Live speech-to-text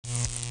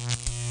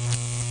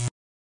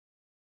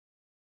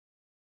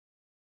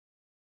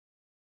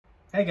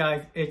Hey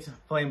guys, it's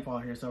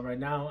Flamefall here. So right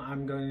now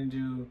I'm going to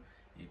do,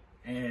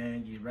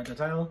 and you read the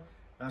title,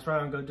 that's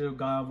right, I'm going to do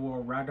God of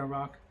War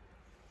Ragnarök.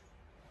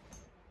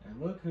 And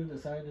look who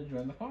decided to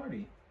join the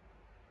party.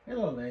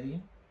 Hello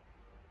lady.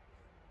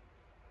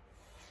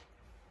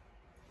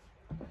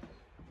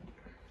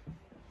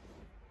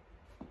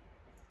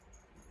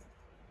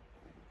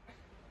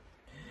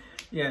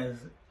 Yes,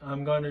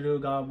 I'm going to do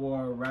God of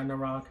War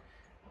Ragnarök.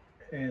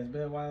 And it's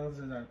been a while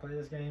since I played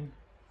this game.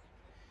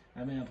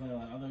 I mean, I play a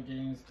lot of other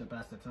games to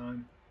pass the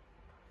time.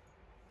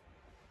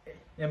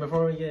 And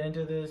before we get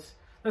into this,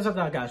 there's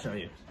something I gotta show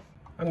you.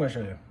 I'm gonna show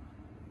you.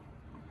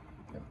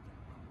 Yep.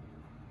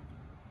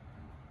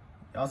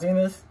 Y'all seen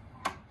this?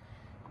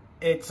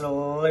 It's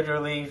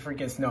literally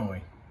freaking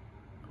snowing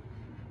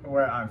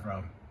where I'm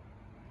from.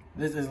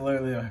 This is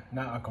literally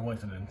not a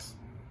coincidence.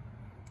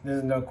 This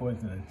is no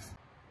coincidence.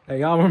 Now,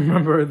 y'all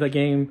remember the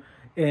game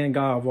in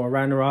God of War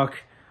Ragnarök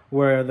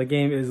where the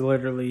game is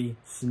literally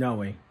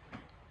snowing?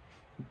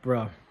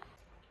 Bruh.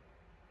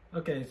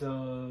 Okay,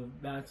 so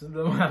that's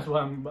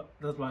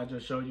what I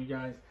just showed you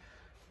guys.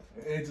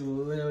 It's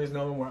literally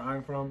snowing where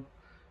I'm from,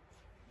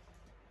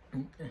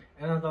 and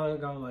I thought it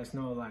was gonna like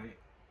snow like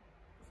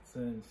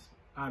since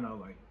I don't know,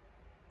 like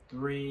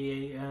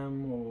 3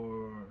 a.m.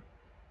 or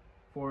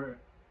 4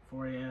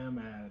 a.m.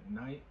 at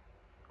night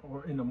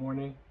or in the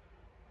morning.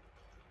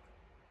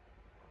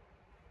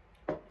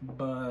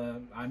 But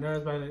I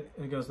noticed that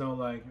it gonna snow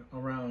like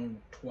around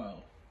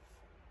 12.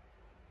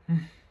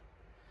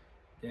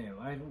 Yeah,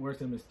 life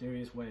works in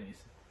mysterious ways.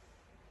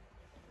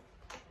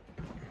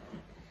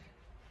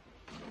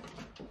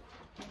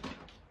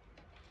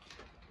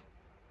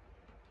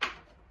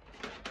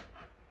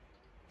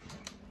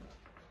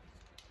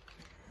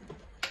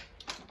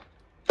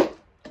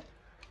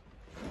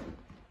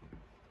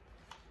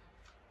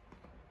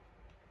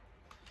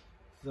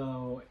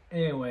 So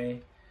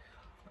anyway,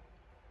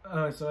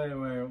 last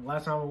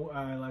time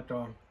I left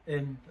off,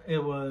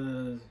 it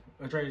was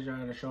a trailer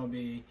trying to show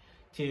me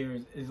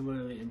Tears is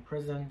literally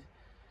imprisoned,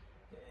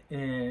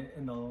 and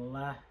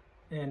not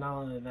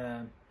only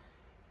that,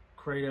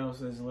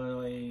 Kratos is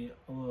literally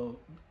a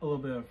little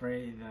bit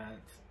afraid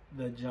that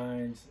the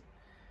giant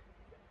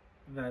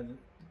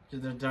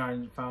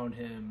found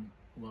him,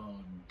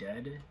 well,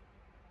 dead.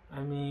 I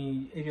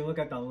mean, if you look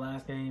at the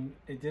last game,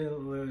 it did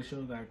literally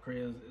show that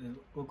Kratos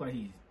looked like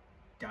he's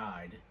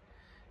died,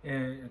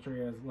 and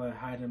Atreus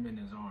had him in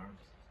his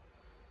arms.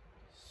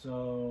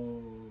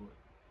 So,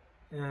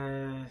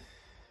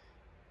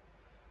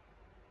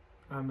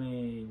 I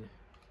mean,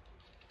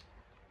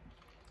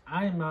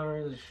 I'm not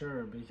really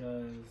sure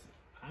because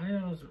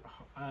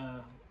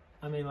I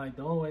mean, like,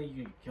 the only way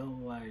you could kill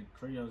like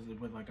Kratos is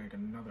with like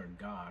another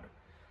god.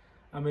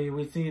 I mean,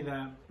 we see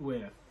that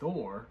with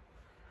Thor,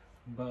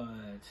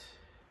 but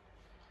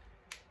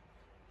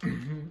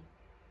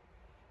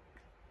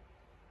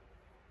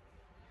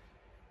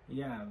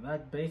yeah,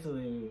 that's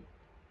basically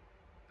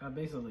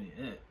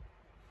it.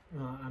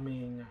 I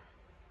mean,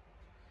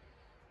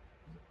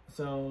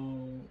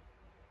 so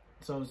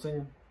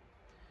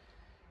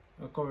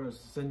of course,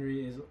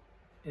 Sindri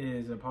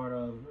is a part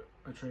of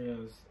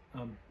Atreus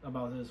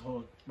about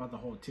the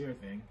whole Tyr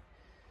thing.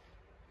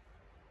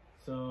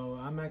 So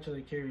I'm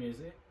actually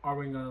curious, are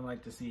we gonna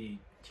like to see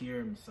Tyr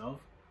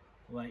himself,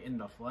 like in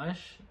the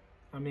flesh?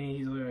 I mean,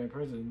 he's literally in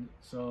prison,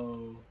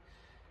 so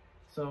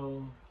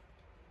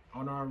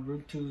on our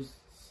route to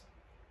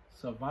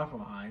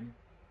Svartalfheim,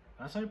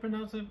 that's how you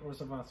pronounce it, or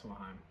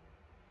Svartalfheim?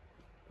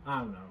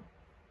 I don't know.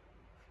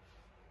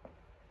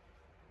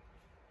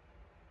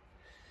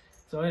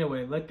 So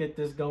anyway, let's get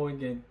this going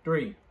in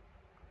 3,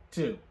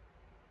 2,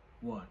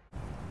 1.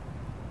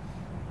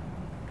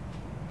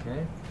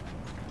 Okay.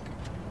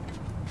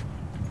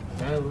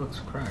 That looks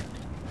cracked.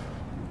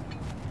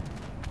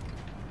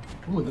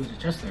 Ooh, there's a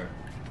chest there.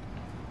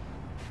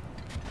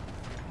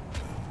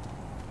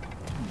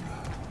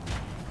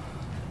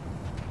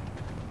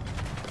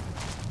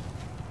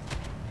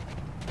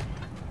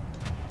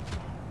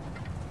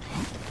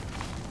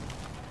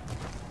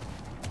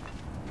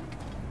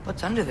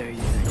 What's under there, you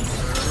think?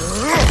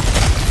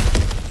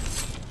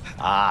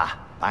 Ah,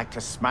 back to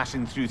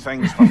smashing through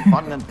things for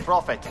fun and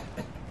profit.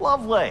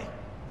 Lovely.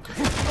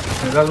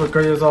 And that's what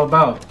Kratos is all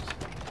about.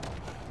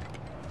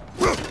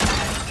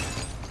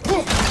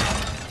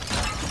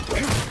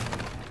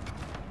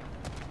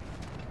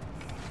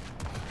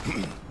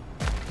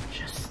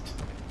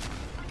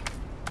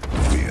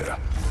 Where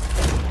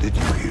did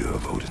you hear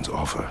of Odin's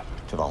offer?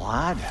 To the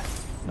lad?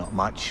 Not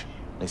much.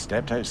 They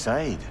stepped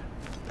outside.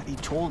 But he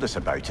told us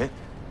about it.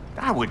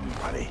 I wouldn't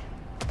worry.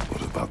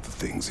 What about the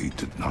things he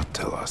did not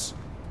tell us?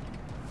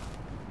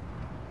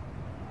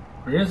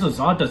 Kratos is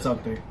onto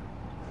something.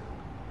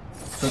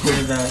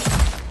 Something that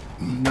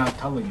he's not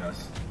telling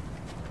us.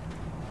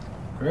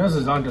 Kratos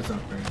is onto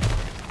something.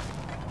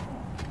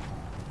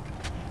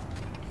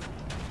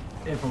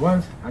 And for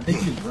once, I think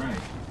he's right.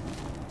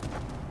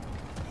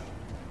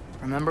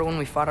 Remember when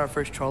we fought our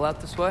first troll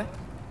out this way?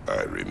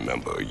 I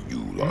remember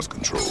you lost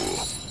control.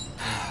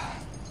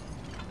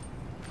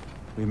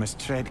 We must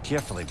tread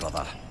carefully,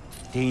 brother.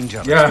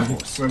 Danger. Yeah,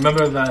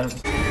 remember that.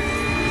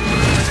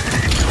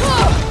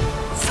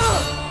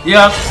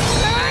 Yep.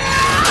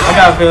 I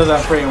got a feeling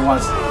that Freya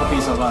wants a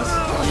piece of us.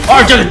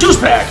 Oh, get a juice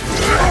bag!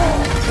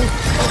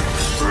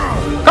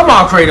 Come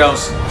on,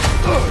 Kratos!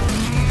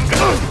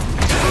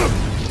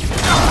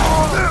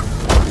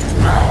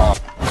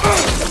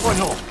 Oh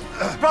no!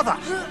 Brother!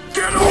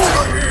 Get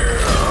over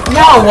here!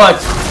 Now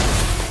what?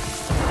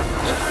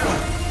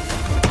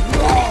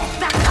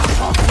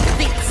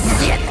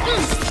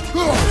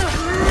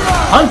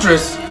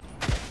 Huntress?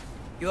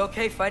 You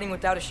okay fighting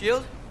without a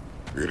shield?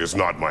 It is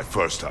not my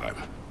first time.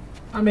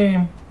 I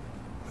mean,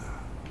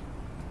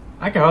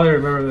 I can hardly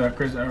remember that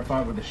Chris ever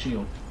fought with a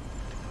shield.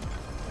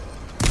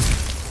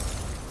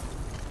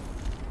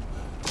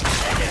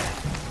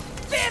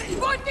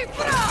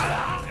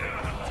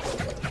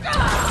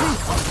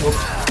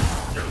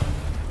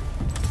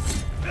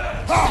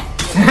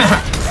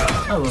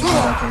 I love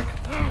that trick.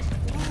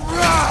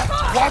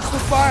 Watch the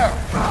fire!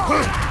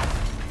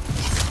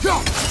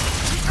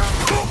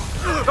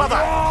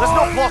 Brother, there's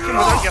no blocking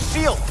without your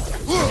shield! I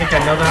think I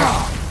know that.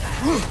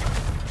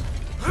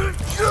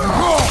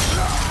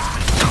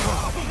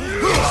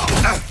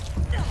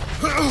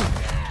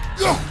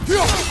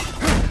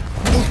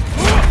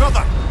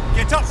 Brother!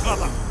 Get up,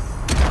 brother!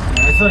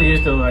 Yeah, I'm so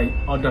used to like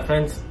on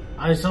defense.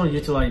 I'm so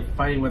used to like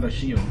fighting with a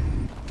shield.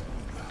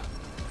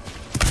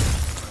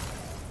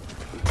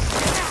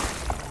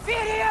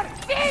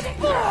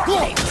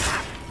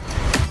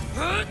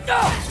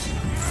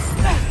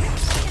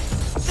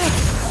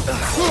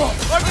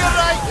 On your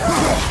right!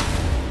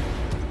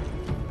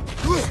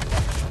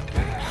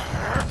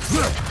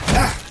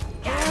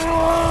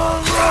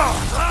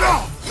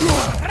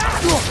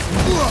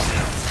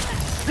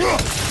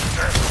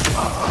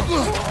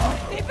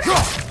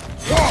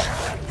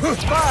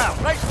 Fire!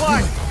 Right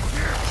flank!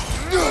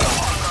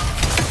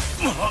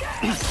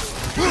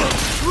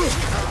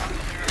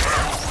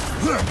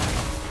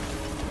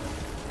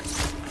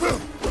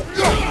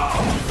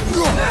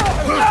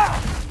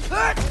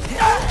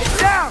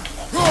 Down!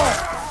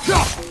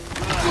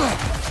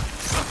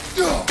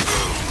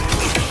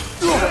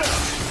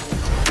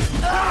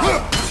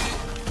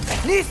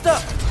 Nista!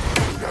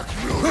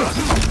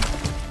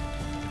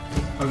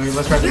 Okay,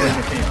 let's try to break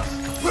the chaos.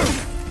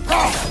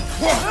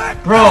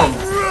 Bro!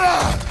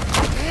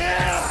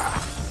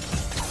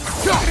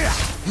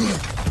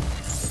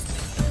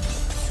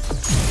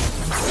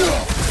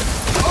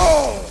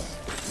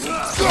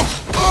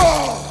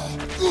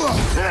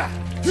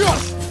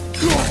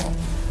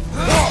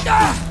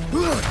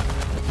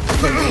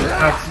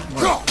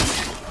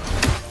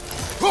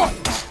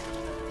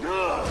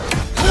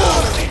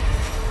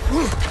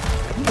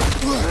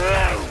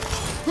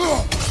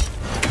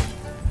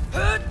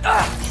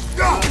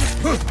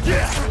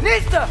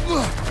 Nista!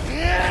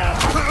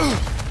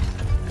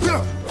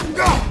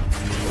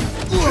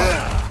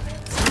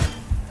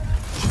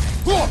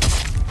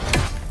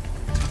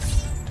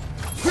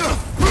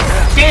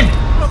 Kid!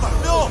 Brother,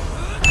 no!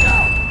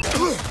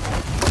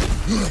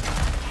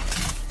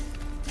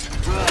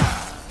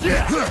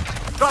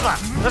 Brother,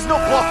 there's no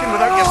blocking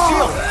without your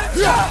shield!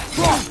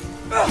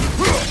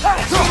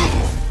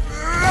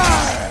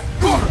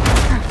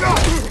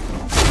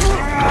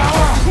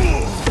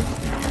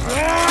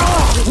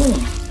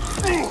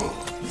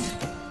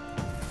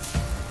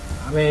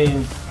 I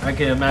mean, I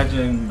can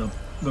imagine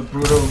the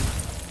brutal,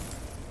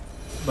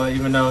 but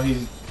even though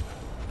he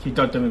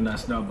ducked him in that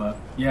snow, but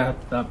yeah,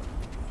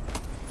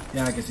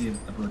 I can see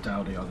the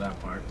brutality on that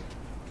part.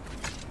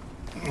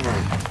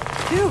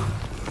 Phew.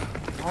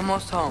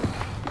 Almost home.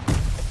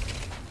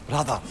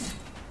 Brother,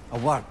 a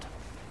word.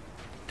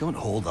 Don't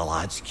hold the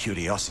lad's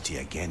curiosity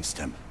against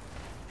him.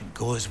 It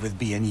goes with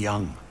being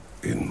young.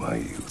 In my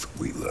youth,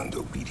 we learned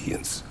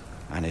obedience.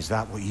 And is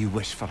that what you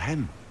wish for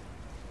him?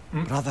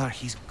 Brother,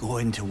 he's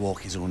going to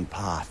walk his own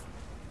path.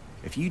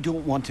 If you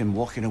don't want him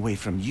walking away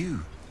from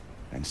you,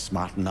 then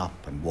smarten up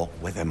and walk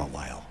with him a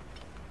while.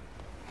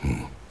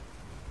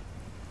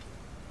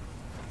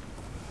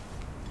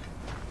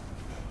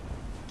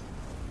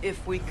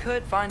 If we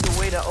could find a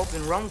way to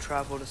open roam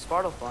travel to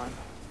Svartalfheim,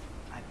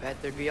 I bet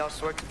there'd be all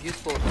sorts of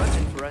useful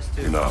equipment for us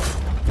to...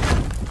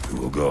 Enough. We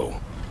will go.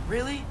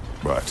 Really?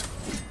 But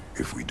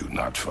if we do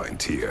not find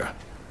Tyr,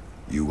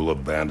 you will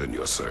abandon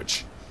your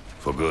search.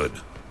 For good.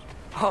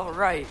 All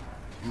right.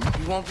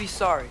 You won't be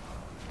sorry.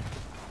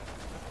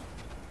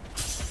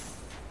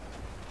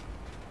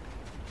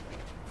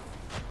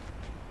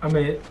 I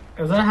mean,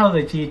 is that how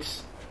they teach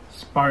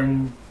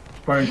Spartan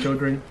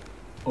children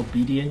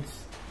obedience?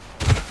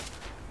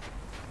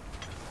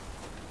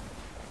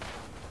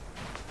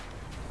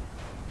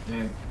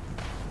 Yeah.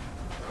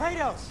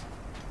 Kratos!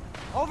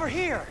 Over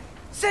here!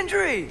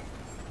 Sindri!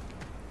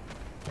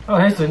 Oh,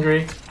 hey,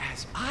 Sindri.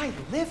 As I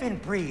live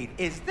and breathe,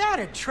 is that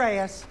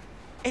Atreus?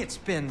 It's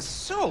been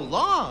so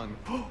long!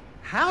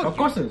 How Of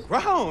course it you've is.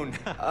 grown!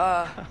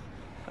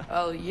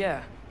 Oh,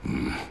 yeah.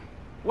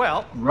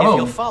 Well, Rome. if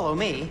you'll follow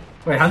me...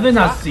 Wait, have they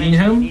not Doc seen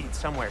mentioned you him? needed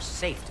somewhere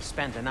safe to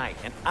spend the night,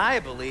 and I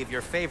believe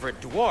your favorite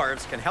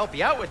dwarves can help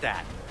you out with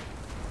that.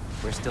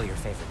 we're still your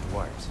favorite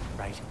dwarves,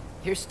 right?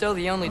 You're still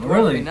the only dwarf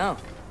really? we know.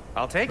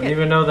 I'll take I didn't it.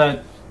 even know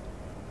that.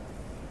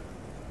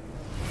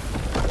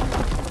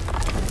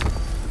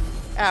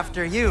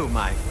 After you,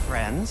 my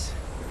friends.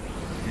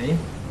 Okay.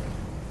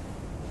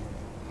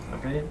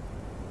 Okay.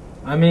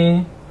 I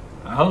mean,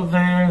 I hope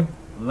they're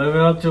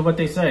living up to what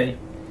they say.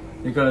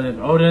 Because if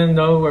Odin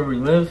knows where we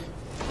live,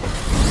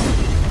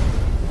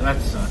 that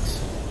sucks.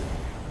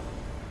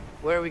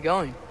 Where are we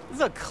going?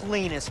 The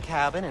cleanest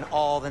cabin in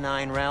all the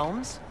 9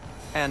 realms.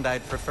 And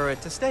I'd prefer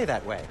it to stay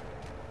that way.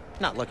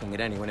 Not looking at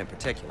anyone in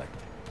particular.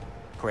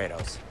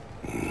 Kratos.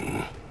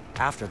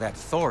 After that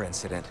Thor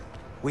incident,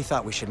 we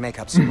thought we should make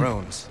up some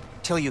rooms.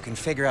 Till you can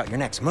figure out your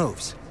next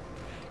moves.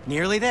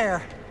 Nearly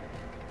there.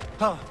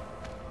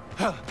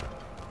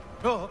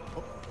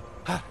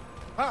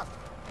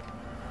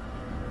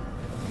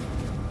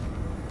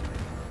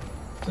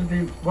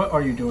 Sindri, what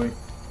are you doing?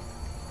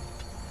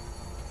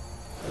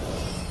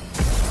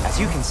 As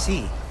you can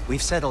see,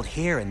 we've settled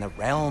here in the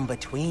realm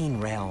between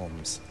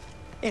realms.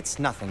 It's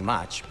nothing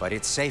much, but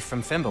it's safe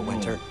from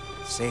Fimbulwinter,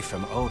 safe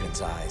from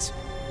Odin's eyes.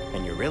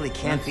 And you really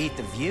can't beat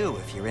the view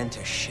if you're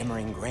into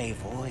shimmering gray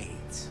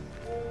voids.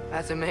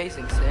 That's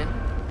amazing, Sin.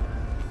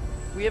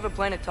 We have a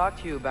plan to talk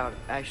to you about,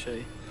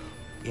 actually.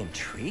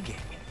 Intriguing.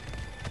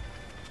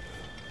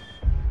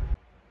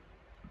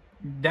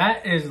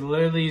 That is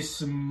literally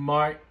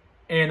smart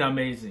and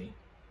amazing.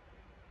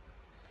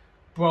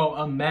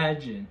 Bro,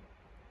 imagine.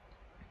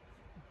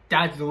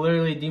 That's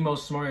literally the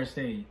most smartest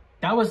thing.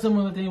 That was some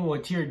of the thing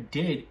what Tyr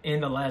did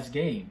in the last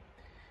game.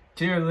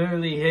 Tyr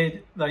literally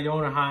hid the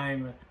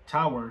Jotunheim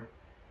Tower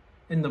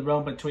in the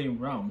realm between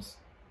realms.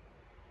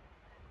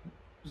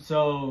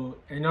 So,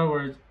 in other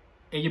words,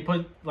 if you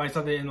put like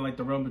something in like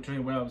the realm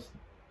between realms,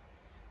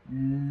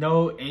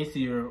 no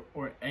Aesir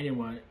or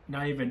anyone,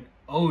 not even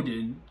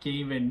Odin, can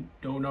even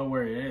don't know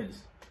where it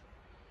is.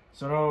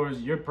 So in other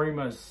words, you're pretty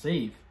much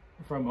safe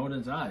from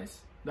Odin's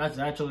eyes. That's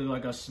actually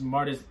like a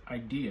smartest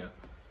idea.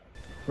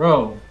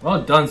 Bro,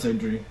 well done,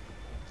 Sindri.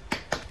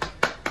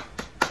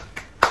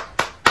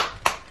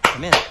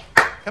 Come in.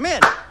 Come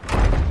in!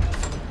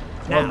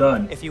 Well Now,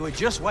 done. if you would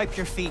just wipe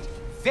your feet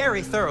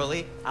very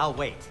thoroughly, I'll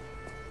wait.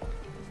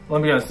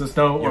 Let me guess, the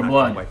snow or You're not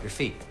blood? gonna wipe your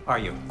feet, are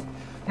you?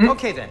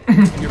 Okay then.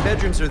 Your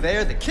bedrooms are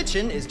there. The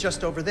kitchen is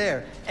just over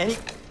there.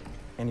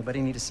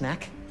 Anybody need a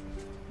snack?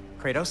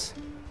 Kratos?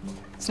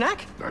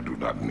 Snack? I do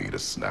not need a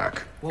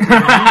snack. What we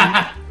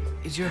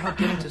need is your help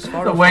getting to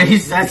Sparta. The way he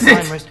says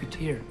it. Rescue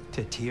Tyr.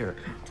 To Tyr.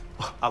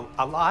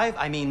 Alive?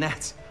 I mean,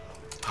 that's...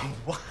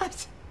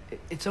 What?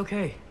 It's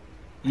okay.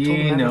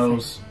 He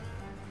knows.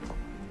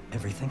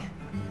 Everything?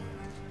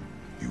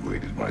 You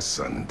aided my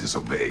son in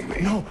disobeying me.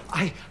 No,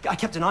 I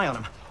kept an eye on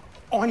him.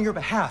 On your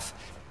behalf.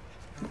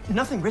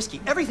 Nothing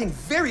risky. Everything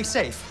very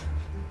safe.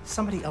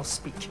 Somebody else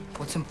speak.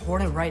 What's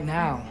important right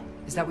now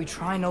is that we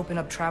try and open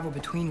up travel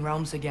between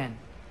realms again.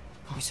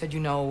 You said you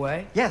know a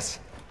way? Yes,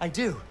 I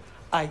do.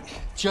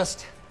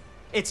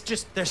 It's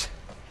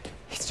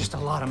just a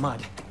lot of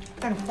mud.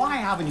 Then why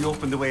haven't you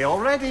opened the way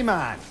already,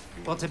 man?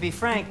 Well, to be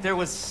frank, there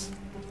was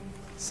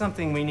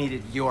something we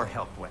needed your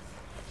help with.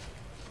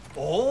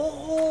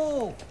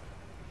 Oh!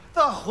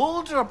 The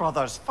Holder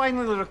brothers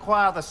finally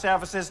require the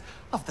services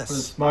of the The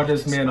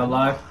smartest man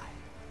alive.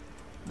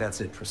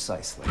 That's it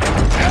precisely.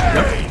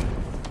 Hey!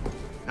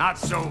 Not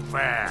so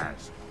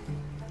fast.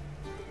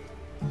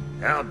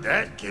 How'd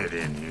that get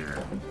in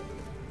here?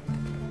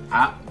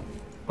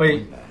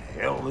 Wait,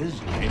 Hell is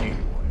it anyway?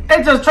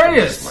 it's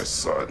Atreus! My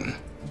son.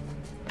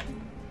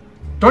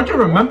 Don't you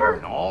remember?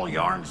 And all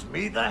yarns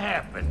me that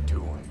happened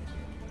to him.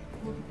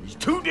 He's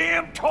too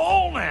damn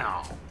tall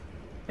now.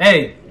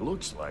 Hey,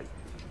 Looks like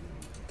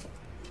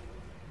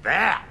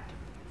that.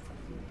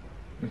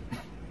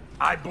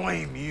 I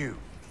blame you.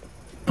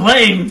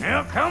 blame!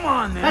 Now come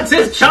on then. That's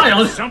his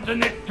child! Something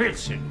that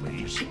fits at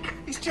least.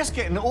 He's just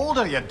getting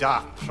older, you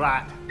daft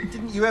prat.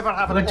 Didn't you ever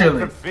have an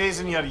Literally. awkward phase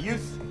in your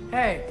youth?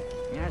 Hey,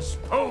 I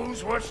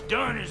suppose what's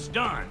done is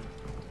done.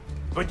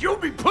 But you'll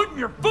be putting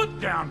your foot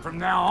down from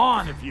now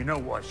on if you know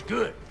what's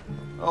good.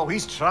 Oh,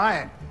 he's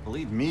trying.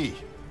 Believe me.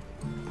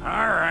 All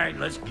right,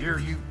 let's gear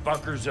you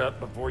fuckers up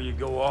before you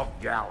go off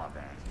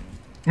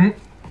gallivanting.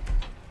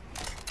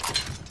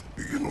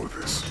 Begin with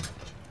this.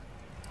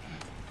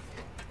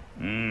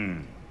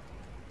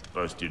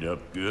 Busted up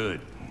good.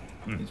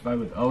 He's fight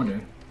with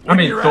Odin. I Wouldn't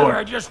mean, you rather Thor.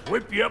 I just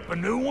whip you up a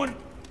new one?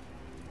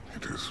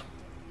 It is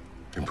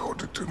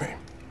important to me.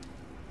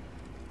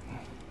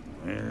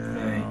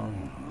 Well,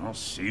 I'll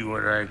see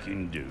what I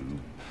can do.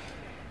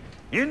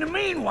 In the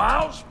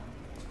meanwhile,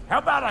 how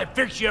about I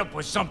fix you up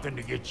with something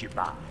to get you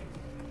by?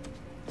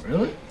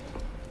 Really?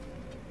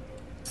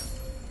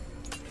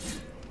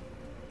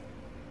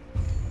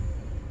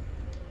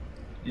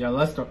 Yeah,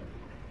 let's start.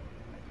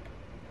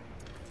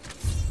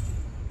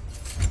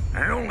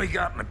 I only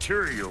got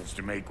materials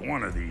to make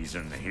one of these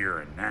in the here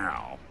and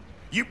now.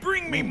 You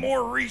bring me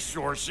more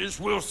resources,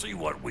 we'll see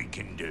what we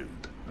can do.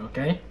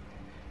 Okay.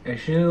 A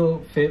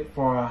shield fit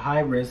for a high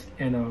risk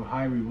and a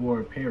high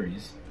reward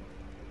parries.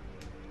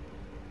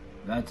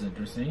 That's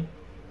interesting.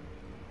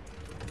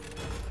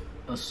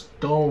 a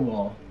stone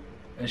wall.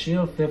 A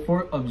shield fit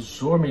for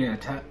absorbing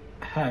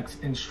attacks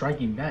and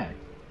striking back.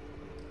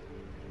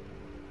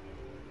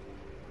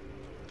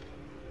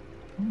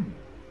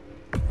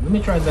 Let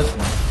me try this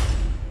one.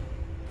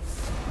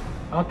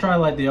 I'll try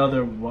like the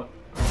other one.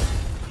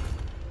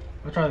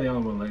 I'll try the other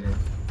one later.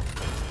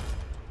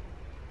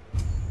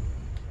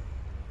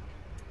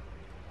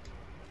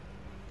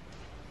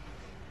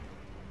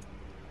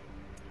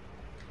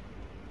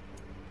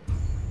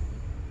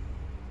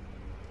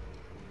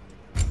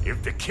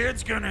 If the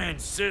kid's gonna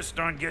insist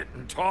on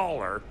getting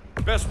taller,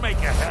 best make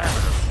a habit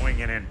of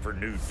swinging in for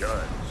new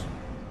duds.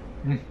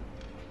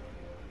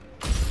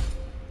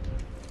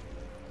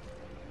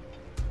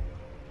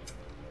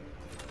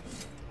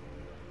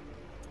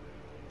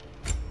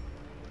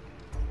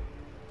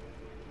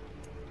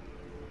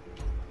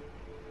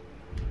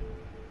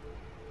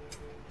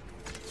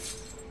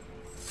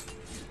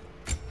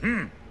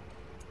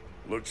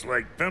 Looks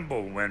like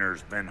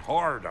Thimblewinter's been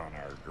hard on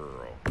our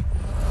girl.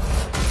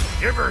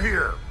 Give her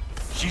here.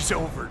 She's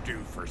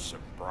overdue for some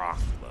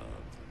broth love.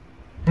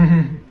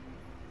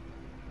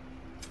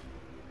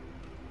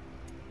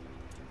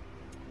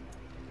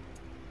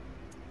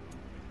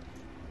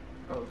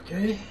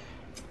 Okay.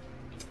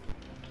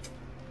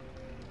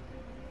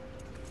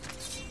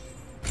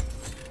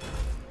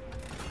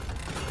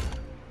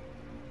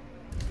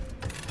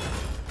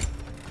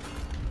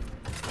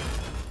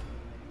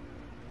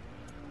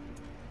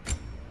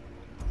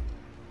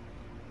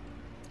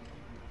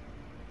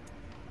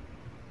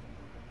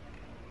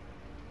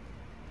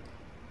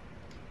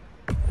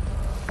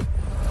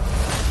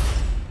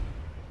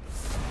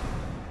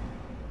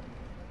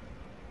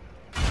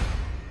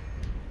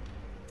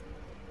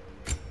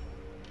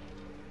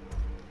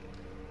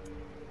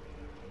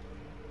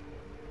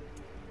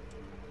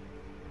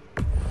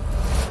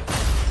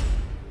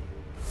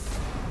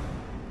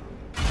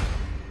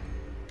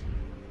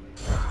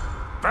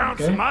 Found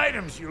some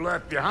items you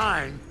left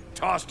behind,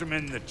 tossed them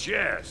in the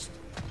chest.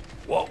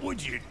 What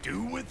would you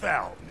do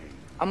without me?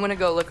 I'm gonna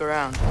go look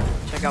around.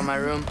 Check out my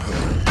room.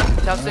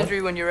 Tell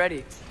Sindri when you're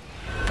ready.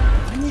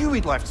 I knew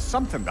we'd left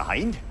something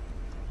behind.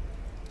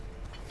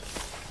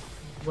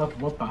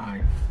 What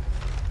behind?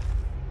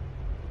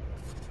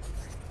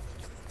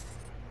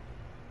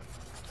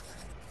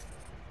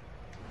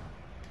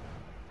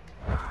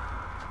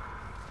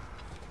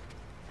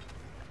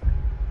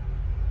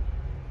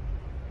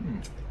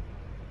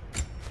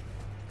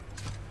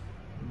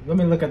 Let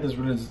me look at this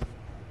ruins.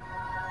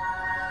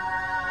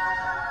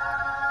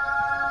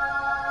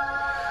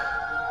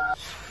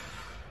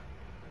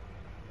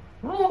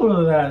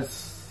 Oh,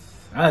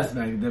 that's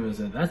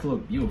magnificent. That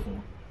looks beautiful.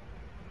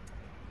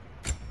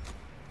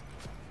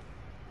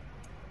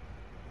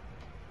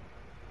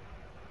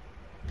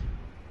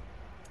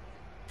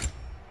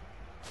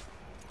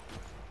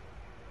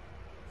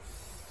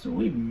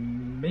 Sweet,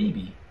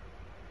 maybe.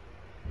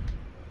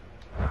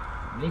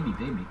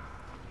 Maybe.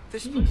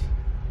 This Jeez.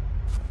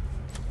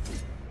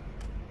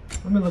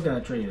 Let me look at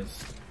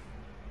Atreus.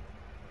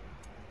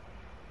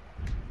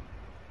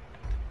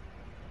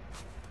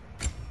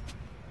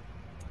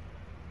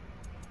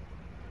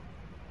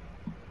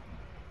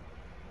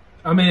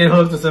 I mean, it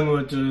looks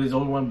similar to his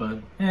old one, but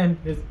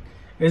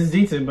it's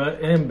decent, but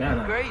it ain't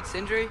bad. Great,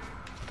 Sindri.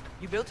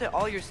 You built it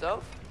all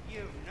yourself?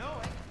 You know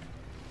it.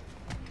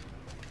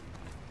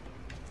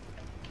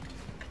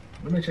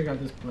 Let me check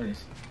out this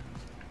place.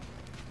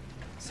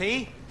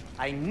 See?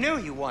 I knew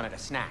you wanted a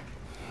snack.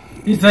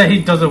 He said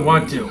he doesn't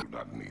want to. Do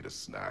not need a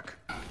snack.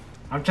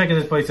 I'm checking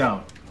this place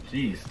out.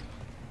 Jeez.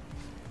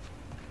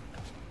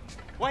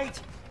 Wait!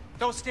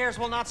 Those stairs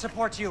will not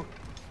support you.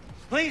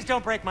 Please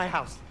don't break my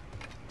house.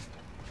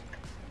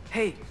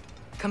 Hey,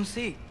 come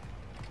see.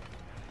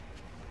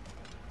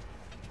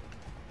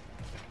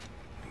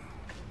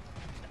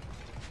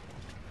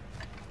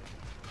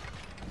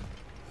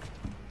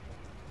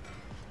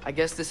 I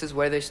guess this is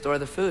where they store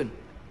the food.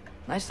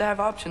 Nice to have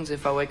options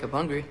if I wake up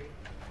hungry.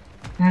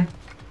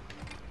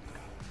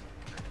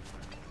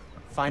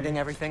 Finding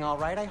everything all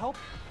right, I hope?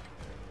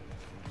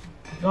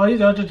 Oh, he's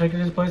out to checking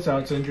this place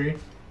out, Sindri.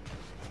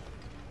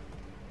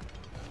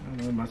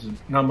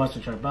 Not much to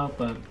chat about,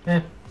 but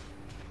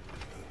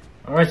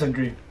Alright,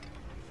 Sindri.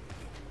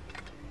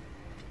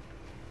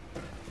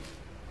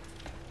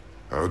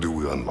 How do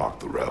we unlock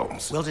the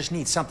realms? We'll just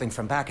need something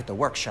from back at the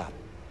workshop.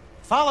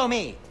 Follow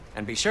me,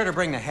 and be sure to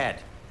bring the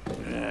head.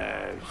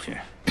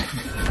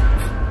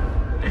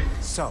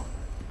 So,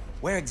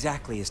 where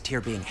exactly is Tyr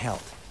being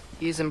held?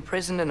 He's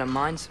imprisoned in a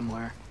mine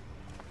somewhere.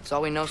 That's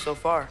all we know so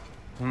far.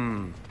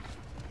 The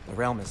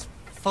realm is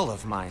full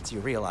of mines, you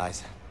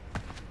realize.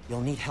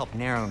 You'll need help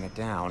narrowing it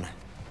down.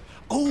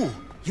 Oh,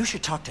 you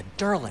should talk to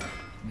Durlin.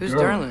 Who's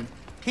Durlin?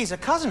 He's a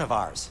cousin of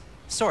ours,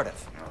 sort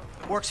of.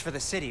 Works for the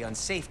city on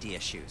safety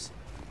issues.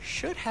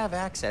 Should have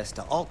access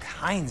to all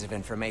kinds of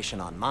information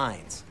on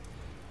mines.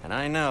 And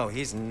I know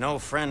he's no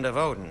friend of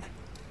Odin.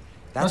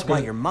 That's why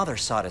your mother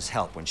sought his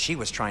help when she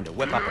was trying to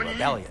whip up a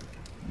rebellion.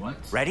 What?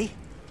 Ready?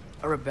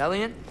 A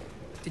rebellion?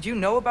 Did you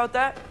know about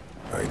that?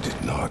 I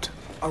did not.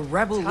 A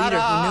rebel leader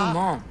who knew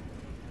Mom.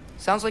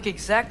 Sounds like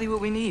exactly what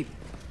we need.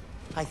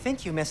 I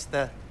think you missed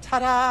the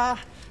ta-da.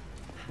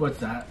 What's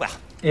that? Well,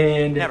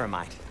 and never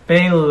mind.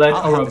 Faye led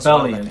I'll a have this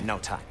well rebellion. in no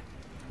time.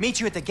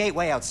 Meet you at the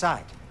gateway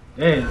outside.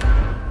 Hey,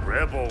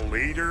 Rebel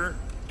leader?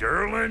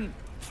 Derlin?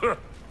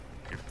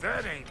 If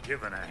that ain't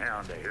giving a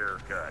hound a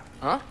haircut.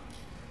 Huh?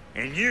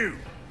 And you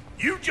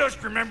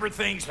just remember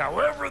things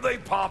however they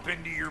pop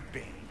into your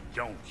being,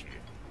 don't you?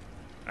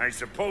 I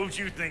suppose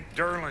you think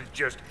Derlin's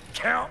just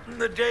counting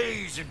the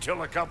days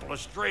until a couple of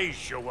strays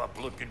show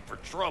up looking for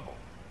trouble.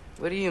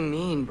 What do you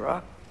mean,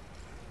 Brock?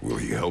 Will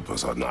he help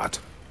us or not?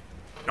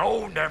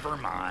 No, never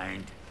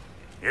mind.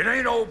 It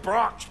ain't old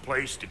Brock's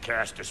place to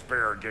cast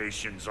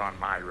asparagations on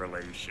my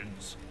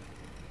relations.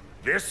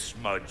 This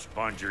smudge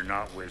sponger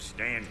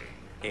notwithstanding.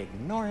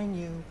 Ignoring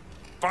you.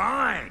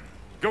 Fine.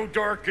 Go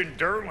darken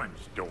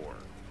Derlin's door.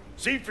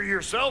 See for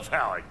yourself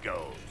how it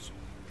goes.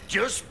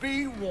 Just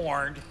be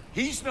warned,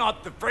 he's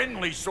not the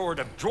friendly sort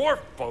of dwarf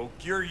folk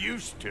you're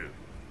used to.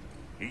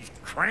 He's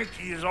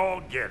cranky as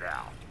all get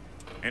out.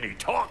 And he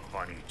talk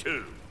funny,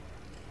 too.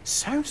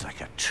 Sounds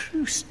like a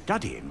true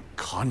study in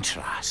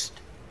contrast.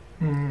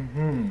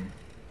 mm-hmm.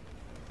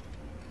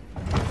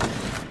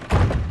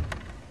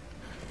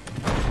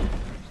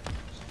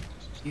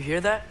 You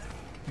hear that?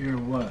 You're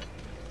what?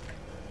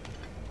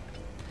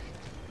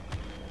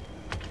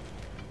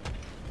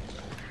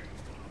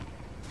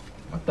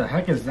 What the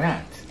heck is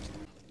that?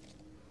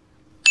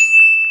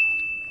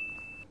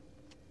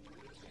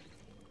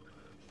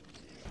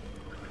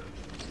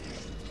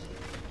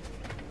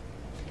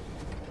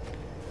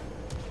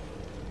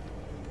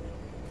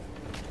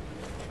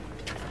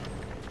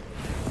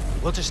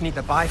 We'll just need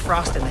the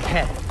Bifrost in the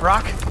head.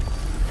 Brock,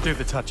 do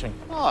the touching.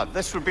 Oh,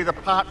 this would be the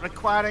part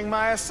requiring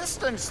my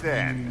assistance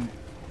then.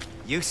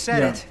 You said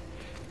Yeah. it.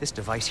 This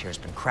device here has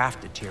been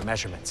crafted to your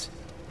measurements.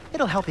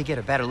 It'll help you get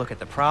a better look at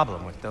the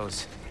problem with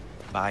those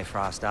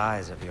Bifrost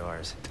eyes of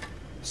yours.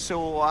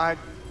 So,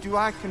 do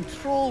I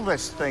control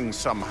this thing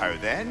somehow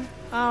then?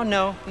 Oh,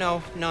 no.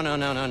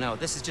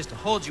 This is just to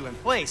hold you in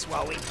place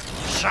while we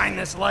shine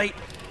this light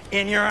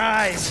in your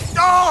eyes.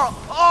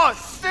 Oh,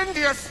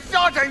 Cindy, you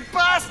sodding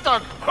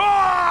bastard!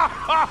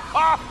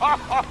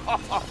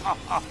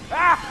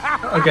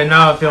 Okay,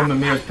 now I feel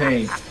Mimir's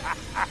pain.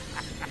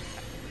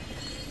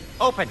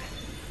 Open!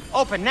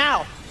 Open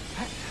now!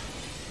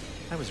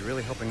 I was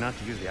really hoping not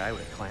to use the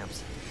eyelid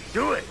clamps.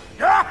 Do it.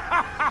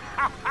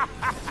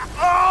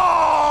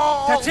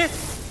 Oh! That's it!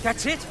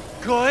 That's it!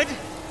 Good!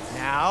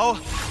 Now,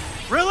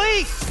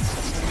 release!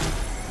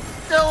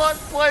 Still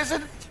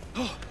unpleasant.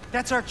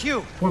 That's our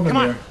cue. Poor Come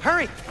on, Mimir.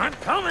 hurry! I'm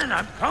coming.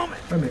 Wait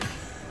a minute.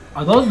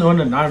 Are those known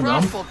to 9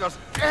 realms? Frostwalker's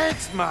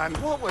eggs, man.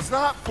 What was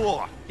that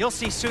for? You'll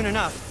see soon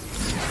enough.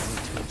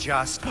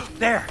 Just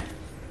there.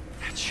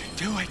 That should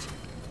do it.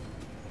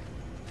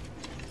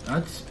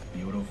 That's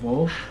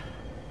beautiful.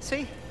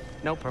 See?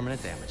 No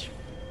permanent damage.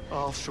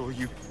 I'll show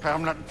you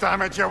permanent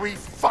damage, you wee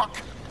fuck.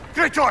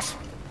 Kratos,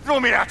 throw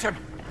me at him.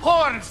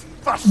 Horns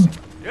first.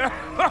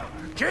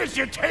 Guess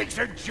you takes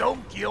a joke,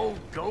 you old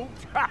goat.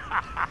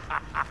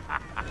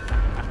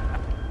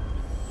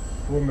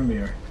 Poor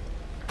Mimir.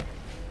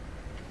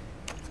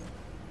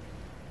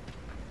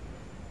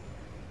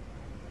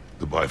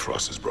 The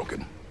Bifrost is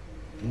broken.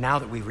 Now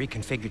that we've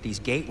reconfigured these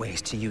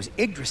gateways to use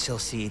Yggdrasil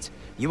seeds,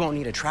 you won't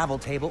need a travel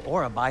table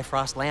or a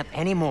Bifrost lamp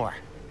anymore.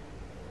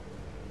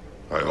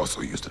 I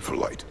also used it for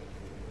light.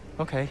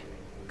 Okay,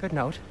 good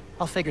note.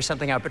 I'll figure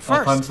something out, but Oh,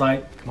 first... Fun's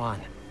light. Come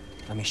on,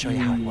 let me show you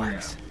how it Yeah.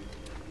 works.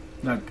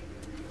 Look,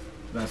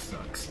 that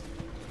sucks.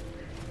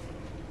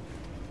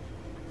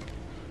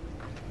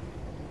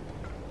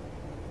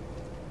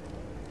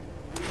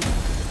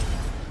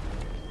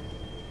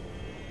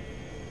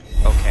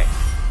 Okay,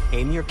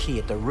 aim your key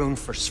at the rune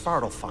for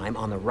Svartalfheim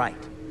on the right,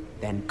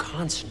 then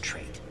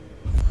concentrate.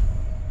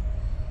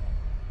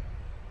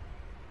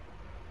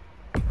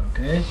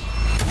 Okay.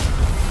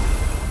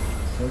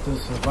 So to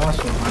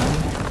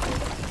Svartalfheim.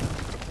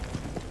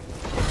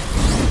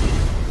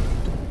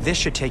 This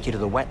should take you to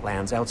the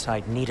wetlands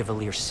outside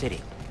Nidavellir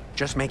City.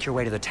 Just make your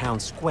way to the town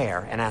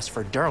square and ask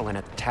for Derlin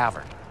at the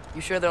tavern.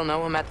 You sure they'll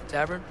know him at the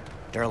tavern?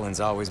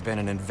 Derlin's always been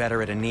an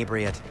inveterate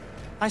inebriate.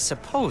 I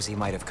suppose he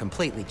might have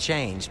completely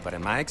changed, but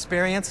in my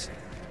experience,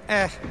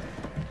 Did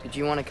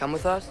you want to come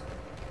with us?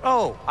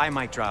 Oh, I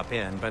might drop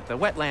in, but the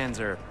wetlands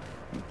are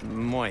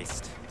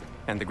moist.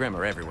 And the Grim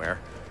are everywhere.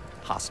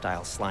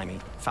 Hostile, slimy,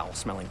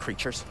 foul-smelling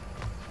creatures.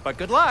 But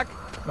good luck!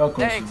 Of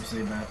course Thanks. you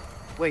say that.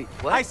 Wait,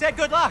 what? I said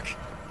good luck!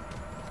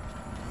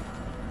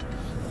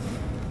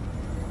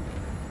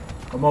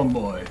 Come on,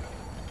 boy.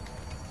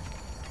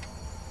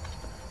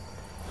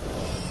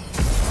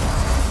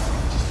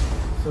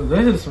 So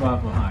this is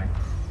Svartalfheim.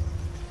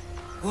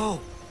 Whoa,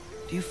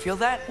 do you feel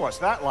that? What's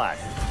that like?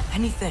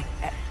 Anything,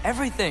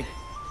 everything.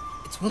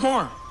 It's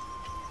warm.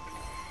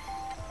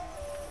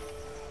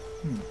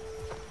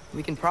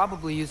 We can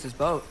probably use this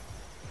boat.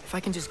 If I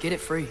can just get it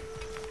free.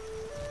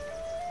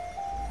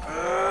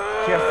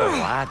 Careful,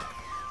 lad.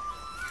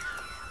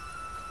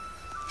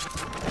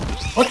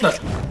 What the?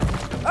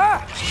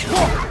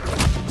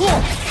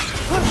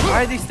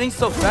 Why are these things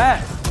so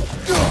fast?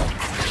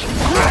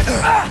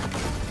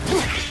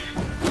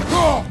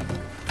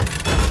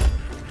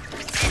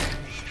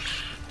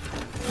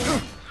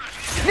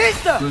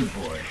 Good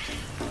boy.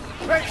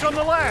 Rex on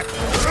the left!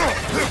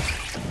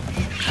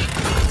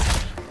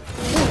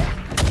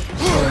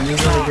 Oh, you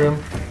got it, Grim.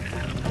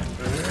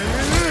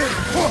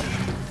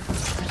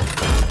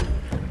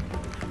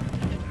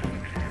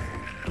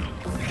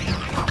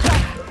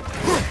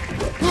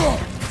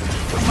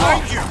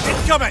 Behind you!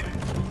 Incoming!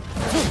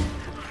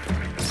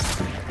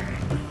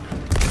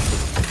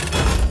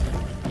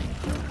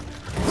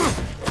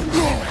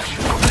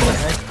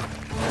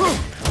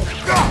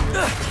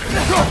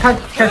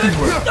 Catch his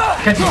word.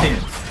 Catch his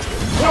hands.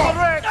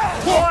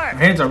 My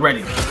hands are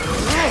ready.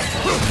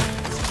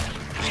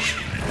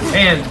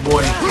 Hands,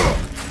 boy.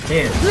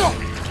 Hands.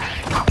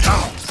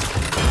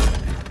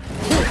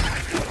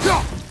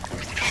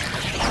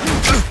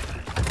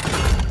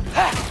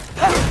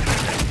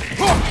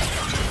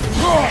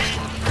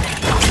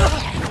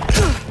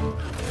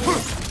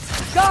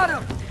 Got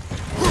him!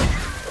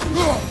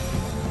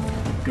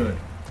 Good.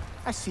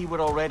 I see we're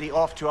already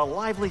off to a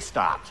lively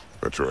start.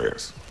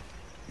 Atreus,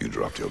 you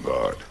dropped your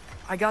guard.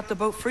 I got the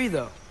boat free,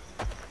 though.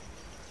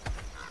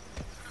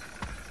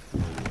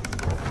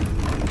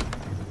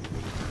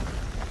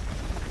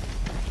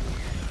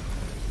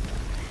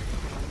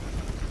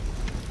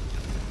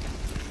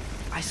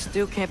 I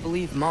still can't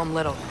believe Mom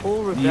led a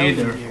whole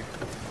rebellion here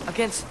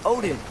against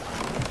Odin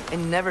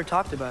and never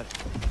talked about it.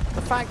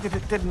 The fact that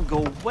it didn't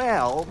go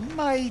well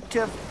might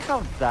have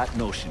curbed that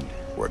notion.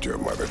 What your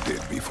mother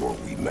did before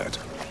we met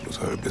was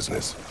her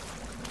business.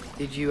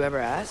 Did you ever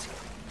ask?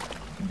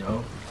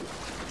 No.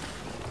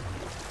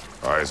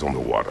 Eyes on the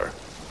water.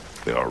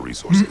 There are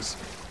resources.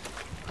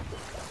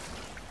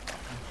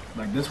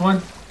 Like this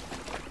one?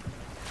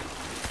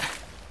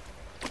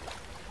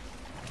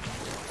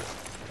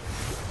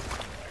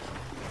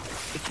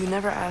 If you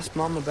never asked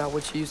Mom about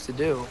what she used to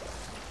do,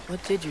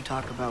 what did you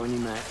talk about when you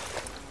met?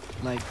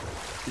 Like,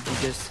 did you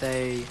just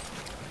say,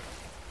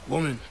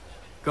 "Woman,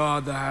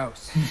 guard the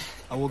house.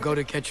 I will go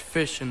to catch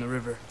fish in the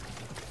river,"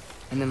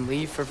 and then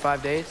leave for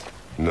 5 days?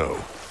 No.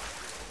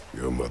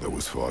 Your mother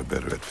was far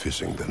better at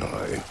fishing than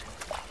I.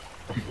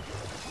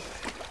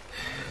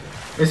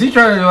 Is he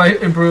trying to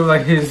like improve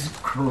like his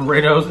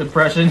Kratos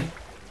impression?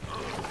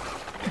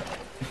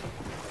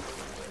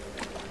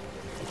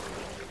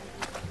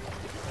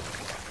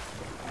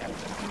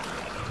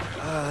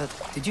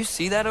 Did you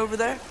see that over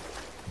there?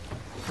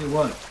 See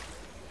what?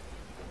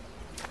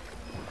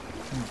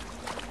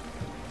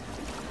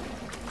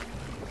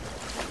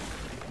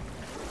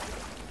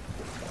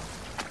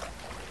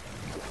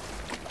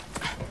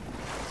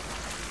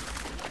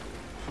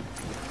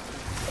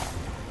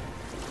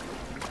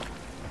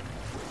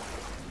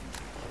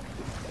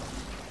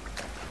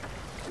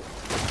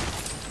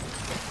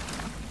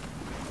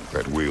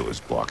 That wheel is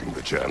blocking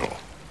the channel.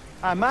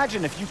 I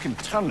imagine if you can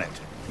turn it,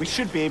 we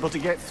should be able to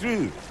get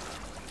through.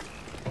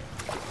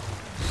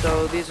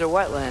 So these are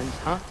wetlands,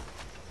 huh?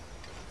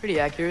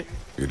 Pretty accurate.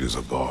 It is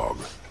a bog.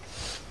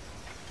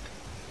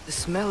 The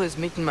smell is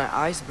making my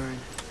eyes burn.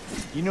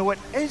 You know, it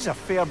is a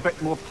fair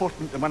bit more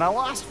potent than when I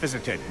last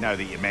visited, now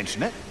that you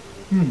mention it.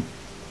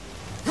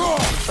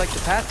 Looks like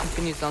the path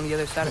continues on the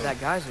other side of that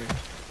geyser.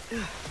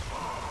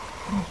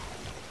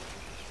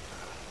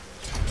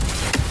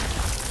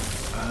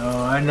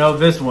 Oh, I know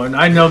this one.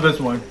 I know this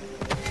one.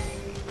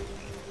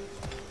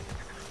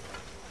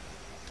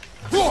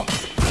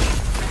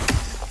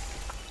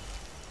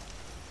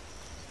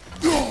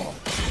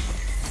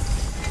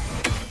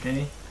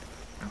 Okay.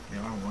 That's the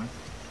wrong one.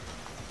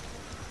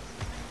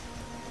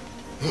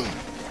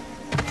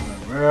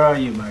 Where are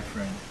you, my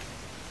friend?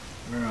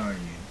 Where are you?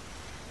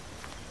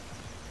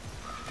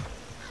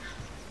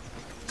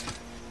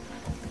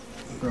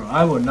 Bro,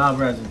 I will not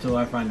rest until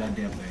I find that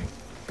damn thing.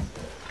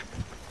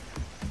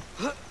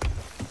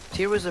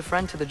 Tyr was a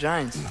friend to the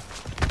Giants.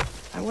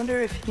 I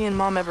wonder if he and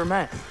Mom ever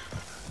met.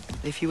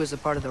 If he was a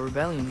part of the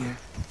rebellion here.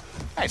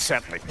 It's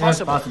certainly There's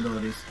possible.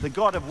 possibilities. The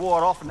God of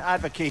War often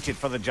advocated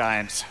for the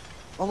Giants.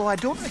 Although I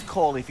don't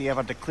recall if he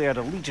ever declared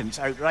allegiance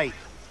outright.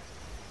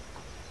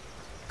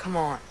 Come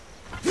on.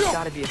 There's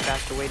gotta be a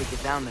faster way to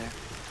get down there.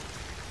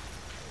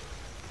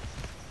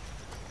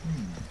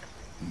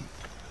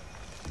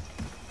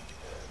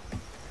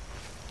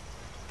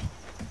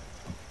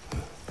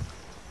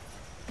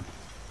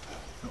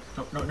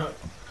 No, no, no.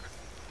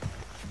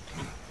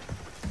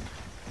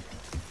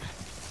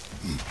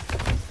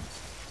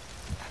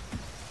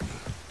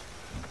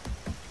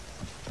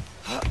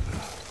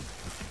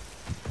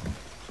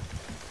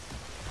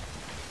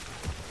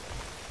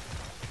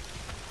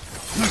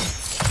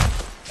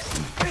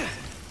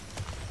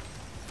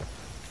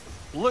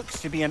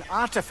 Looks to be an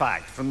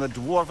artifact from the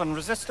Dwarven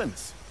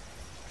Resistance.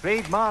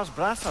 Raid Mars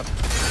Brasser,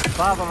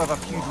 father of a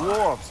few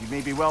dwarves you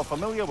may be well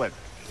familiar with.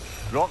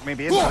 Rock may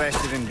be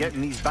interested in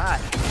getting these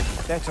back.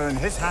 Better in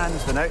his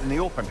hands than out in the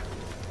open.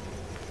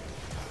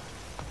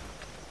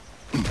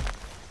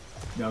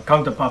 Yo,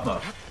 come to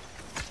Papa.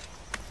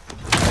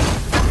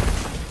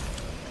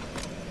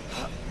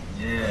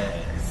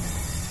 Yes.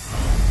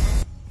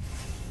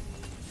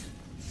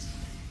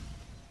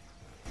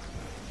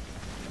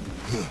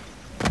 Yo,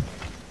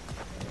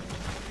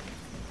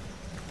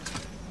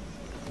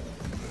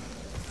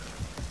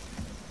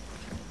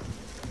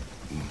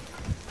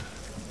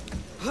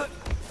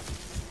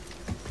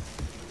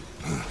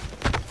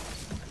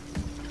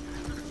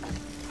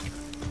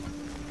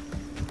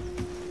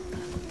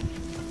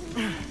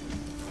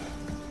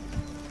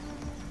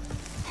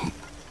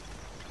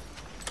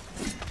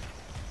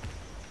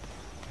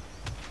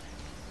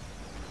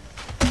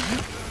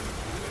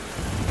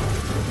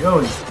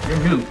 you're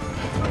new.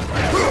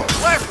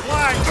 Left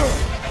flank!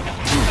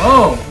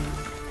 Oh!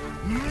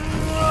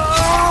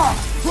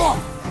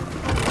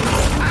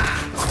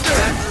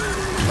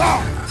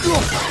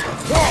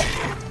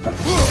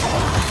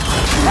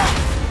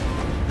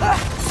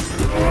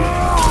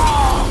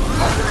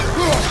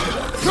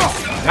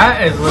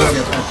 That is literally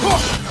effective.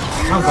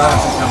 I'm glad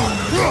it's coming.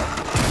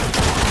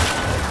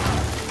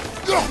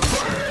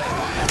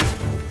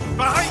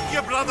 Behind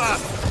you, brother!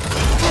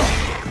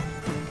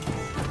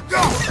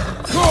 Go for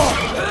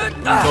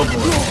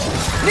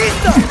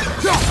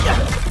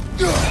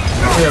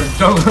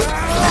it.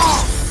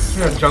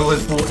 We have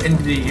jugglers full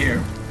entity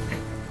here.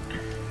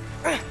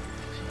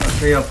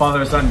 We have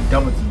father and son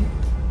double team.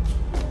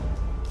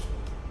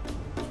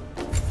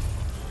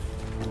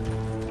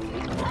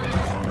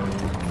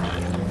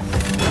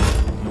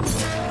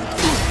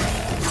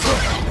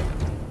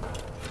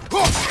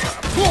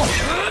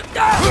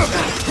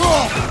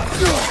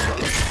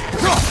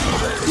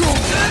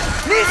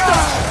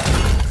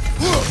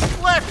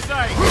 Left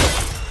side!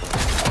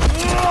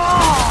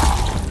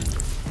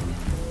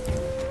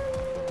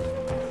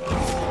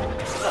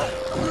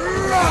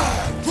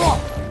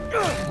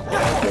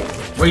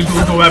 What are you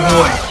doing to that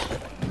boy?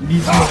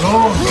 Leave him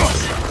alone.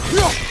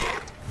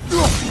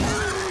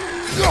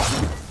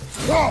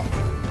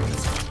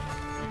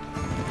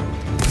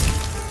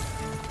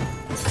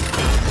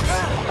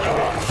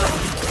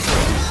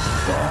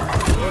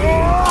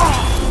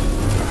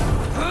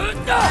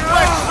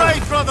 Left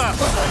side, brother!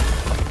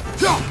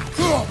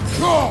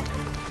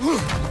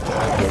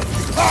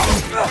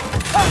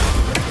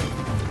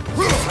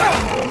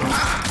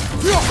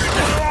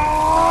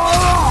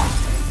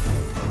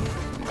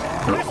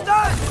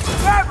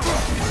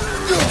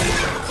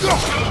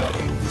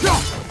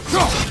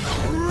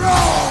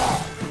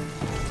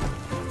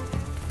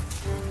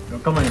 Yo,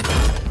 come on in.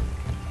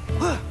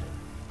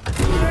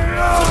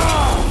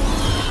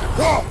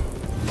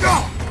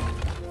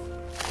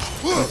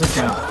 Go sit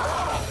down.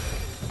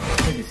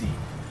 Take a seat.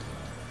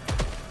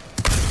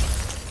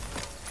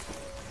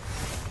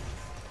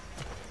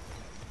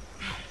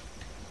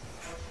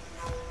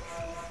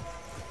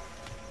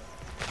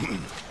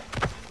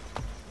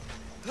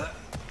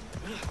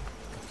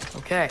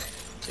 Okay,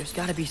 there's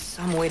gotta be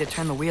some way to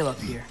turn the wheel up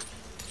here.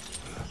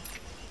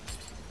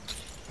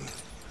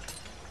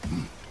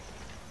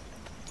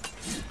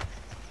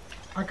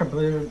 I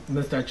completely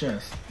missed that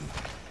chest.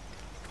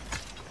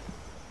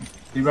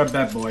 Be right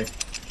back, boy.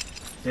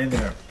 Stay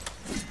there.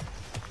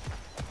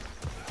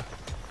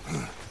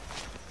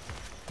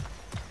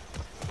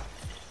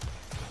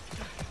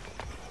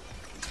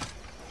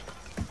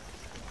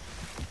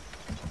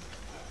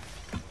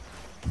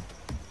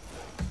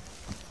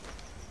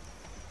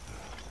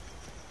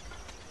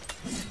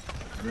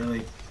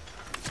 Really?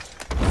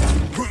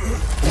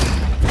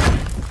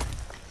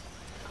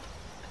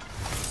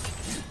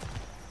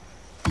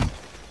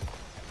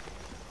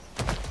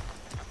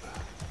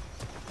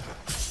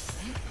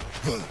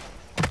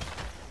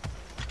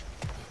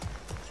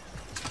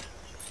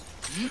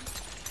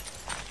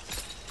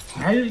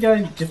 How do you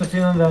guys get the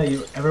feeling that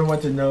you ever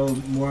want to know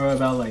more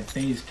about like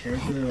Faye's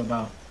character,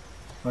 about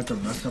like the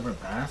rest of her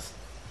past?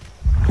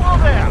 Whoa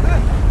there!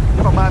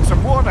 Give a man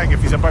some warning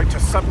if he's about to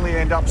suddenly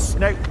end up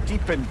snout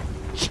deep in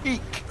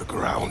cheek. The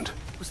ground.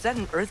 Was that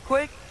an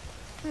earthquake?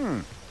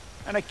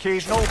 An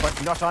occasional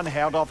but not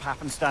unheard of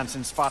happenstance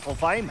in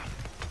Svartalfheim.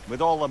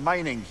 With all the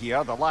mining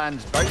here, the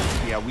land's bound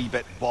to be a wee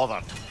bit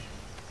bothered.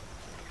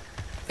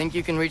 Think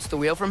you can reach the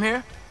wheel from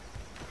here?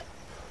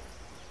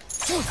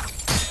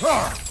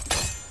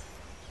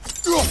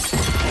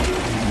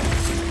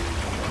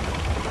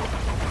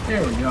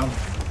 There we go.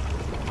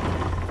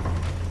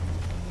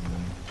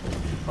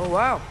 Oh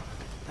wow,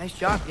 nice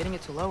job getting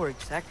it to lower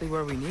exactly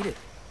where we need it.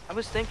 I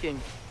was thinking,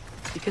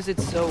 because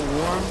it's so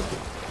warm,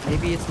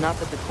 maybe it's not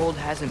that the cold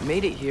hasn't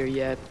made it here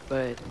yet,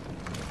 but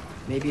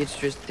maybe it's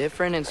just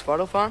different in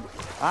Svartalfheim?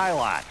 Aye,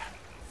 lad.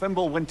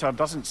 Fimbulwinter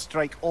doesn't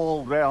strike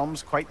all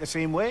realms quite the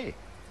same way.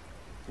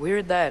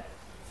 Weird that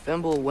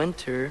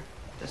Fimbulwinter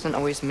doesn't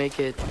always make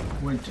it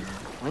Winter.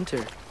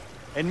 winter.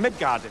 In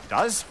Midgard it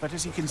does, but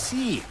as you can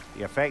see,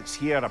 the effects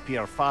here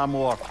appear far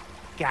more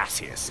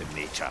gaseous in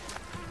nature.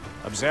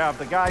 Observe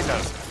the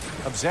geysers.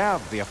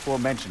 Observe the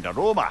aforementioned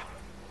aroma.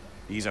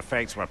 These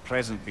effects were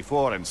present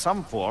before in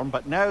some form,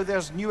 but now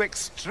there's new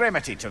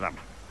extremity to them.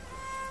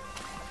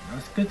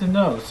 That's good to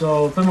know.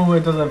 So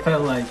Fimbulwinter doesn't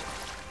affect like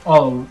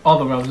all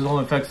the realms, it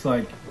only affects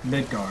like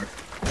Midgard.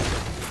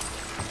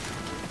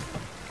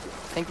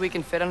 Think we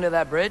can fit under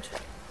that bridge?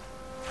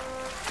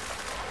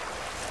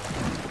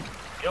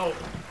 Yo.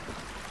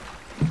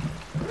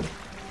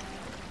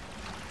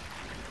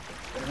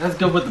 That's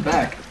good with the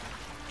back.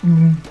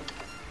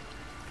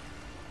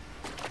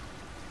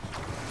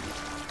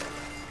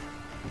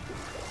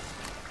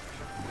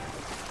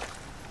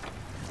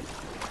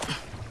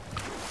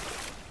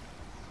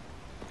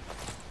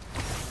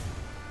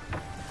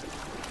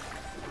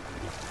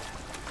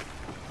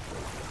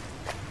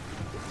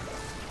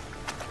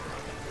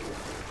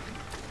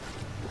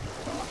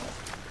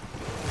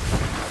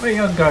 What do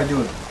you guys gotta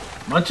do?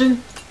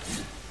 Munching?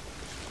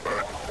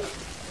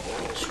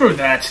 Screw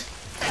that.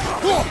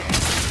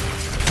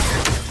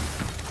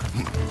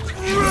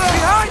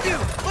 Behind you!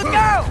 Look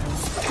out!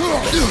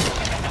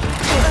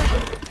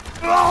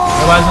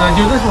 Otherwise, I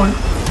do this one.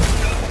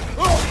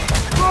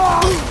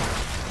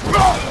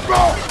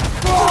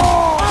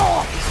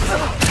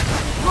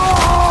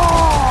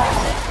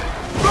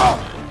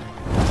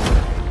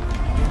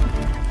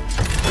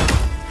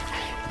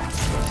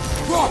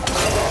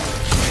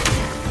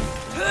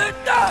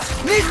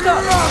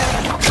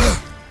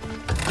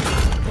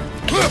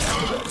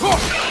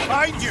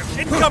 Behind you!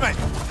 Incoming!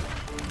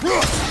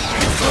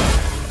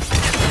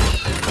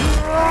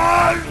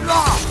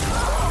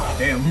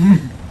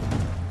 Damn.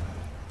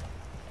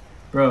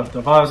 Bro,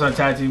 the father-son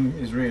tag team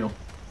is real.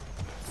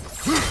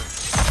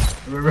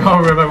 I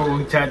remember when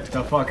we tagged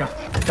the fuck out,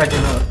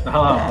 tagging the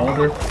hell out of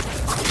Boulder.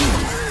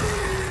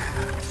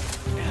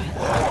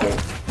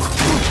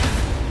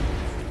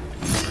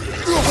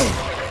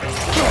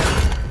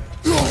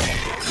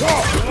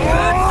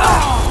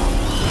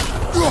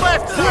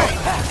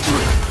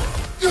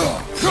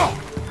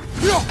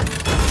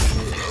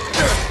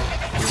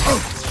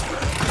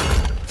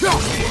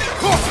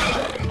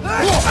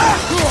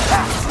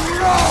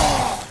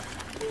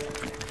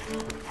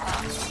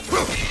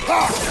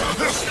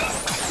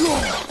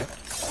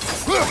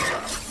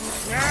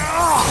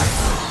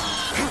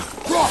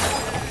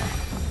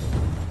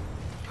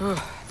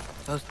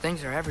 Those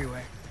things are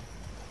everywhere.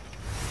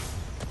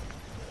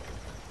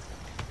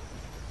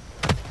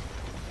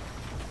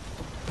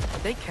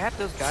 Did they cap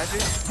those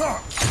geysers?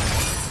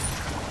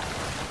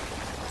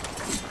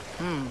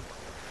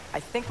 I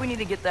think we need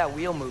to get that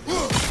wheel moving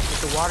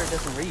if the water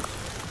doesn't reach.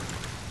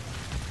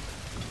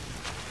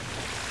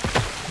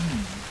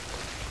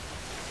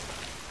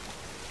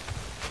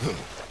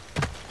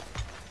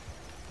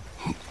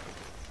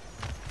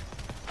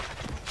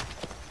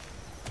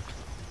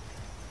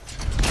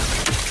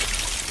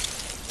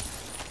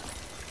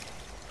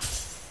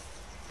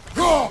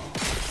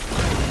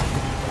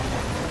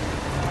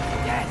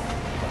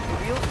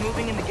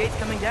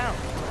 Down.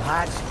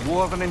 That's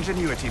dwarven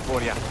ingenuity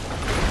for you.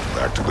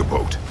 Back to the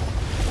boat.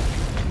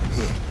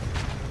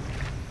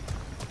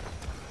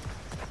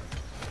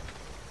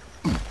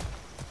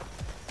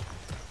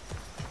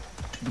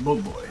 The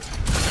boat boy.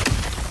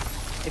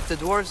 If the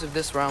dwarves of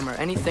this realm are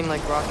anything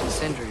like Rock and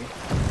Sindri,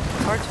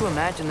 it's hard to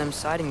imagine them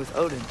siding with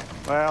Odin.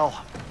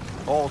 Well,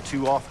 all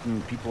too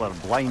often people are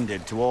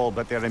blinded to all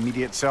but their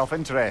immediate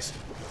self-interest.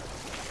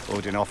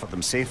 Odin offered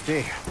them safety,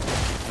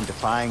 and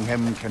defying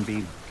him can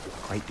be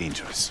quite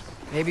dangerous.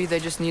 Maybe they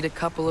just need a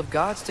couple of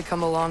gods to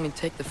come along and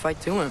take the fight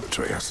to him.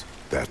 Atreus,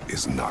 that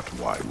is not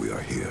why we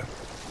are here.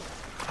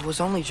 I was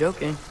only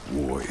joking.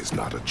 War is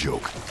not a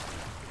joke,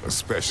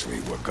 especially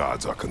where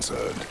gods are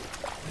concerned.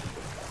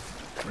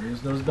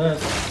 Atreus knows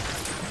best.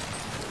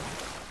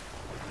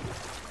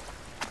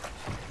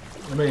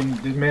 I mean,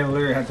 this man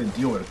literally had to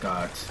deal with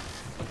gods.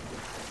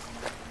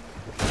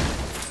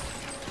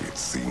 It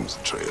seems,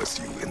 Atreus,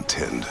 you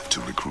intend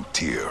to recruit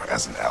Tyr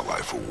as an ally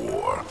for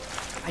war.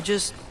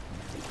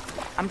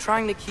 I'm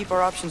trying to keep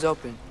our options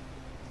open.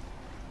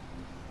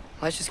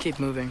 Let's just keep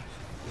moving.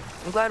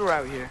 I'm glad we're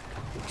out here,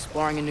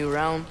 exploring a new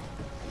realm.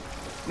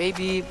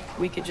 Maybe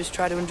we could just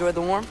try to enjoy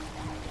the warmth?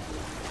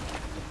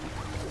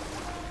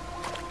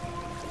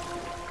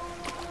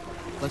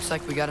 Looks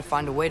like we gotta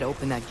find a way to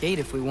open that gate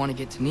if we want to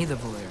get to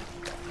Nidavellir.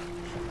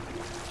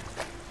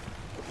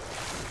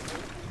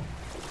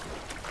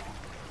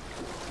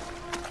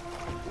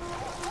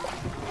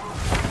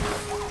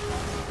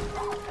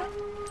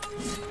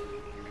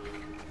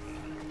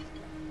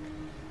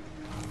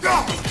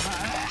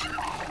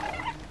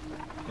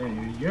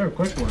 You're a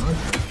quick one, aren't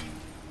you?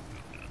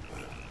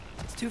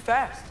 It's too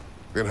fast.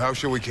 Then how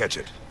shall we catch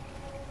it?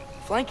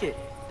 Flank it.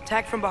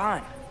 Attack from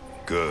behind.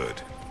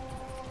 Good.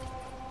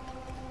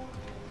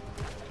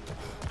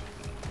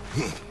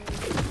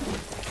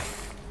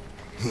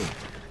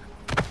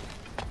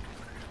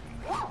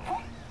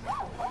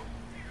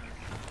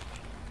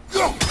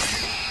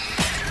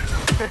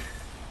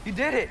 You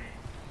did it!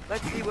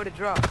 Let's see what it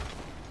drops.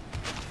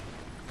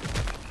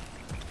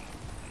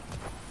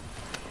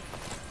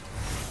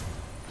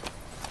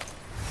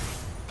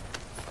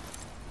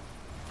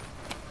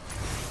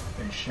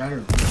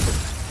 Shattered.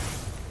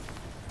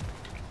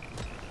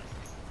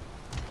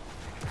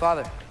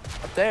 Father,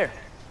 up there.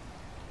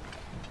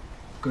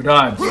 Good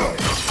odds.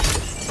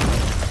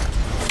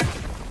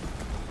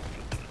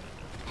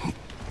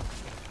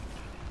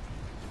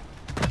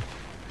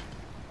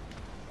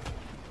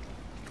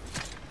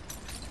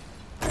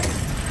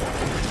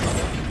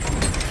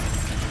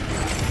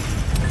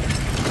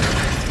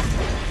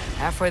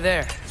 Halfway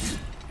there.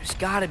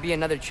 gotta be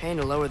another chain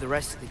to lower the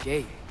rest of the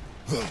gate.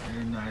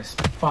 Very nice.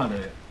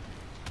 Spotted it.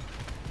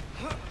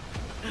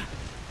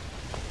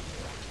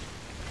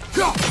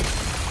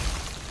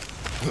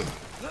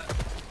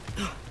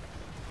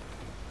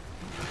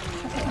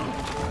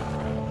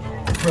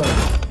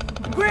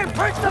 Grim,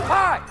 perch the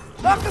pie!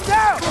 Knock him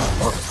down!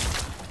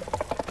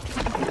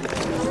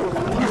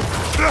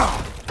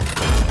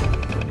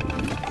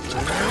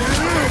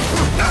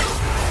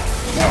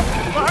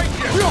 Behind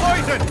you!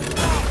 Poison!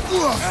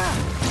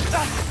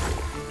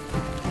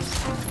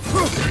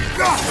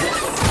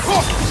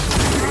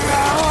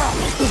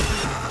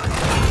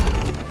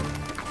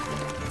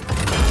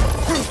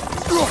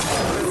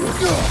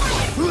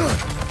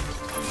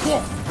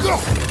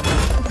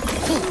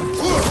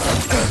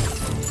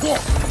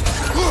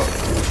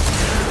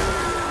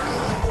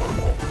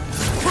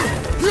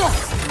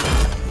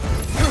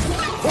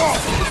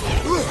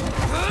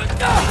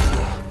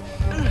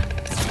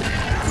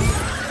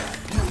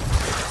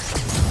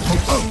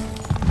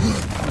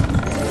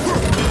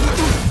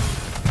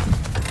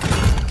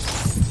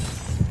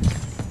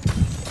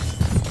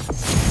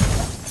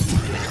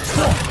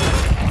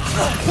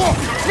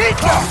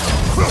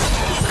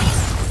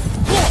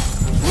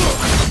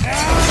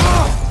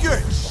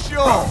 Good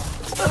shot!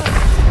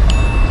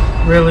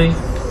 Really?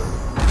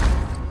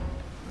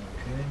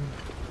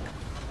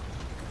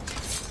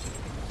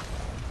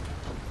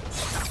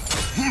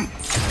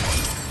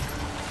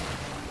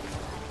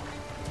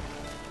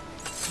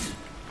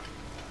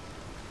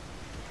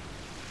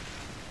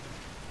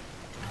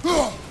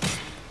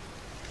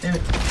 Damn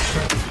it.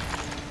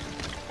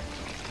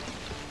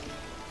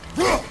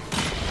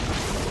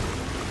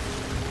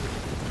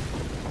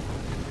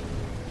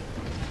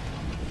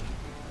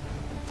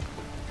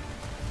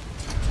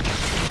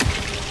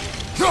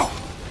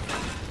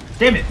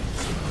 Damn it!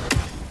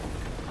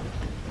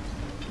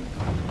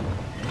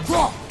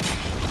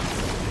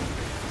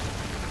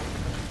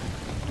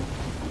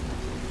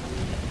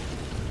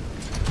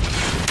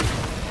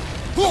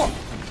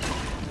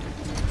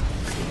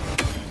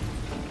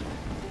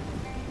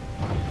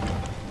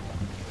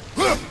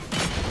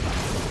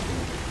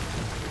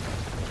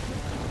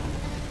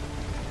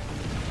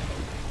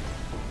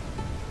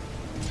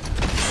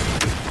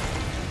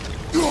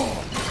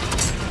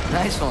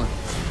 Nice one.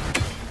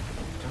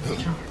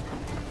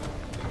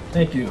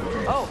 Thank you.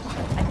 Oh,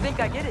 I think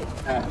I get it.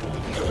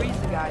 You freeze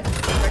the guys, the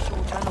pressure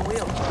will turn the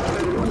wheel.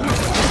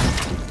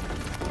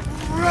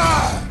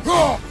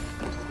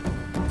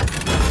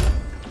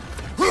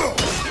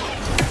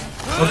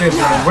 Okay,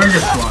 bro, where's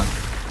your squad?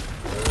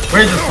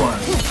 Where's your squad?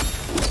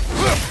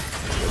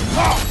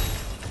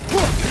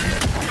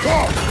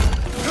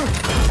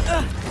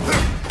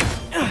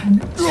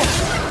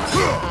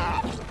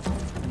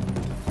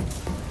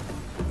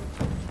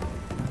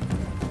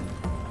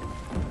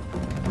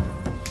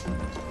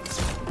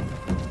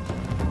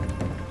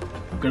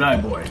 Good eye,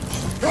 boy.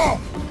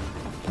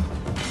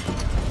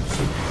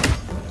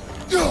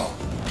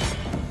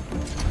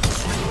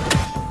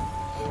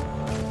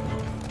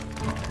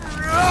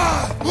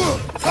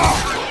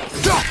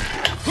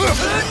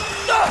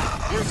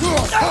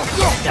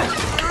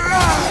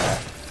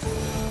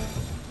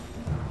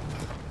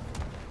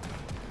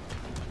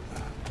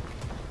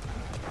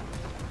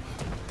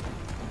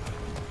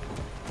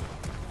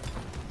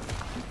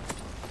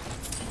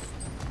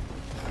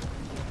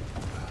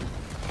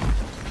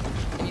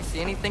 Can you see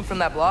anything from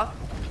that block?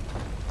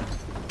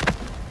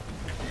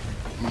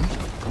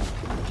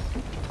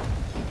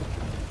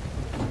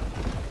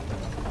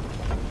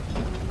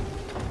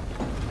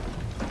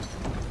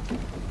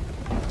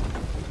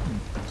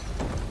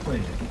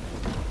 Wait.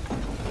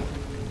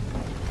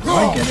 Oh,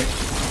 I get it.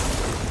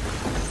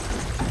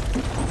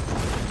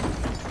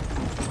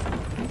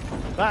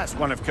 That's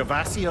one of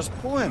Cavassier's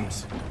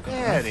poems.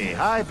 Very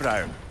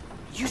highbrow.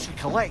 You should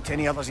collect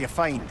any others you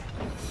find.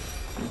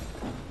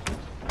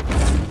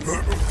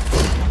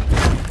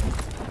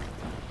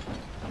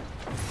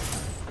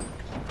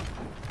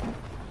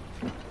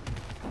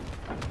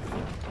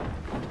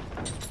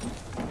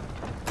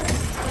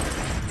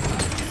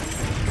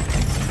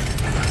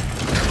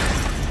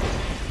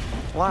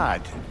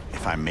 Lad,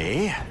 if I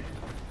may,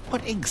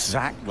 what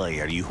exactly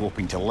are you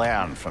hoping to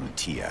learn from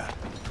Tyr?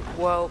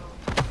 Well,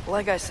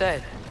 like I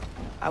said,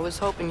 I was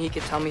hoping he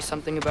could tell me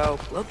something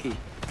about Loki.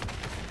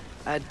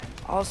 I'd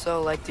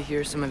also like to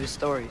hear some of his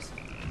stories.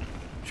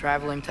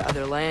 Traveling to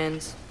other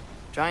lands,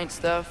 giant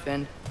stuff,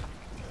 and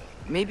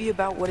maybe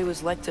about what it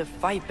was like to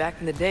fight back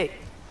in the day.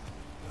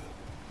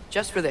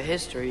 Just for the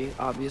history,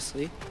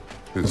 obviously.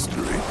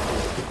 History.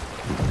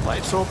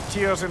 Let's hope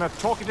Tyr's in a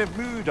talkative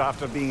mood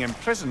after being in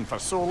prison for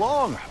so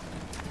long.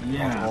 Not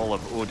Yeah. all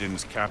of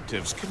Odin's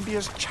captives can be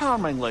as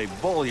charmingly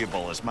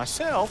voluble as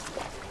myself.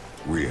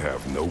 We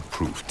have no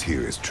proof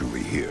Tyr is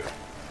truly here.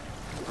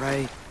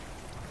 Right.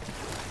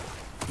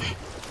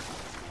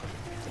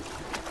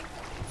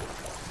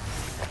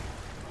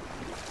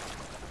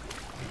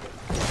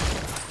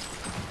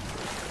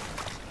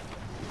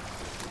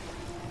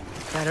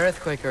 That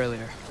earthquake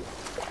earlier.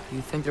 Do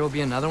you think there will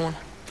be another one?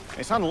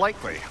 It's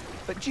unlikely.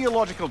 but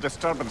geological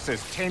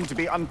disturbances tend to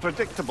be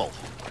unpredictable.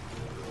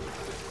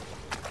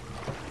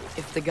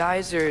 If the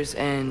geysers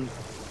and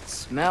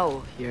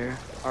smell here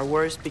are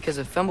worse because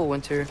of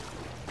Fimbulwinter,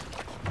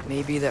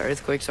 maybe the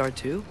earthquakes are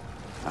too?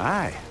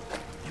 Aye,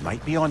 you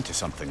might be onto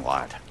something,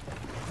 lad.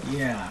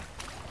 Yeah.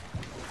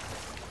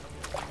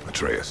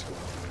 Atreus,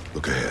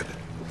 look ahead.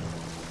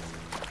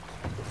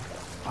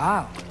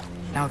 Wow.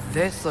 Now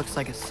this looks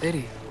like a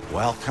city.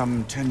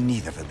 Welcome to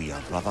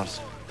Nidavellir, brothers.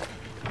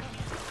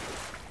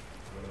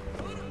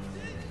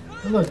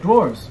 Oh, look,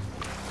 dwarves.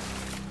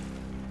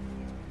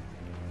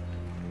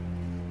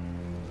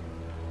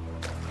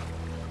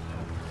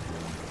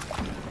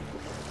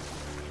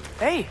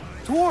 Hey,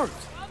 dwarves!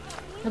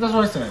 That's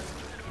what I said.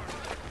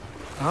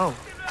 Oh.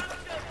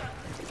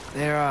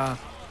 They're,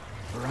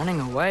 running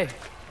away.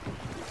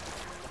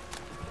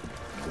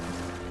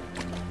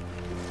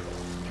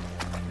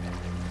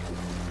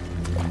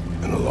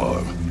 An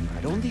alarm.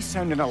 I'd only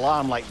sound an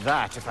alarm like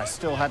that if I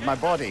still had my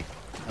body,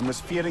 and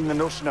was fearing the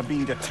notion of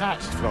being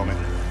detached from it.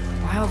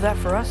 Why all that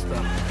for us,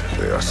 though?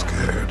 They are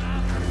scared.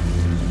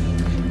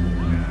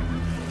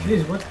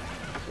 Jeez, what?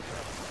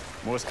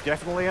 Most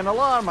definitely an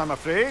alarm, I'm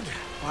afraid.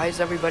 Why is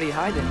everybody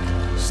hiding?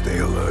 Stay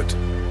alert.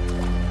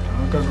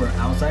 Because we're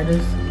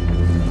outsiders?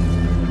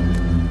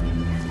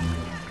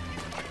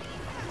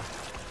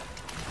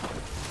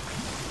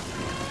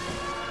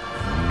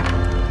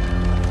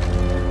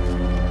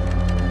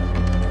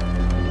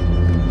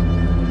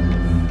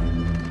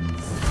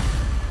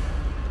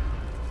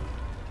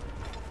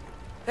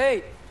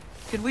 Hey,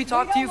 could we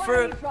talk to you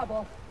for...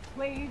 trouble,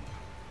 please.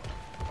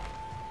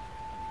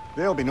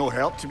 There'll be no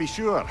help, to be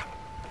sure.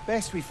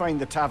 Best we find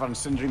the tavern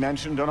Sindri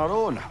mentioned on our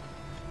own.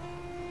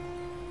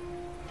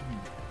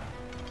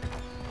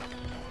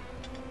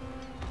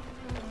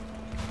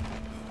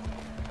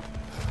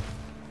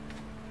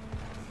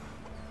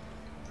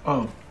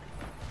 Oh.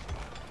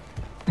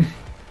 I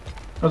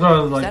thought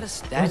it was like, that a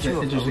statue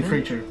of interesting Odin?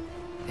 creature.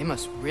 They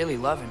must really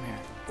love him here.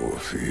 Or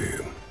fear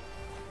him.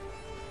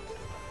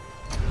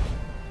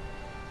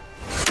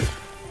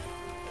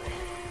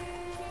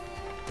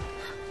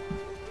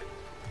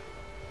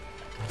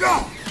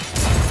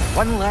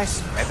 One less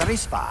feathery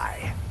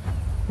spy.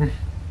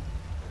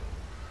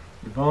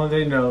 If only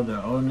they know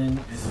that Odin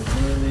is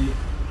literally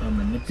a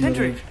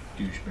manipulative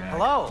douchebag.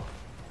 Hello.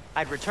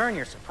 I'd return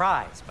your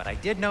surprise, but I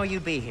did know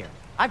you'd be here.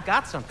 I've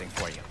got something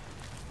for you.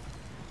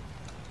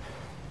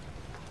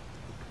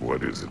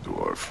 What is it,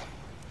 dwarf?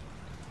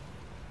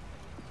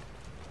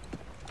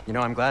 You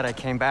know, I'm glad I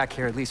came back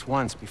here at least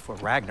once before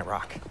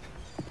Ragnarok.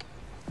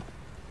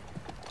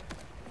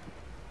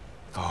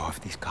 Oh, if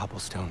these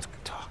cobblestones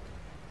could talk.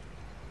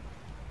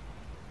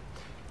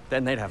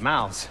 Then they'd have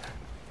mouths.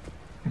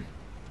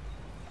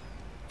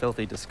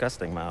 Filthy,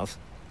 disgusting mouths.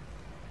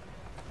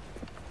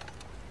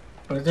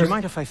 But Do you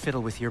mind if I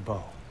fiddle with your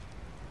bow?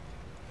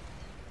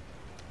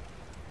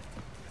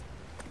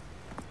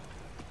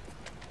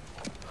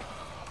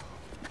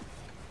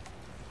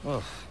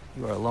 Oh,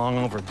 you are long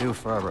overdue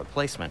for a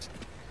replacement.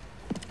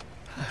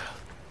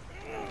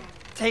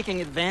 Taking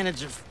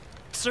advantage of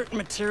certain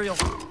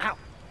materials. Ow!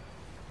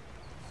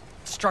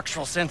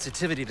 Structural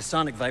sensitivity to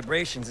sonic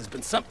vibrations has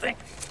been something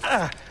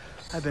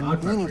I've been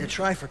meaning to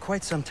try for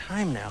quite some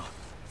time now.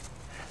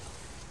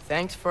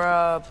 Thanks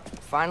for,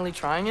 finally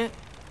trying it.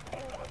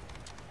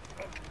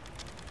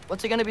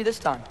 What's it gonna be this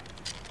time?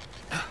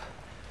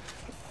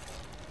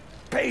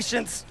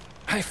 Patience.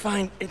 I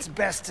find it's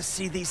best to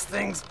see these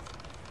things.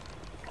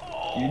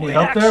 You need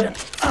help there?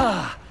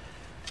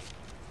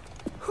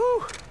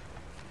 Whew.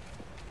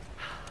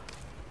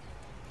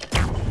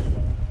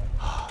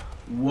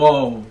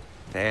 Whoa.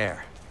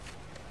 There.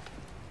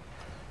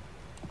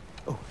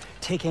 Oh,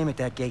 take aim at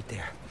that gate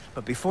there.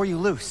 But before you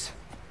loose,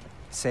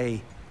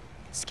 say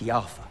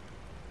Skialfa.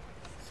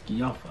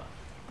 Skialfa.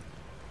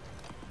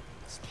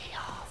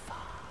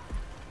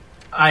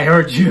 I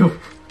heard you.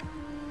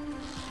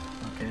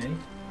 Okay.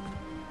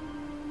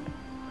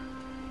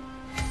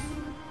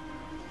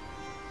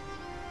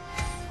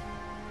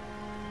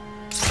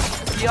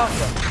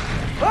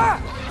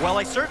 Well,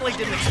 I certainly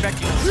didn't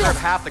expect you to disturb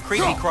half the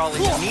creepy crawlies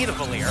in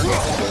Nidavellir.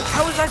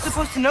 How was I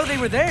supposed to know they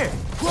were there?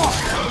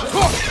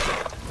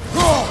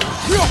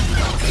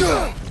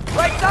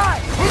 Right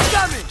side! He's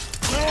coming!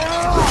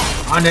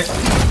 On it.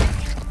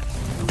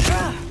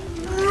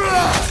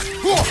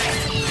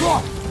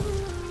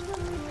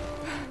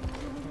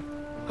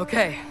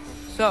 Okay,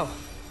 so,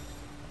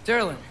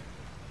 Durlin.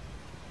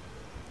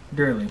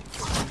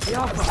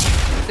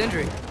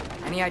 Sindri,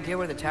 any idea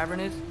where the tavern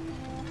is?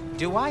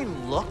 Do I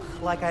look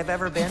like I've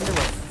ever been to a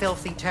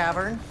filthy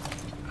tavern?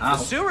 Ow.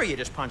 The sewer you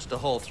just punched a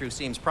hole through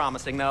seems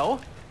promising, though.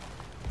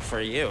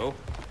 For you.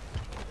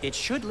 It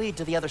should lead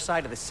to the other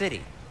side of the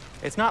city.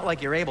 It's not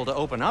like you're able to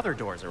open other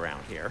doors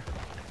around here.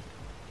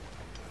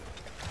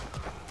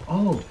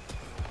 Oh,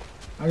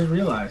 I just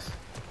realized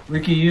we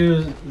could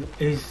use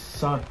a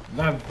sound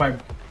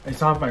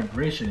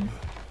vibration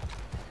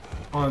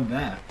on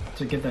that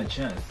to get that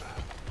chest.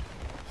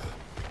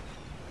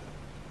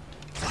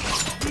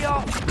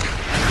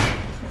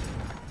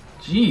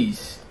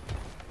 Jeez.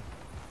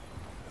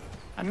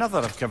 Another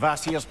of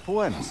Kvasir's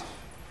poems.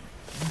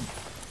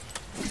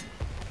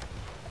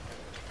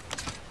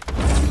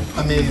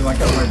 I mean, like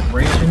a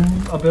vibration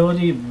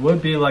ability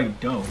would be like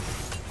dope.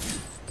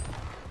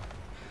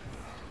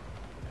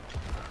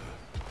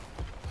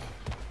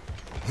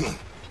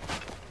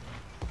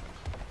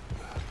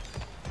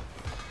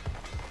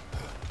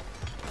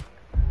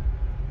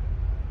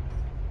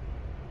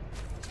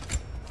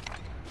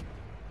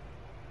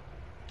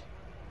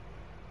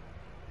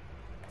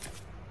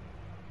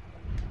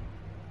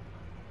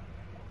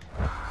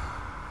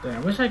 Yeah, I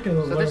wish I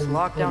could. So this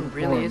lockdown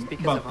really is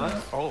because of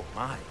us? Oh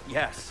my,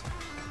 yes.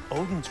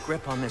 Odin's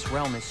grip on this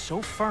realm is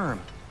so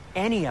firm,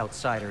 any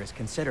outsider is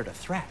considered a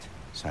threat.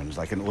 Sounds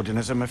like an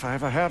Odinism if I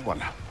ever heard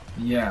one.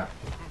 Yeah.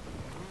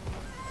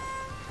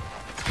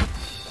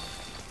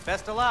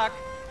 Best of luck.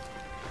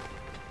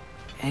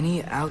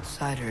 Any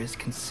outsider is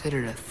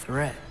considered a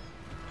threat.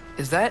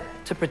 Is that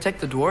to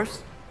protect the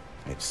dwarfs?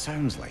 It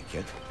sounds like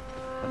it.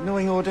 But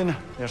knowing Odin,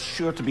 there's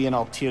sure to be an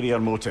ulterior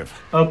motive.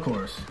 Of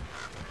course.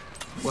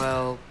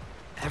 Well,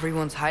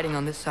 everyone's hiding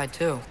on this side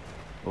too.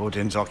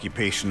 Odin's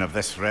occupation of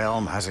this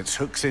realm has its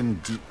hooks in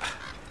deep.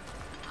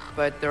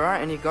 But there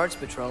aren't any guards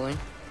patrolling.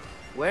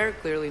 We're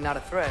clearly not a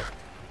threat.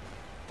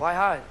 Why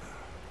hide?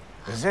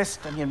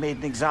 Resist and you're made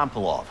an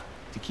example of,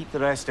 to keep the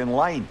rest in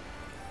line.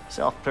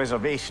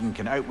 Self-preservation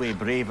can outweigh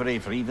bravery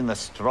for even the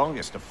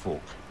strongest of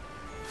folk.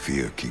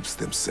 Fear keeps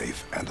them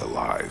safe and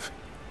alive.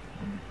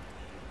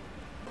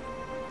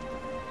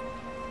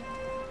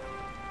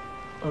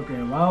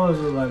 Okay, while I was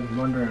like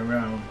wandering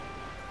around,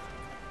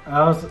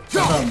 I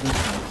found this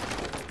place.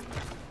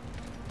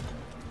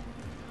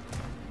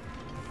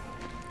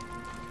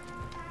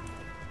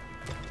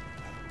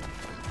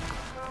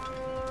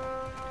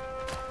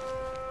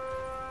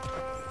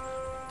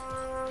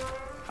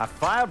 A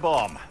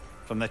firebomb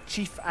from the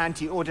chief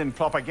anti-Odin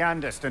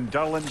propagandist in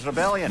Durlin's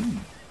rebellion.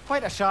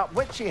 Quite a sharp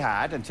wit she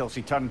had until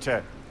she turned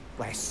to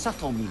less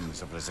subtle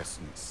means of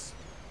resistance.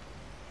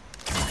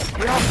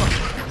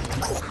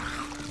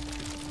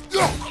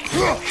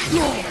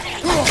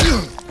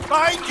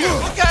 Behind you!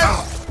 Look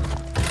out!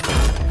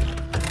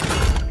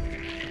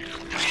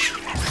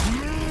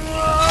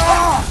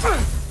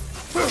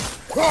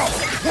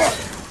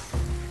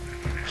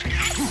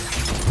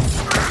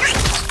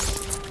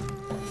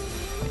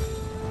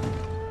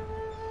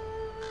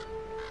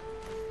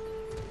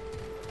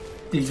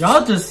 Did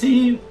y'all just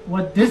see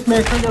what this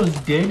man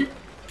Kratos did?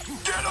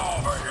 Get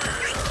over here!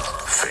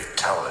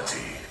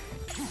 Fatality.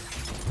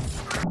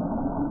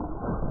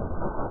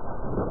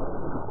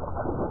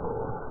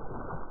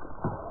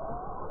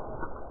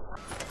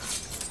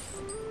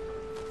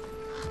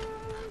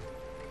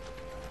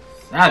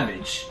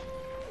 Savage.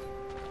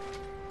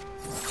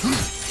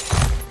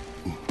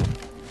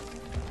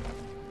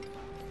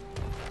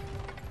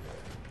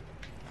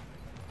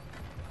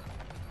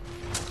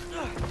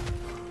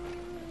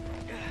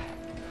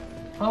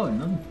 Oh,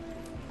 no.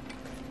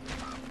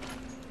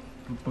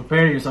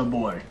 Prepare yourself,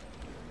 boy.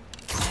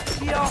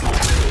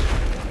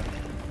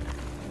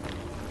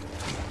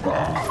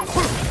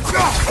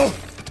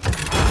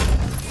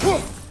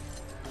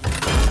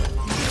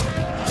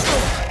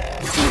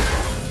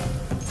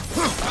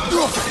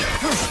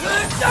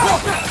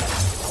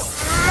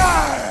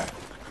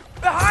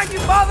 Behind you,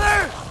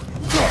 mother!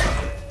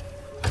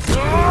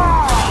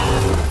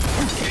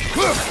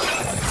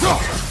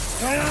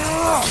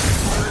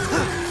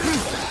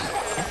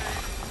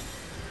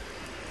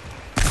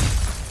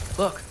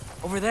 Look,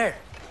 over there.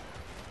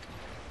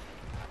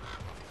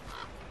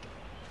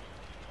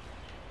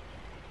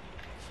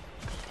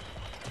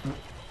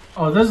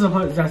 Oh, this is the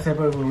exact same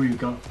place where you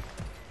go,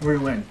 where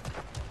you went.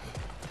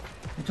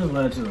 It just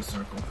led to a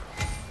circle.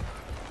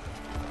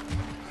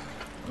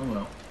 Oh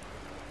well.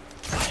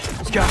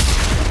 Let's go.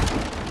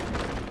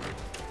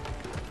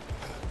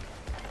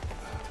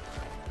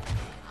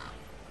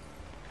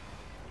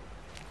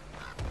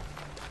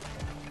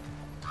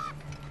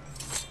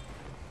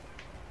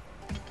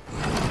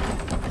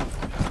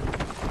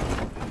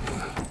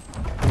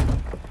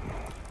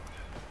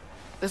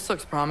 This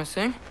looks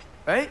promising,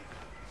 right?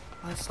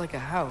 That's like a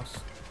house.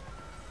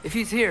 If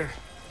he's here,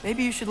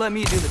 maybe you should let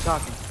me do the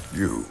talking.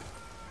 You.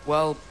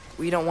 Well,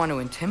 we don't want to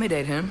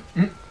intimidate him.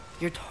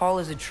 You're tall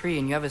as a tree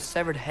and you have a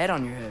severed head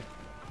on your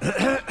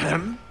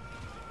head.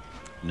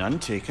 None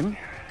taken.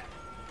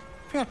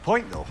 Fair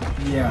point, though.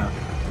 Yeah.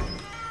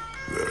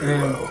 Very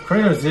And well.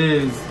 Kratos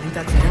is I think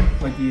that's him.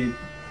 like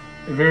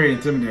very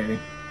intimidating.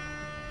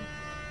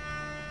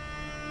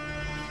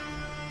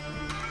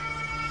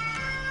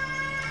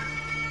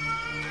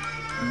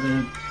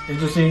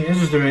 Interesting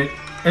instrument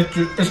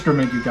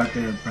you got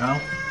there, bro.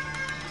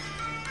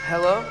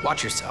 Hello?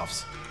 Watch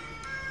yourselves.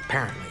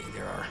 Apparently,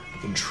 there are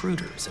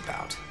intruders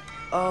about.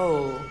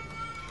 Oh,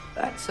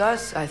 that's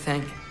us, I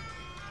think.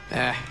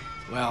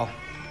 Well,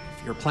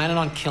 if you're planning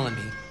on killing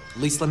me,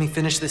 at least let me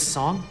finish this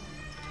song.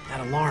 That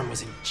alarm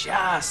was in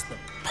just the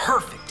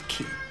perfect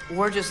key.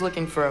 We're just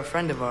looking for a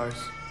friend of ours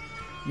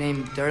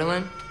named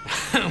Durlin.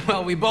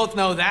 Well, we both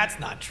know that's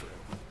not true.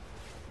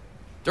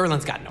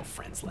 Durlin's got no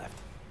friends left.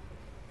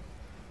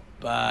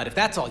 But if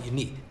that's all you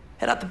need,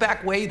 head out the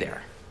back way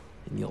there,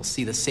 and you'll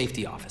see the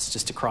safety office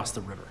just across the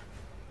river.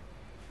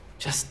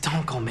 Just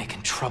don't go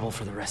making trouble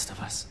for the rest of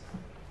us.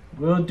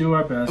 We'll do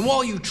our best. And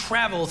while you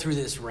travel through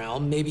this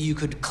realm, maybe you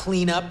could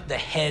clean up the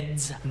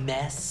head's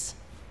mess?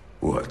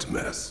 What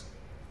mess?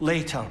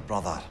 Later,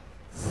 brother.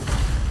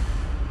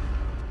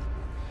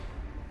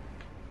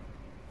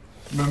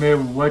 Mimir,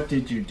 what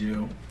did you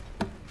do?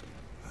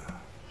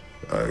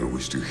 I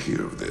wish to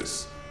hear of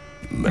this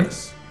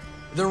mess.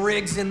 The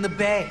rig's in the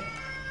bay.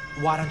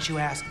 Why don't you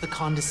ask the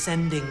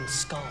condescending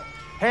skull?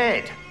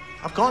 Head,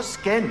 I've got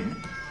skin.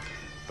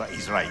 But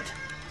he's right.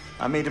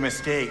 I made a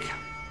mistake.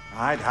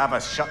 I'd have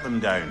us shut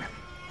them down.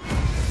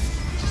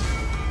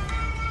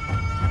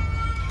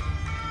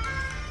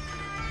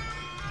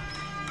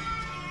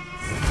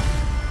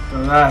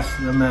 So that's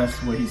the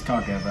mess what he's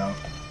talking about.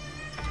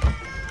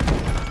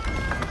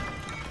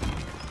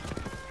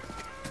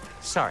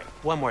 Sorry,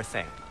 one more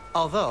thing.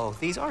 Although,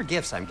 these are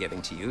gifts I'm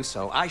giving to you,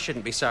 so I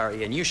shouldn't be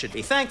sorry and you should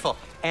be thankful.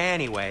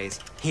 Anyways,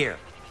 here,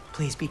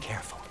 please be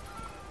careful.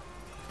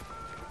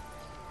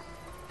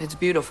 It's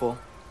beautiful.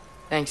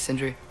 Thanks,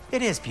 Sindri.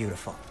 It is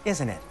beautiful,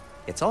 isn't it?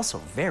 It's also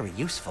very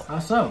useful. How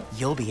so?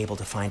 You'll be able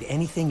to find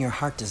anything your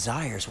heart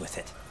desires with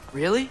it.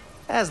 Really?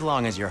 As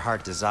long as your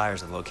heart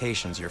desires the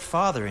locations your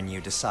father and you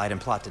decide and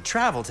plot to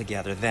travel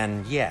together,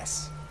 then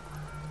yes.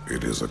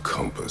 It is a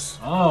compass.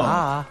 Oh.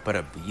 Ah, but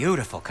a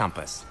beautiful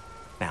compass.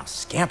 Now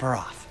scamper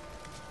off.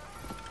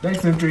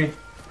 Thanks, Sindri.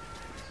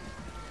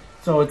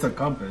 So it's a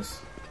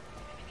compass.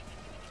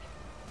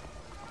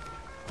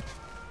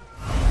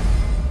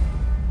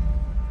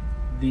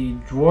 The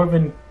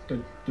dwarven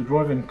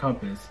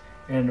compass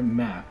and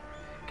map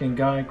can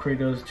guide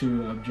Kratos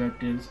to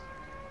objectives.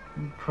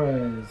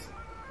 Press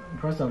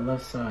the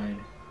left side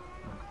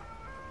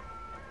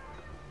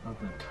of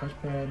the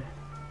touchpad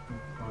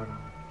bottom.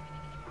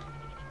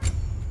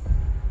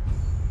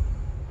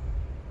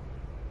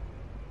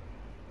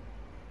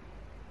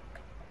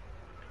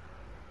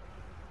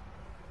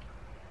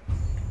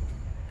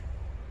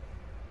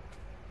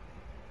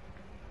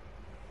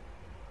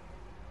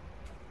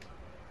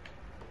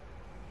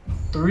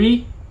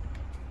 Three?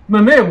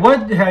 Mimir,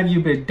 what have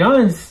you been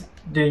done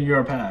in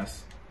your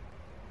past?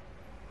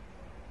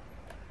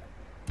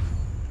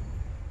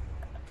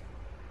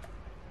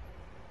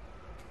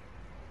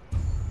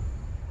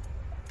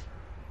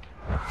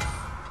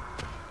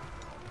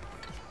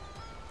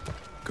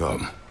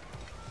 Come.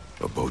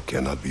 A boat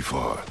cannot be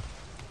far.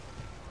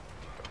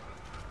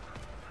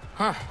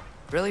 Huh.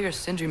 Earlier,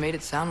 Sindri made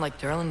it sound like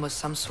Durlin was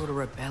some sort of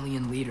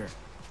rebellion leader.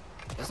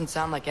 Doesn't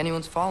sound like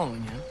anyone's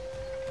following him.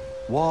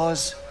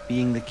 Was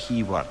being the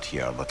key word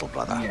here, little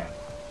brother. Yeah.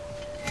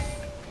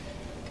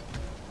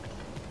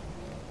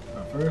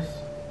 First.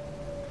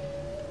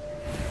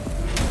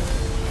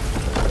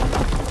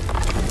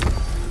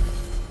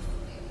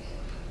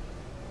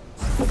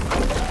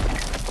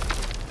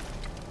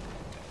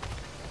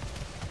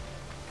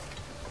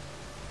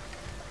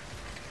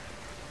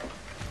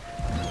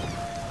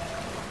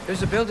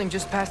 There's a building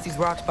just past these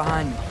rocks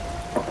behind me.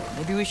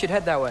 Maybe we should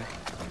head that way.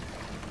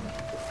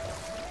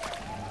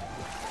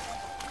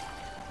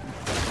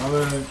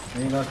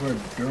 Maybe that's where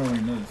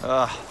Durlin is.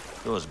 Ah,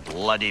 those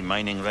bloody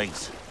mining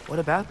rigs. What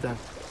about them?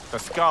 The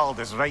Skald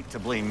is right to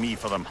blame me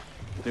for them.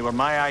 They were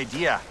my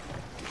idea.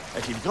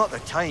 If you've got the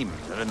time,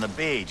 they're in the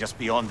bay just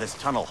beyond this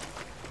tunnel.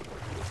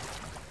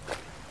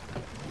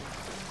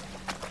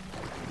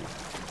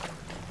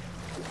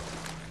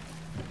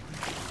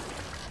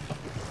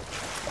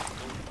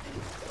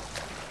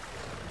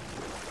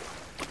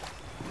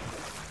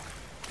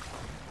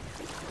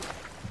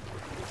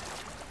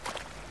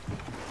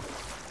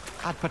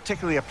 I'd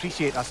particularly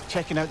appreciate us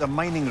checking out the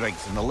mining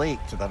rigs in the lake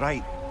to the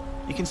right.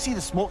 You can see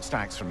the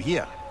smokestacks from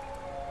here.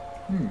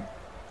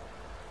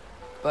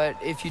 But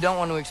if you don't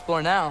want to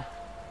explore now,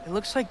 it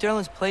looks like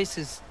Durlin's place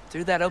is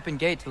through that open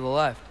gate to the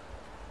left.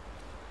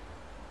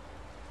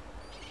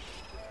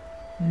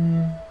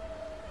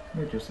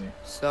 Interesting.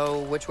 So,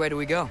 which way do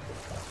we go?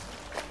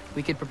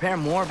 We could prepare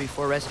more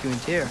before rescuing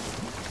Tyr.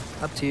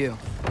 Up to you.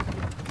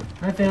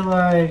 I feel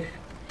like...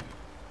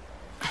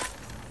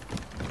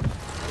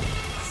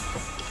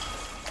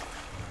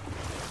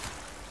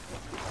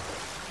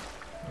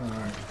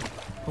 Alright.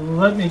 Well,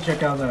 let me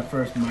check out that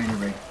first miner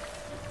rig.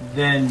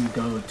 Then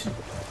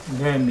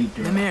meet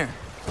Durlin. Mimir,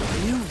 are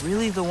you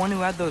really the one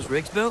who had those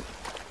rigs built?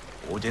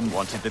 Odin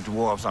wanted the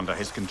dwarves under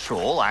his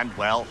control, and,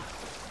 well,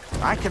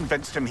 I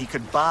convinced him he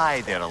could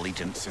buy their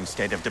allegiance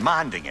instead of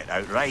demanding it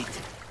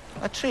outright.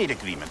 A trade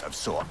agreement of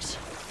sorts.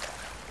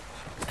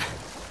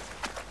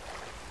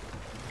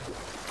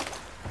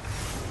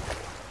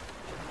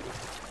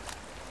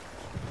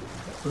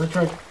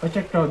 Let's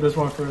check out this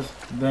one first,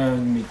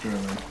 then meet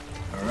Durlin.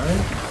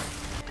 Alright?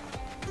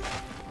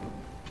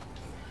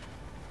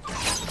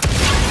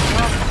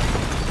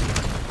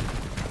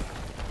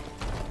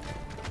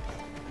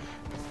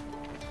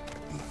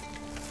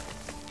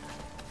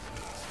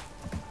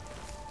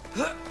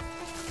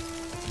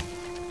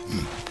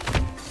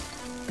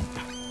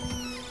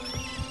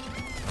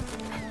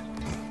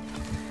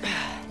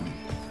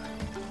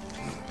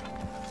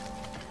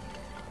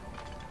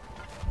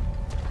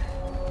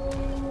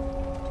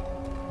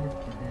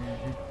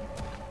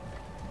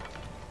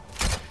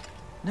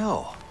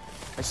 No,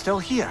 it's still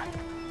here.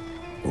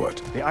 What?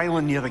 The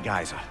island near the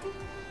geyser.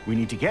 We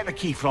need to get the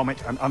key from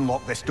it and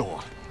unlock this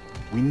door.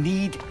 We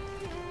need... Step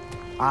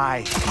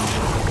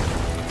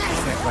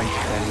right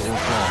there, you won't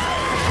fall.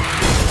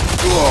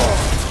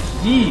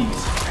 Jeez.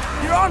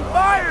 You're on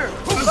fire!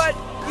 But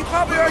you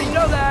probably already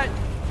know that.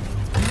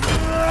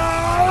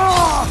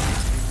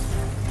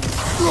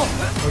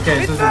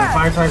 Okay, so there's a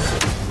fire type.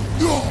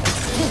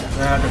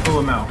 I have to pull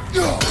him out.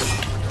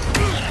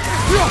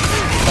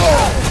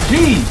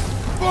 Jeez!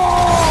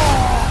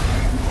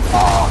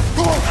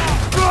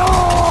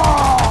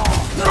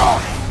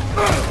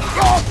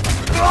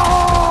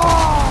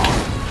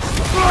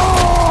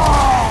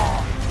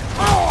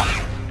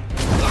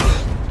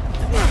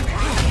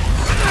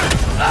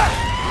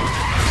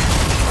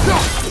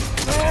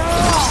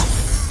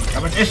 How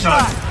about this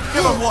shot?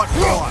 Give him what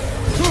you want.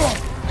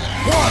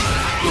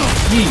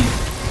 Jeez.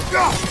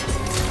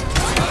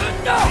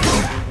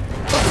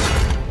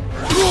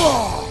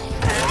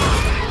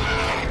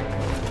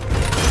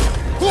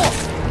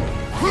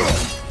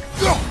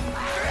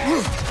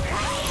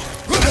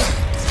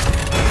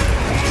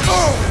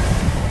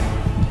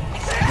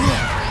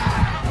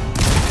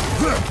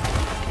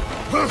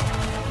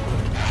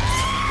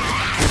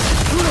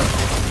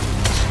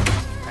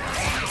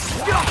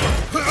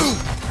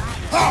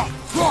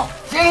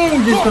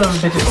 Dang, this son of a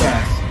bitch is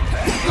fast.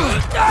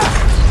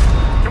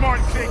 Come on,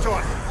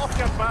 Kratos. Off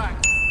your back.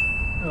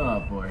 Oh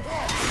boy.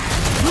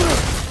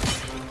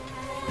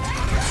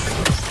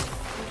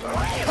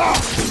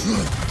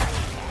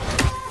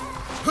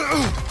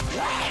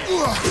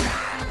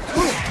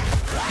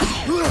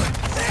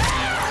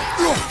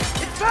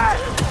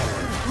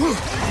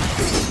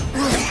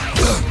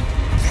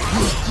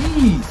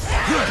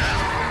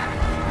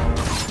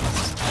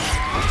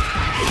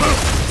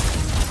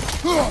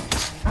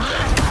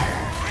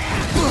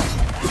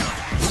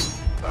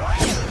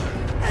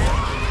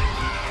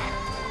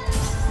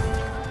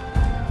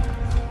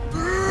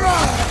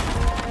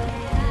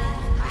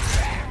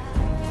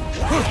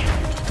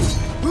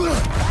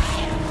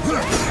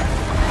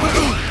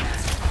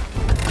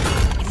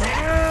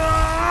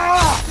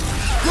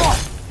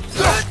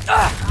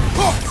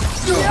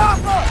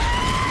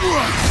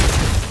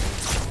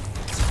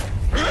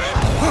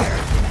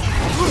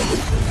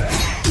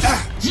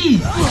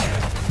 Jeez.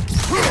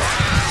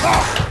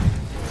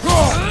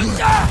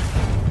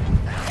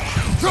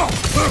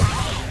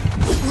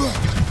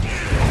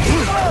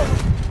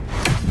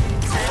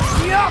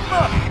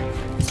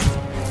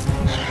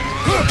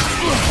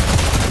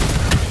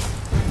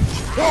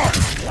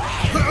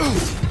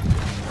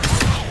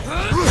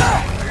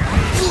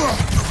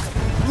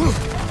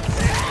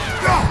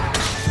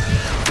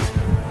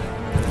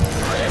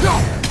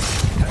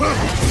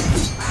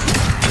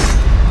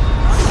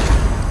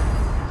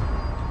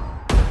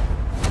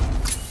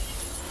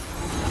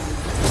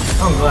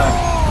 I'm glad.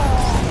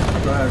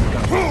 I'm glad it's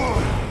gone.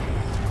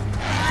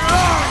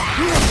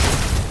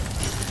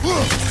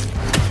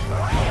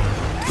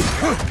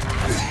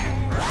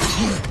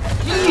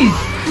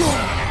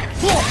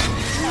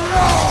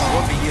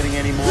 Won't be hearing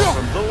any more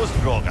from those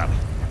Grogan.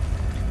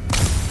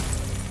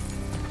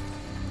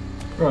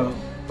 Bro,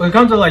 when it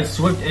comes to like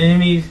swift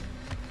enemies,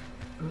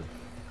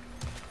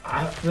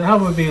 that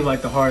would be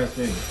like the hardest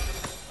thing.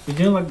 You're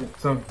dealing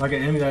like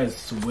an enemy that is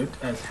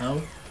swift as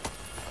hell.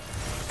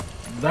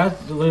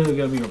 That's literally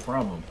gonna be a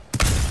problem.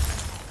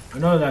 I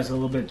know that's a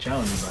little bit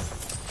challenging, but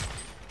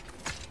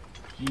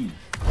jeez.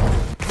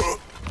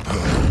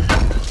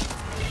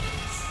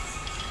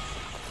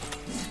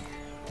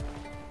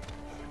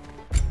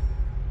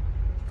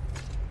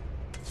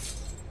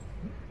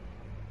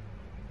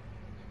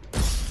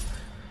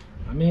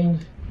 I mean,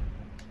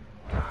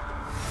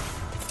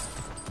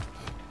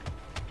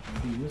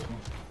 maybe this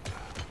one.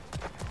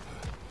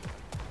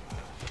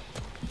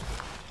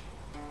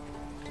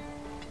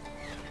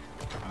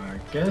 I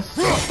guess.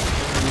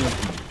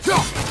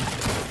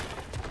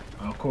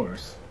 Of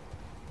course.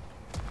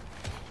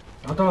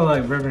 I thought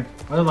like River.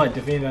 I was like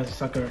defeating that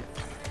sucker.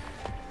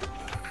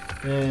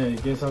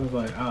 And get something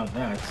like out of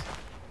that.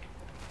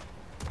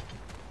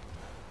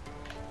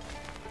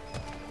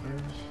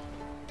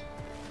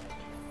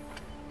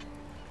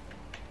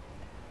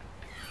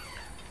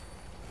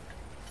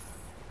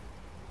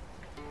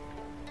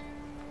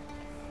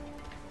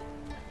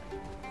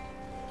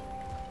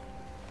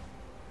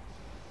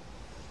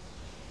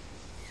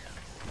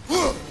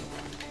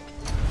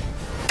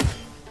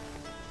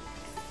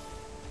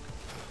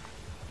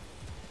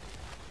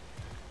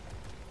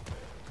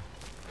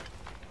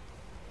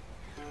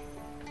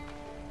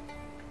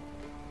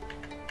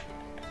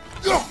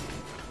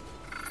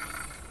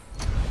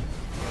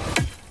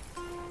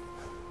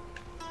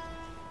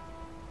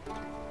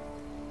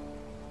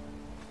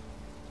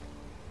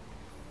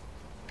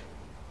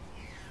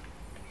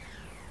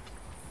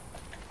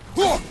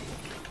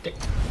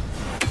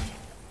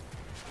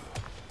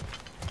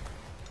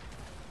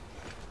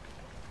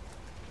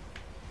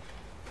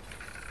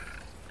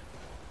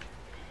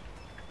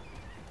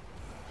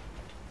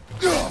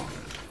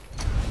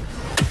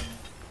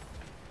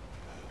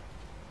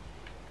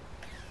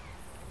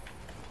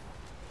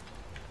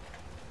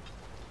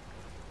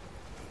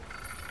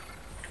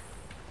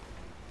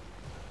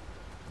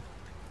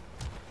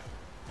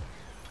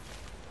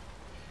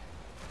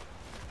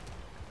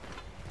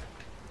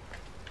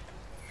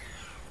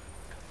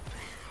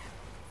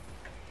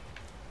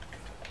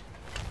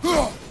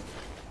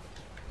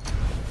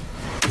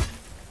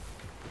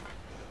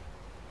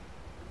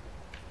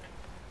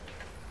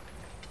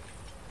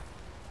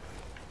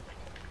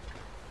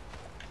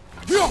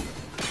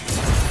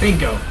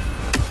 Bingo.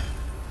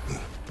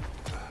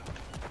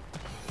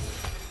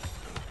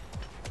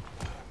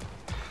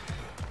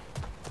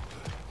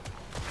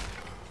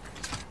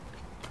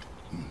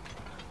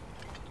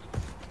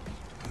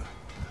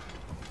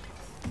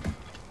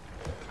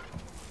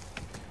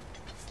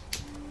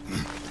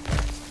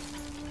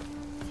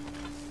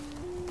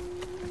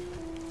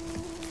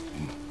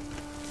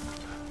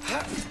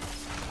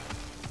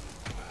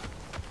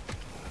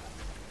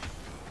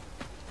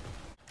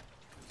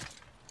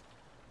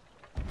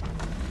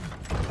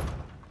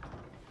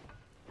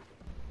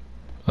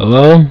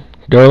 Hello?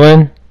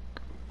 Derlin?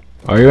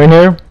 Are you in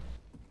here?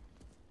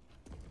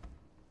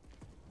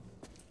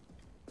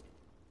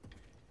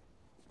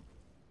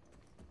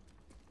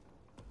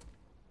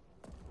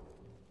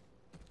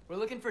 We're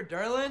looking for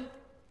Derlin?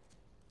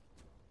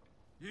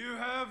 You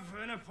have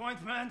an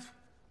appointment?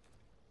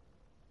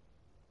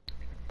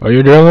 Are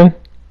you Derlin?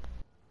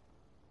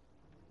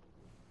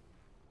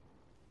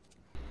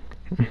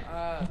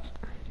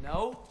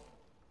 No.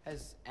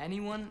 Has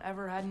anyone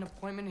ever had an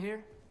appointment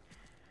here?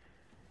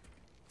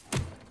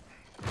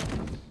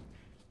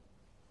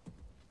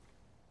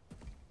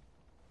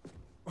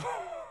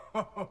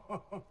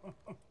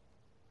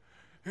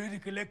 Here to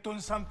collect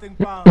on something,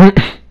 pal.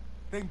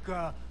 Think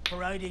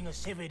parading a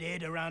severed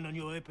head around on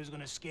your hip is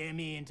gonna scare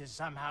me into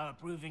somehow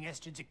approving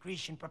Esther's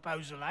accretion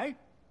proposal, eh?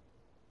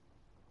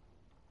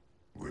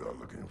 We are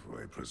looking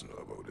for a prisoner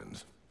of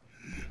Odin's.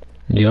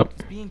 Yep.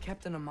 It's being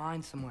kept in a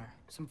mine somewhere.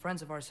 Some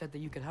friends of ours said that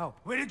you could help.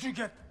 Where did you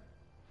get?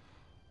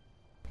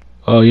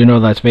 Oh, you know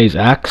that's May's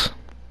axe?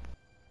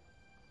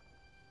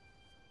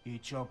 You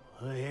chop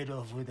her head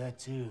off with that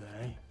too,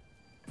 eh?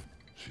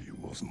 She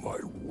was my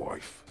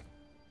wife.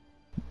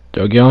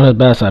 Don't get on his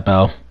bad side,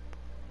 pal.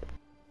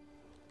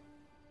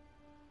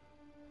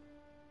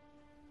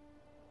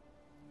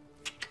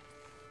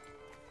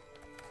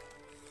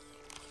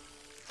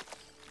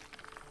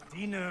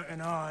 Dina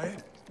and I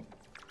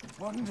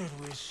wondered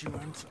where she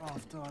went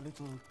after our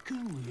little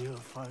coup here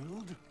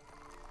failed.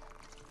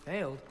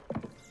 Failed?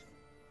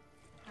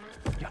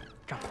 Yeah,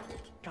 jump,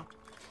 jump.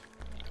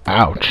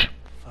 Ouch.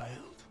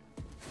 Failed.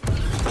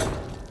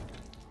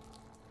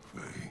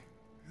 Faye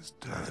is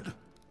dead.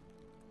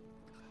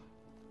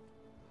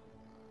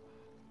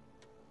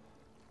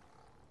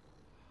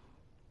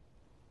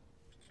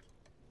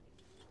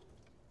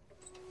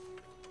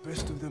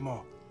 Best of them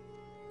all.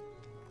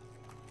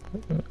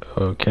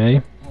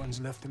 Okay. One's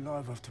left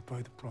alive have to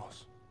pay the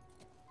price.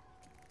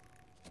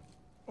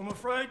 I'm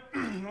afraid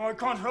I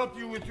can't help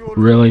you with your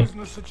Really?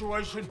 business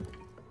situation.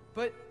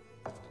 But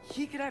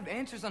he could have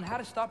answers on how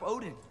to stop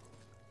Odin.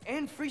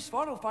 And free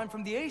Svartalfheim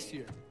from the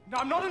Aesir. Now,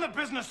 I'm not in the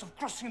business of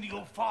crossing the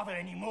old father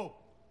anymore.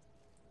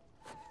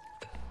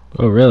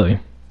 Oh, really?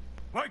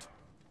 Right,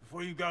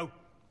 before you go.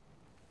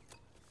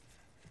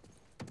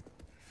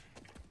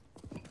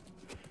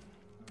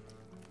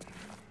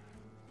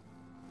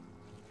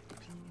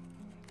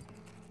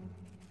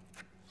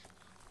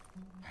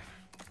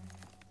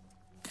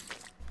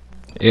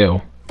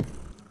 Ew.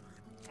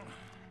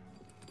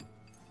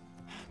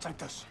 Take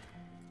this.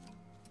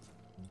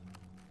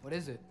 What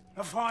is it?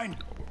 A fine.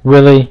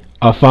 Really?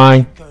 A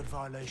fine? Code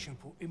violation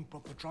for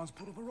improper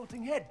transport of a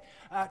rotting head.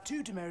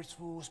 2 demerits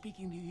for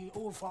speaking the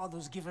All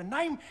Father's given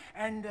name,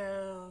 and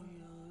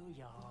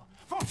yeah,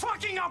 for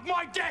fucking up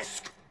my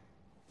desk.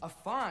 A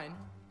fine?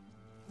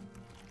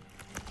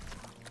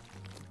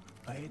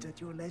 Pay it at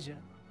your leisure,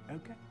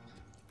 okay?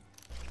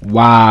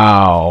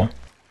 Wow.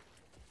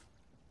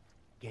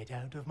 Get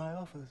out of my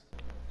office.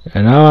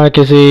 And now I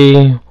can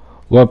see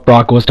what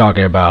Brock was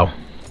talking about.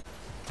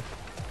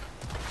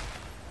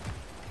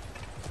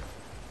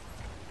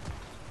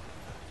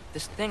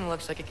 This thing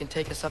looks like it can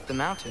take us up the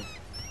mountain.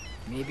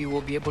 Maybe we'll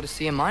be able to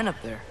see a mine up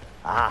there.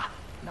 Ah,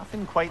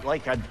 nothing quite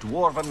like a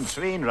dwarven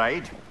train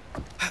ride.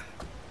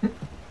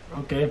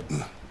 Okay.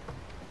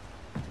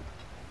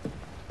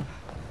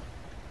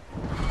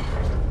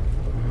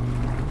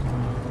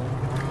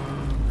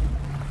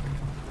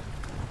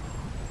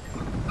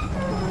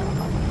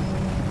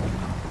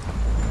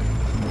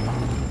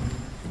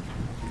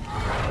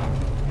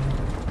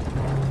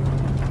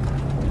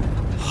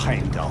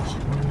 Heimdall.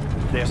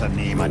 There's a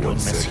name I No one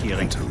don't miss said it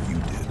hearing. until you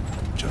did,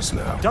 just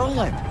now.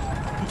 Derlin.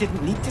 He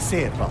didn't need to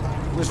say it, brother.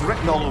 It was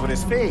written all over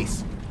his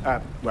face.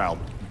 Well,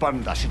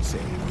 burned, I should say.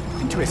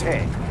 Into his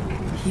head.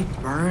 He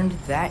burned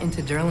that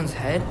into Derlin's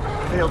head?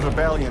 Failed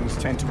rebellions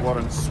tend to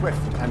warrant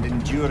swift and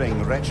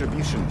enduring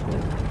retribution.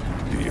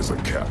 He is a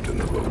captain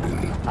of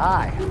Odin.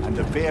 Aye, and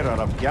the bearer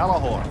of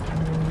Galahorn.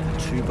 A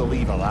true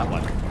believer, that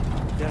one.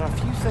 There are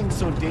few things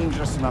so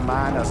dangerous in a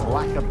man as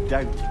lack of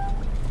doubt.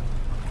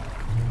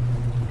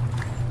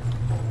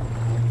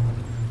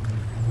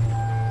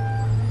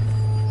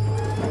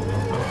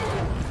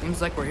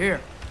 Seems like we're here.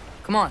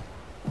 Come on.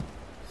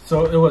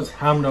 So it was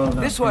Hamdall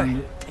that This way.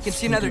 burned I can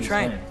see another into his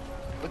train. head.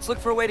 Let's look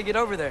for a way to get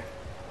over there.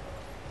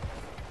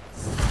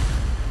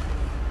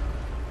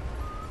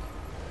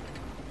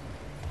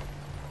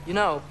 You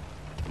know,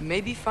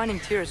 maybe finding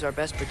Tyr is our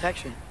best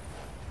protection.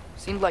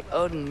 Seemed like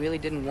Odin really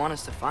didn't want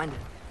us to find it.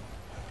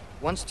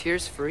 Once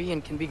Tyr's free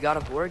and can be God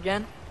of War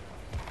again,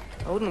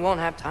 Odin won't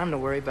have time to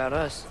worry about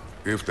us.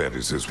 If that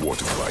is his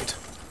water fight,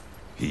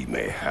 he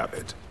may have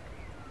it.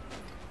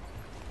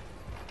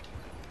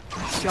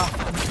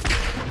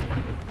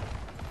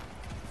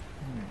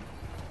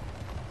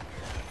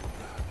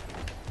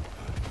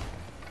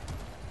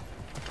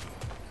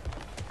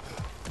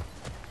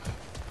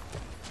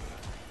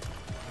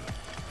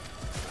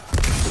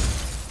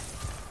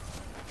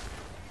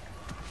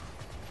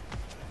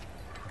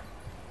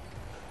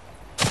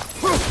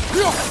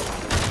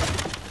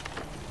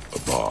 A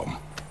bomb.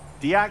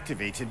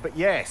 Deactivated, but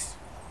yes.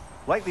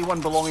 Likely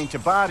one belonging to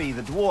Barry,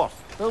 the dwarf,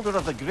 builder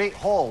of the Great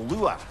Hall,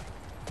 Lua.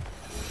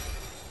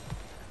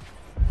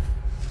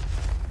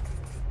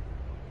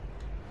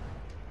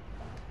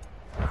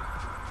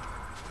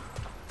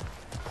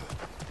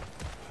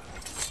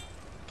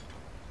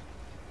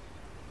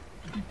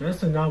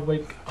 Best to not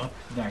wake up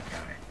that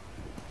guy.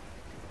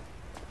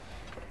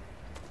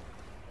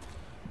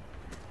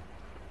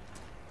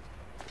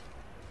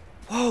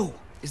 Whoa!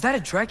 Is that a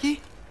Trekkie?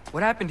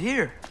 What happened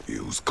here?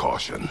 Use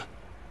caution.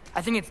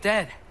 I think it's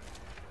dead.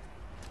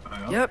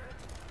 Yep.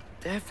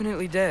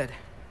 Definitely dead.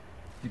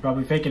 You're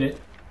probably faking it.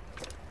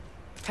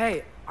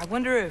 Hey, I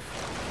wonder if...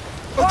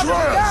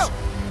 Atreus!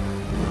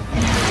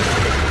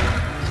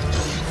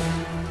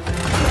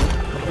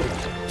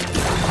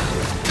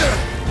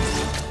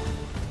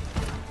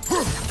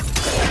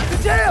 The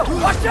tail!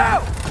 Watch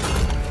out!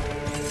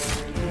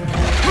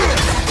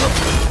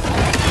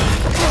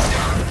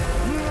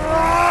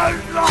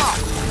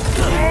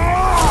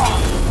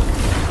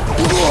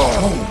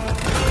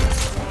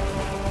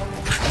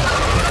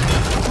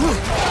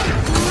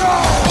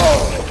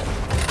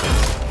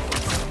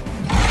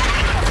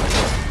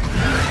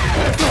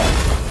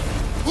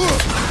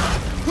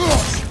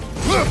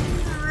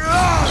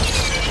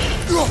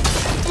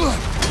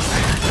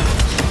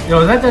 Yo,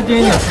 is that the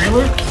end of the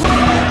trailer?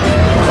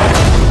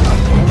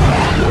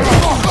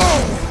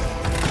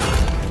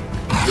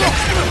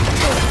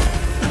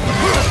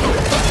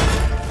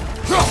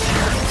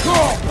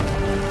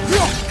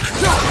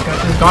 Got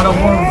this God of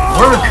War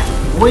work,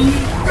 boy.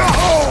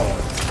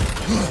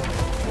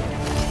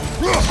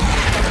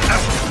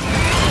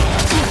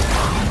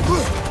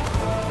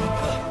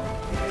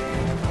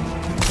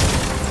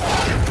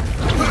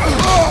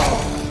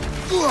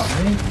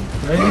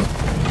 Ready?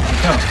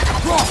 Come.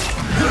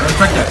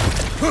 Respect that.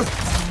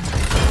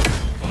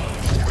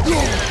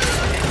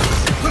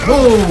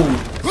 Whoa!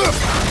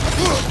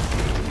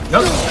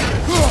 Yup.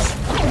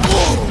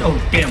 Oh,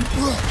 damn.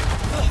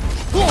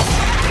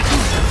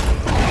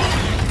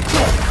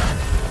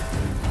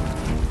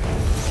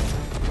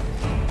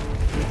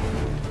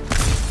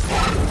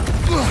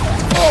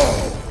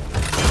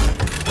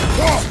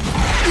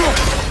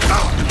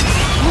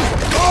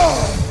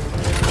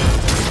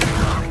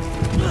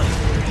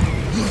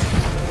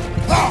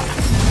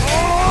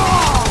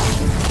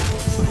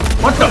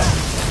 What the?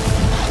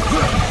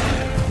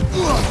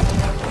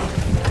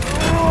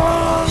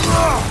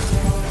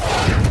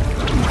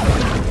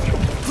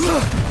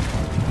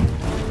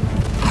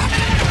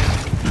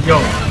 Yo.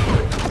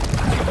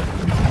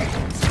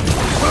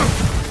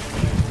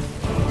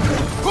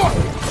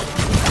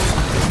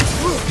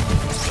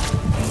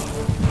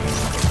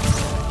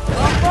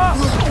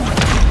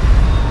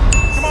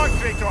 Come on,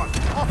 Kratos.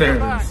 Off There your it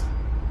back. is.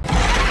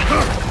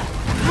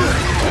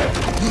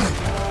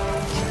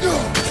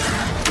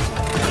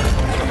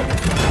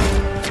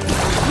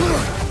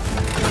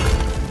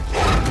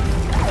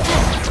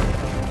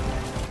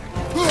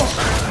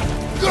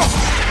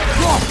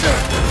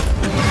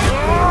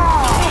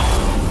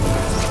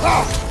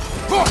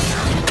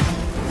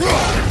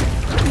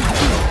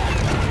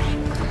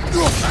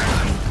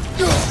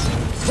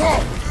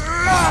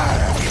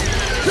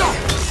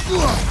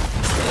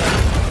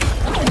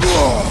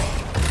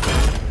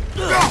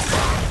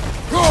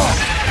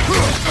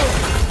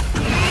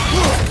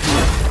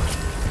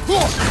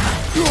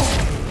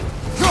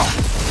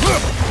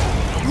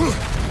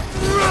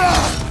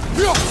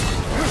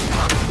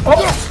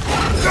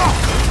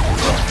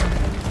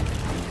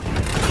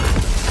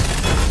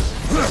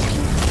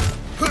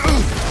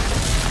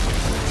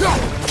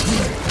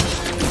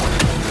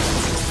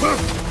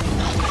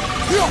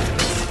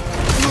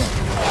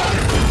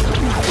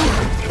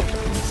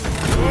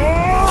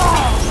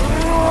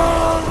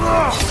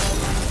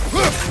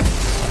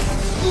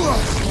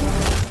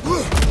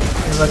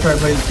 Let's try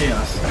playing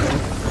chaos.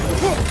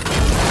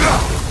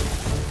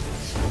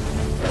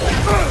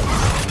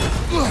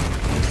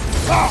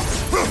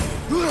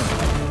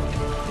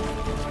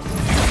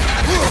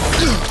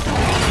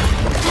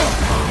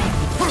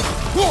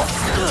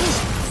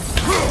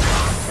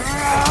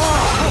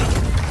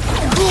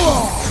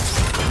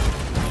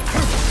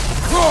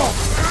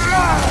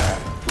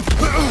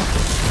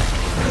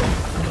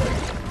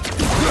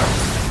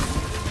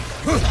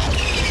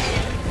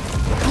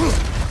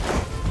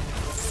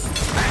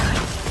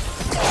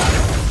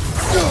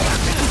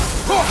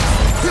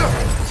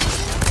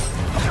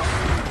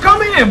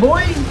 Come in,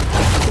 boy!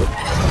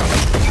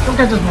 Don't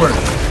catch this word.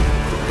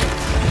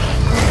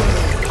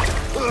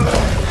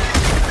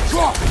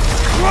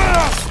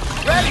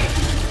 Ready!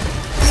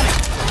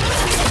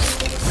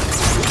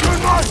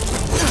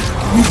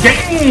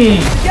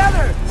 Dang!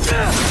 Together!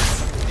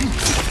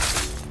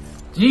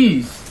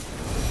 Jeez.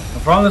 The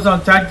progress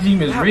on tag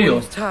team is That real.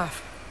 one's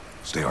tough.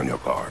 Stay on your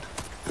guard.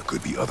 There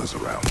could be others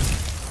around.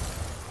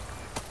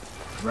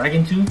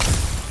 Dragon 2?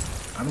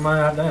 I don't mind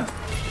have that.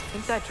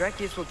 Think that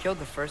Dreki is what killed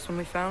the first one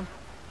we found?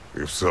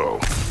 If so,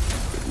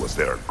 it was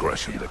their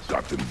aggression that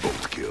got them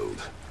both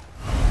killed.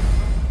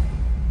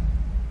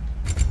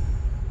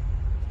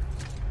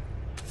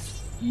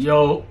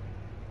 Yo.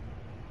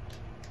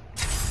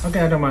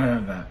 Okay, I don't mind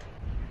having that.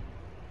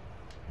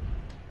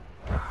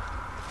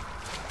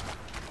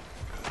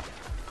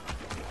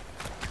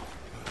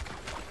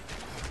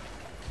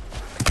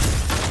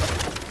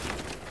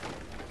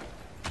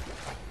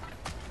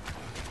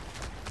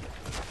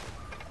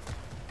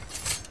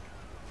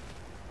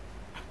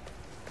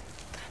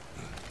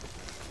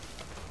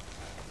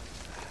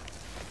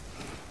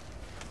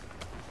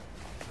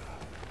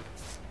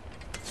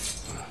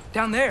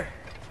 Down there.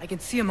 I can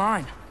see a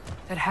mine.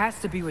 That has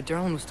to be what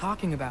Derlin was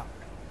talking about.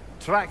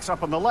 Tracks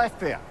up on the left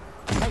there.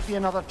 Might be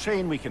another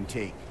train we can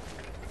take.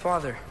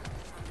 Father,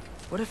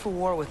 what if a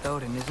war with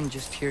Odin isn't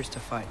just Tyr's to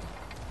fight?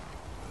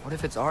 What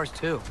if it's ours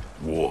too?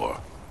 War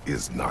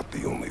is not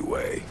the only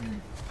way.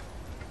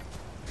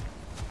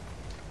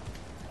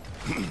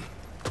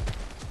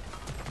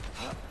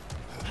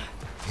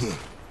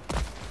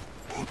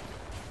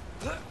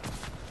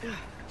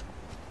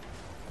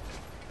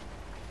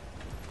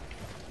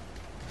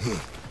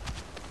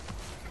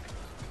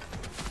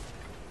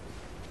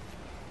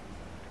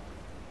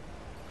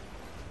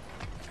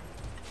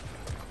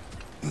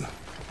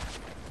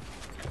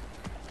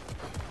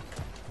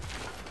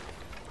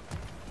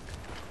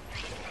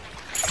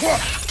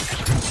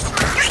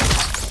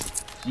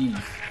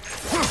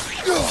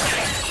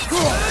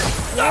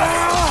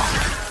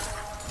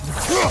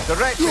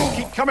 Directions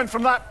keep coming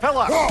from that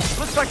pillar.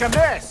 Looks like a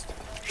nest.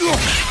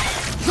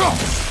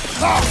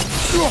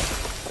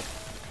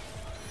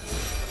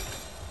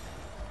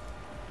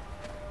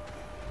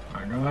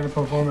 I know how to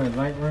perform a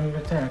light running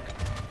attack.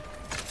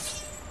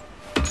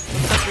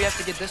 Looks like we have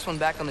to get this one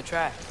back on the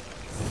track.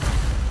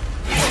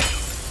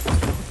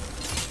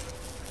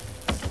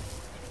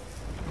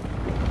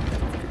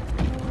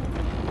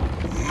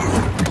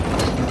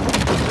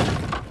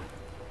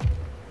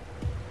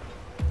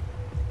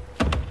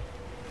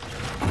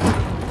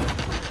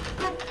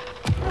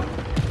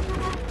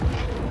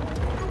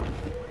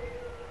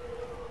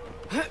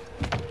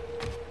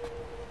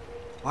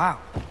 Wow,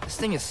 this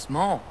thing is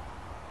small.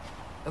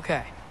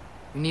 Okay,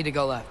 we need to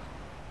go left.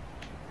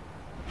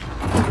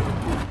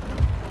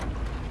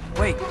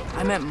 Wait,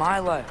 I meant my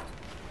left.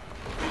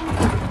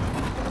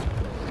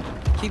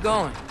 Keep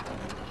going.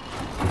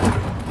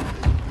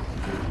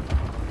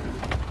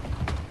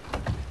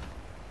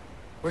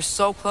 We're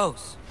so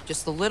close.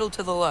 Just a little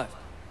to the left.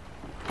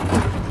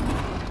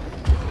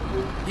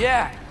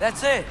 Yeah,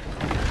 that's it.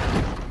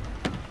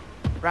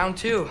 Round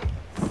 2.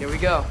 Here we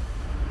go.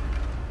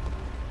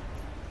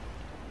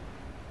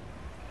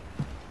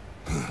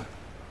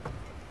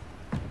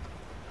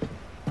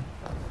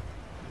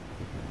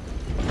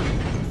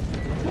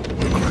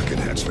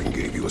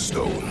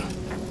 Stone.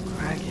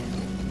 Kraken.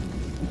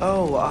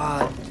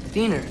 Oh,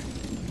 Diener.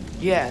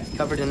 Yeah, it's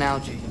covered in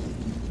algae.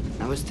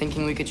 I was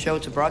thinking we could show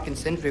it to Brock and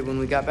Sindri when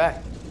we got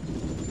back.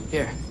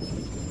 Here.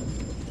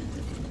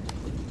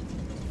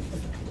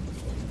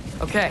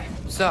 Okay,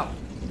 so,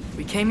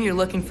 we came here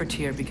looking for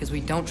Tyr because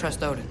we don't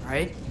trust Odin,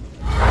 right?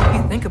 If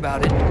you think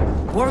about it,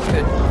 war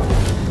could...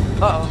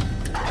 Uh-oh.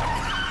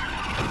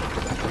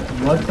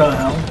 What the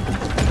hell?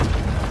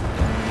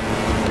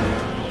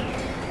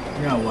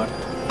 Now what?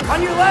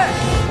 On your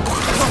left!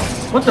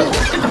 What the?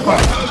 Get the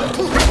fuck!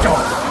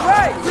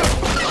 Right!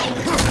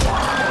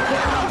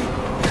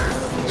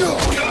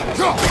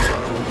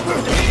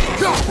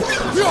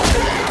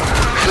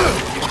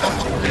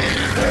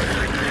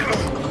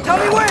 Tell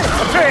me when!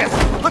 Atreus,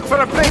 look for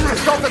a brake to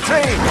stop the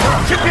train!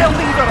 Should be a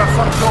lever of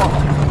some sort!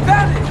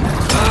 Found it!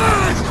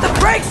 The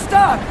brake's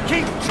stuck!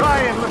 Keep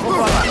trying, little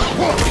brother!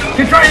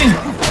 Keep trying!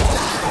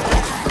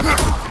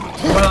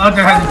 Well,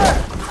 other hand.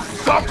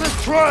 Stop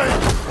this train!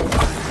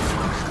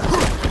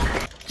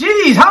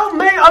 Jeez, how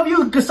many of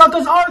you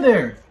Gasatas are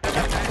there?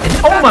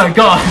 Oh my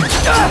god!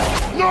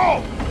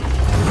 No!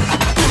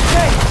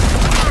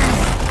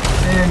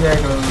 And there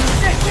goes.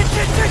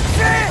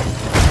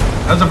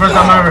 That's the first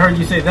time I ever heard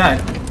you say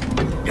that.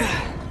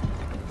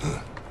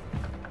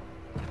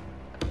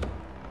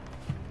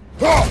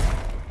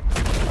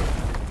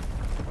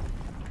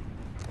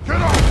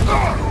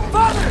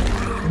 Father!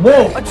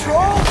 Whoa! A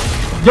troll?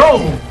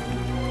 Yo!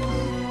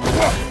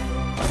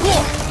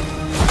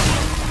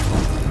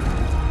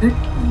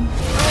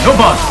 No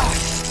boss!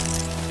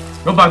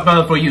 No boss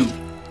battle for you.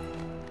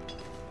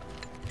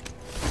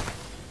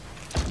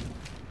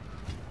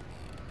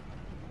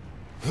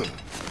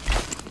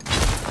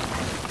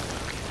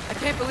 I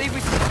can't believe we...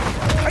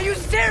 Are you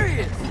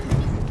serious?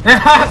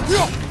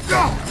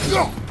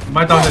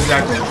 My thoughts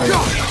exactly.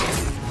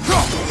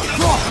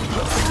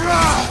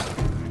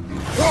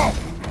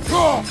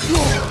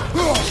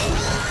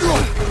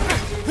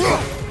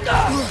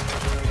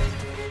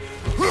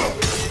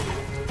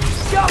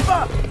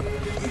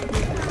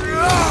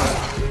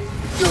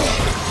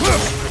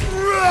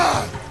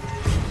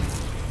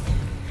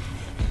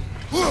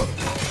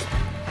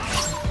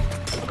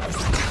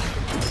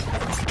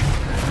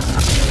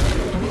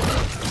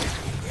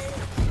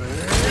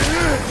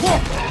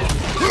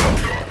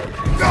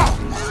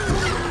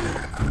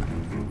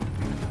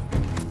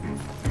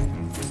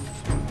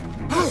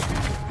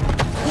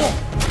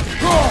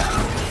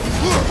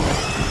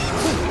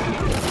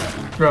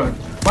 Bro,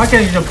 why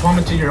can't you just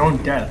plummet to your own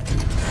death?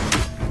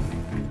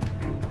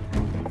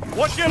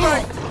 Watch your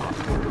right!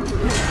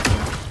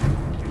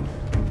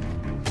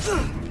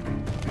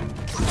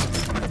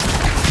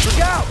 Look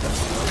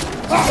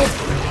out!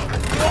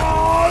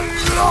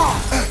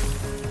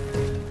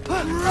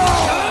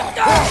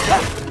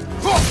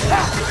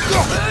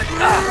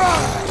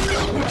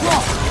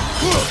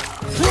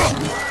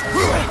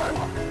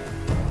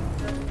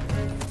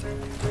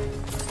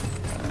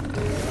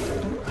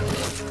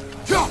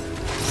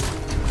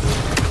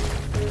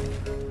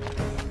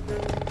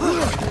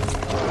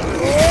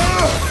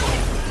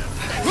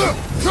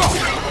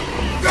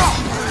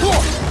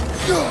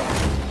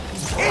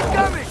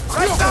 Incoming!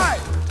 Right side!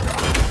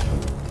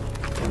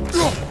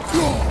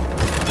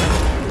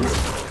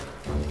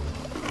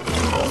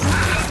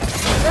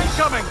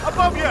 Incoming!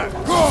 Above you!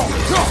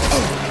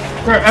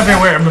 They're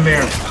everywhere,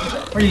 Mimir.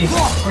 What do you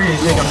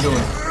think I'm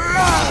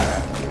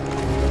doing?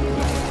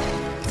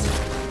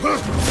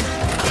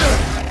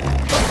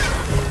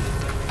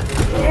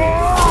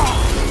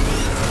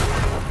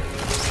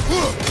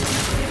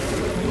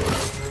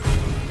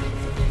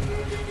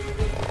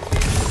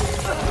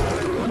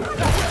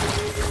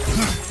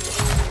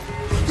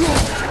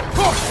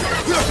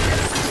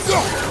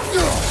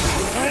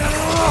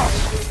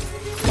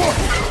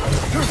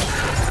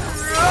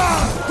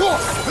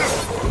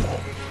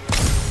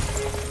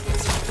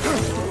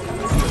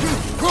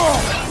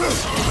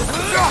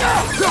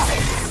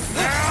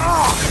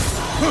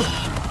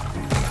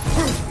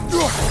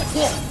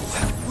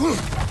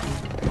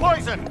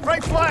 Poison!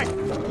 Right flank!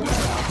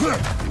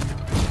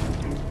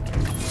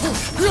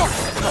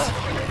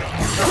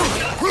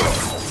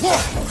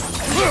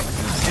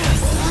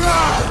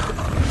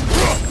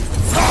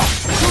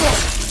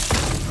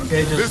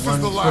 Okay, just This is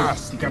one the quick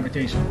last.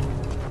 decapitation.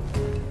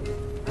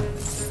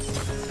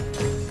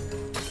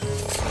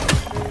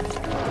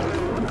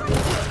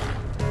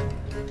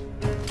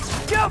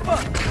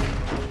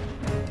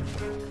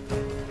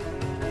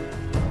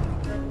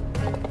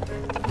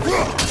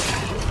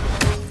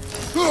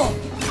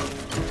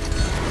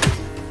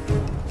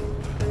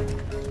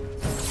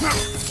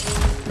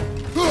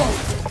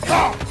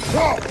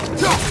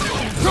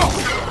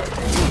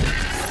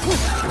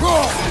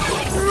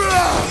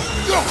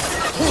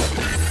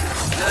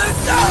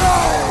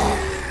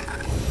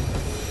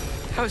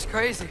 That was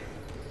crazy.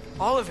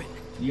 All of it.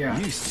 Yeah.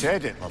 You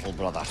said it, little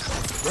brother.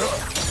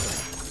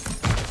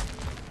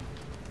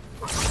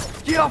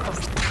 Get off him!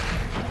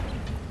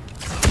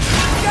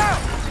 Look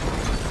out!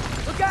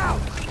 Look out!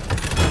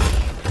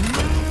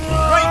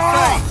 Right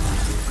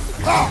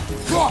side!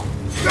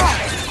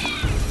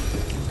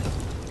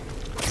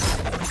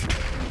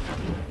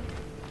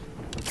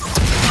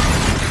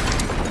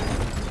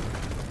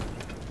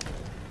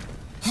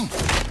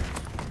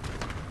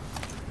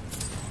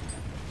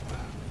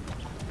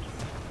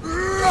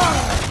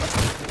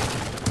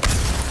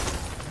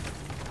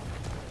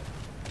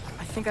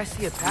 I think I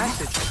see a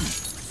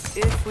passage.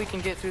 If we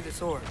can get through the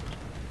sword.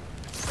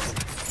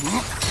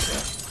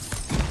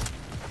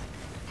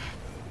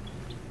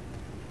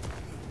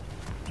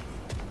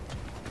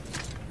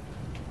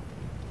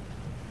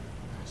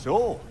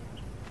 So,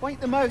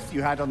 quite the mouth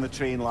you had on the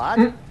train,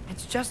 lad.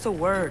 It's just a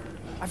word.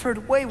 I've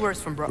heard way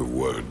worse from The bro.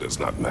 word does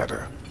not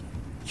matter.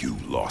 You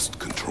lost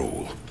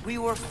control. We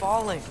were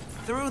falling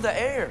through the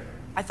air.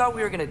 I thought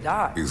we were gonna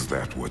die. Is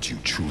that what you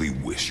truly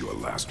wish your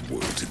last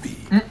word to be?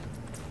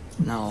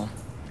 No.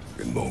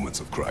 In moments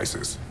of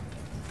crisis,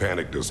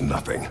 panic does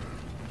nothing.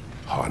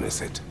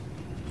 Harness it.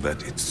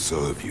 Let it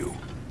serve you.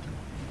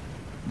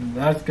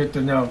 That's good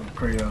to know,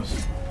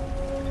 Kratos.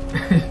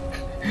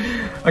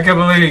 I can't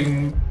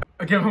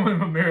believe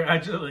Mimir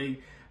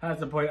actually has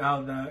to point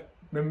out that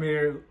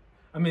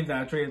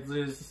Atreus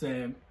is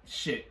saying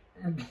shit.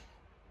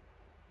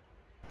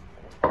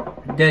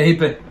 Yeah, he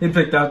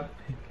picked up.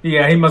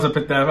 Yeah, he must have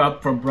picked that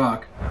up from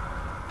Brock.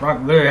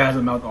 Brock literally has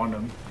a mouth on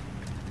him.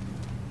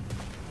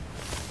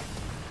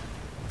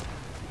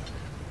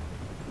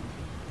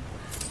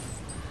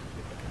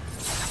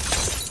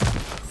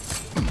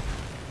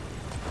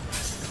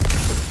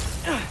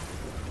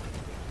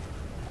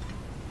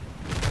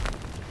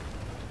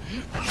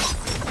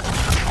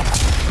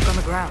 Look on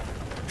the ground.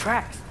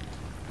 Tracks.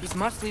 These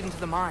must lead into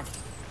the mine.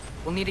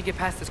 We'll need to get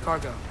past this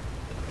cargo.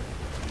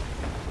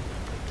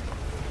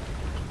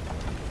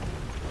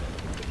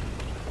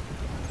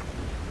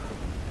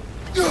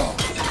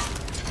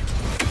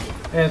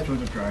 And through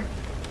the track.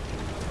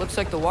 Looks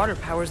like the water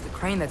powers the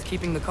crane that's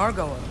keeping the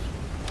cargo up.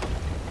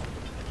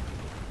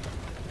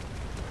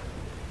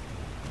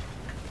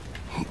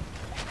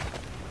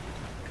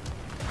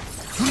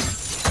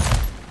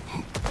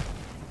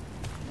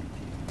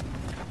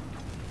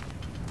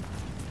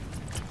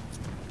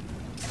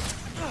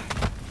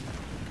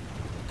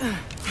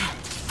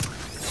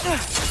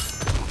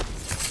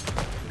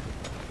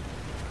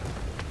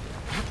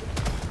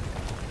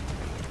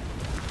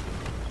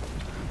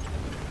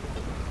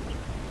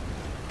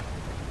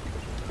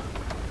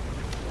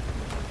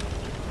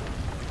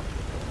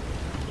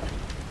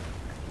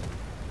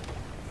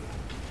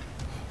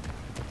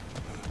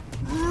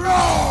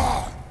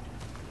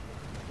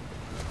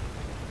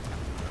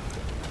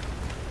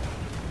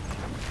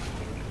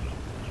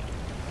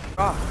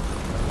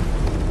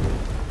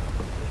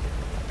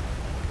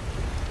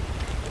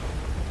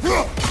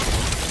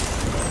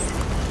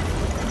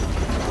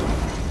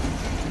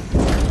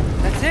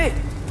 That's it.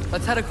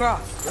 Let's head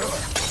across.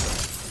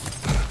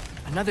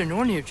 Another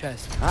Nornir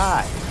chest.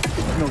 Aye.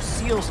 No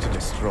seals to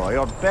destroy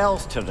or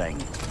bells to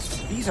ring.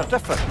 These are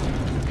different.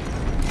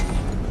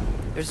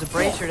 There's a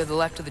brazier to the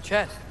left of the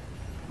chest.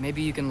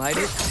 Maybe you can light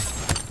it?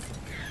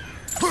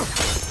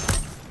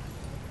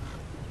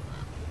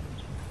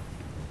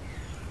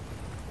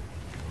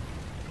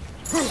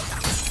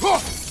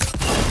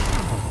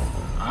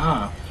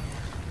 Ah.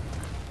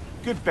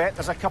 Good bet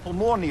there's a couple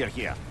more near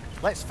here.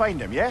 Let's find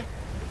them, yeah?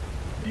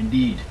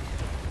 Indeed.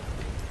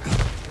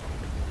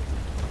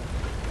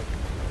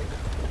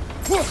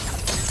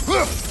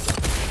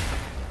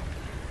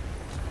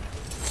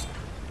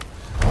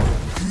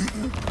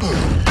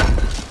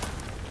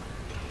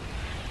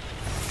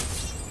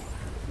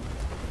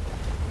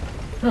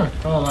 Huh,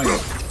 oh, I like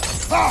it.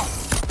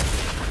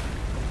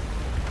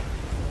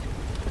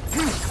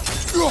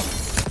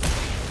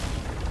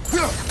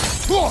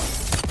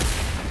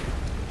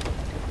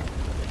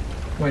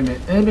 Wait a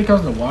minute, is it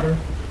because of the water?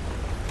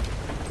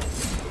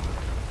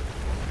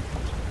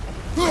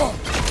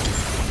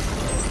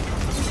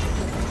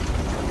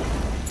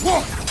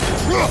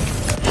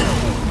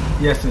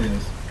 Yes, it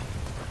is.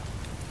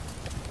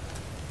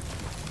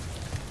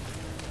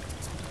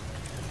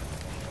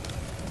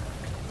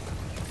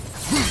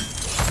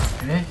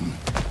 Okay.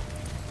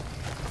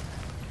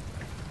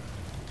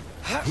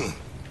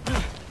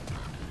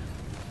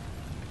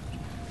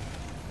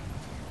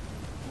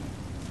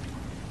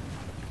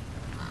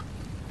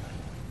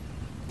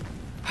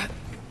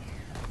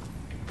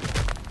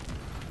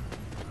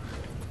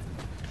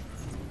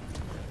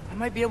 I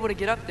might be able to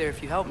get up there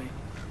if you help me.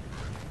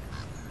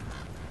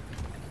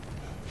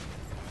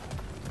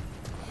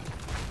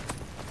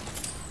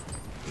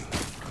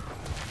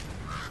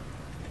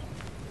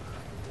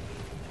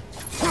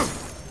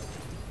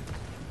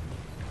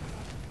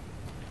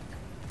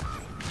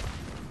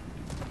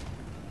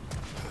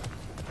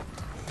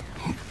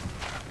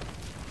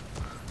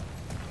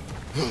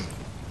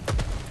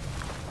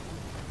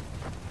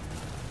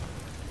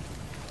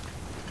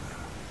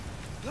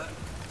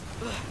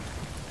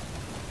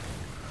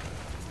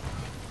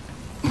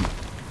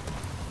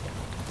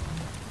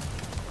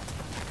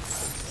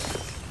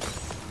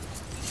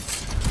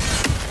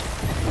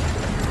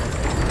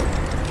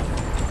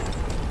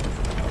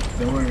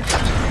 Don't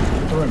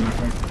worry, my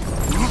friend.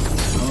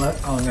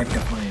 I'll let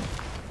that plane.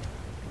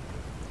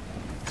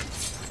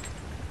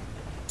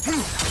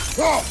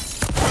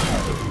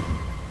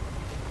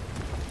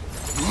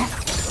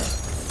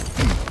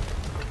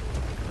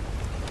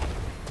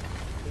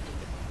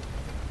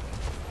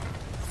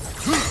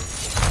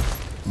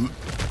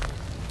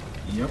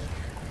 Yep.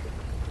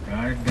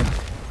 Gotta get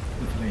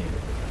the plane.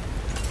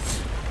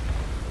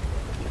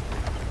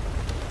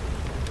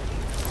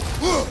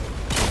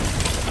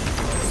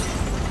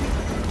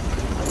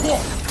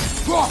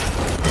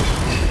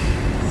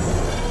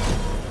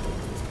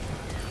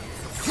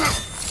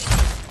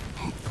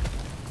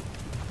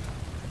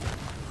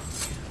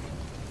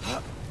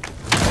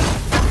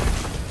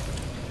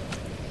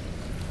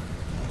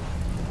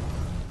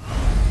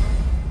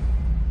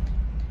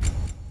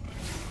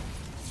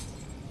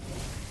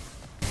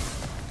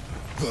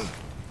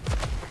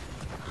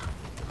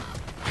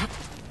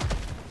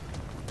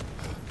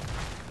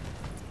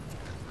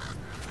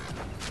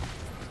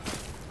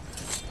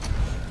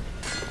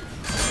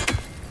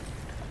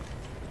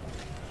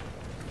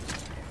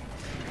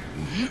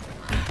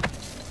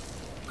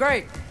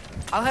 Great.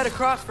 I'll head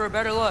across for a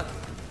better look.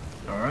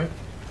 Alright.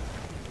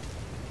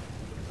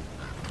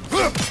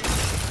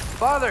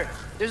 Father,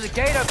 there's a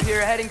gate up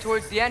here heading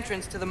towards the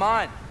entrance to the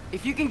mine.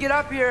 If you can get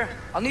up here,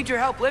 I'll need your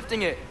help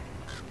lifting it.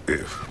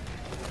 If.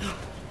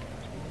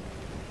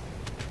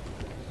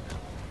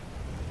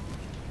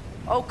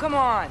 Oh, come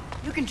on.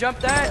 You can jump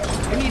that.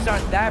 Your knees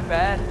aren't that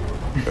bad.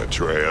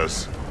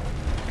 Atreus.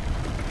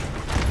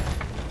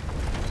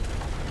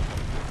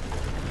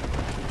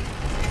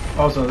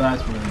 Also,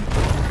 that's really...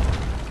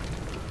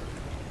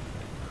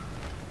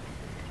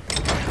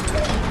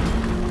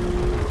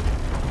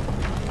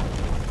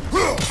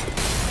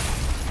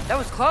 That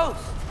was close.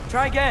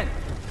 Try again.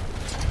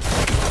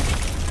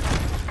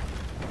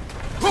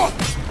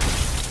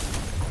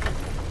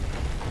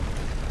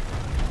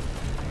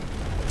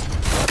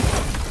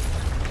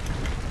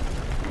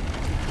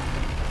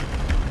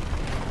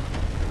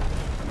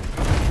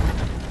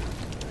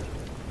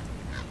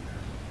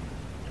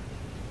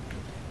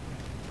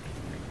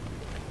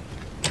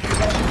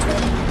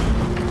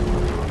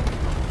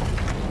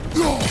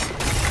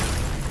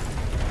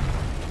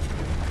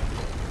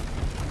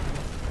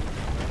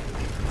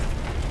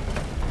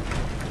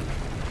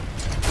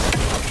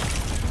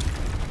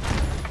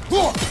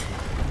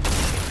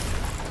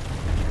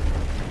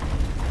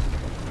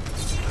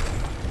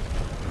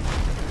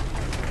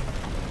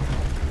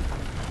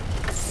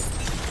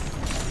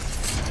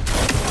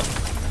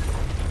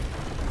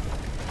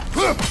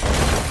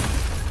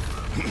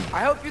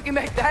 I hope you can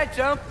make that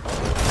jump.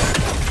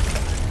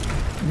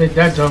 Make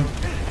that jump.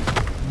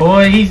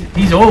 Boy,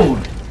 he's old.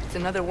 It's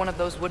another one of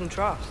those wooden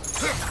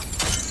troughs.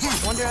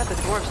 I wonder how the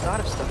dwarves thought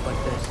of stuff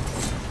like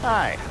this.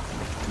 Aye.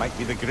 Might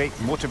be the great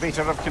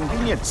motivator of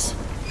convenience.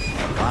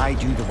 Why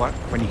do the work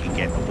when you can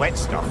get the wet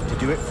stuff to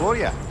do it for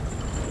you?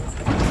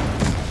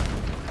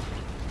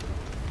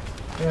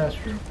 Yeah, that's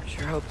true.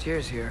 Sure hope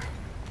Tyr's here.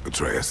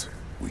 Atreus,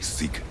 we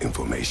seek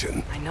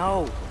information. I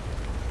know.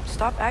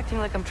 Stop acting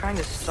like I'm trying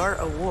to start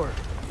a war.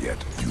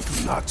 Yet you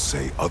do not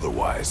say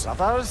otherwise.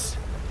 Brothers,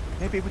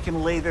 maybe we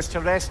can lay this to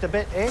rest a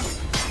bit, eh?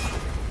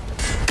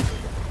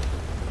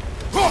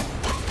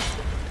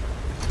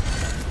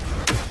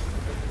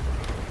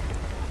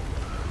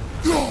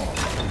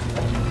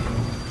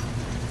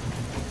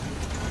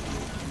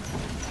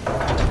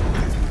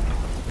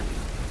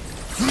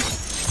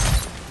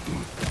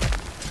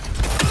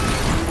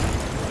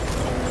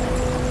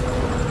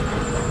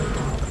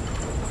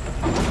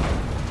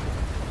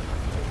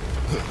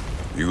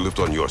 You lift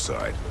on your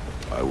side.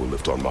 I will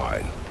lift on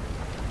mine.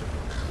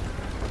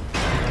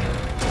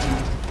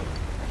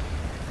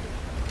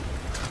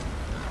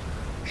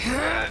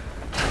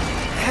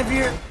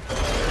 Heavier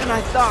than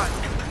I thought.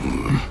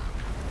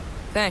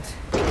 Thanks.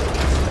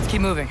 Let's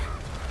keep moving.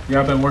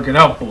 Yeah, I've been working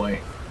out, boy.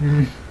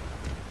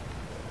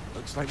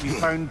 Looks like we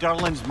found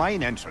Durlin's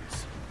mine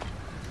entrance.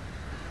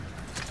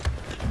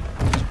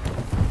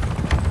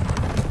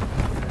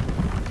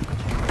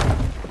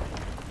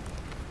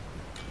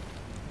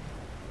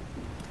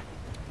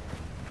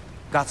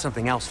 Got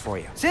something else for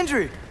you.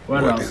 Sindri!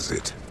 What else? is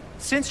it?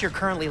 Since you're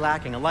currently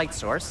lacking a light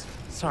source,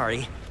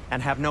 sorry,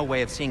 and have no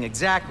way of seeing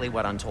exactly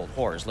what untold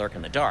horrors lurk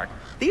in the dark,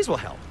 these will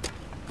help.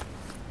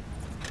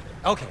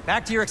 Okay,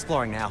 back to your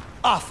exploring now.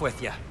 Off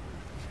with you.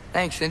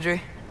 Thanks,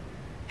 Sindri.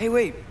 Hey,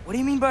 wait. What do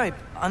you mean by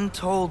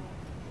untold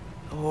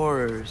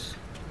horrors?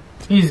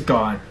 He's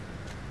gone.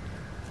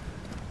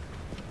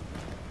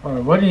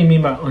 Alright, what do you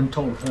mean by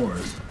untold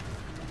horrors?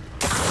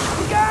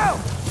 Look out!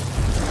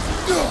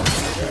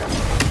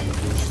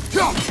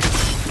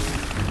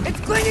 It's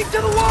clinging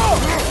to the wall!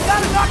 You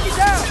gotta knock it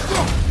down!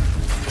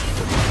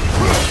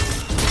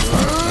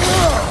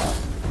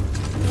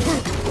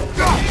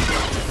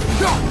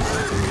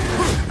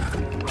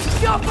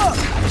 Jump up!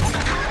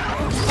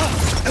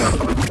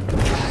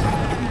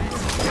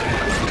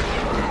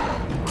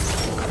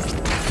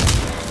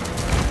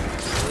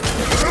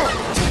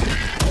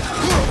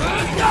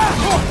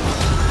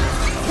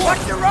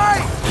 Watch your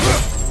right!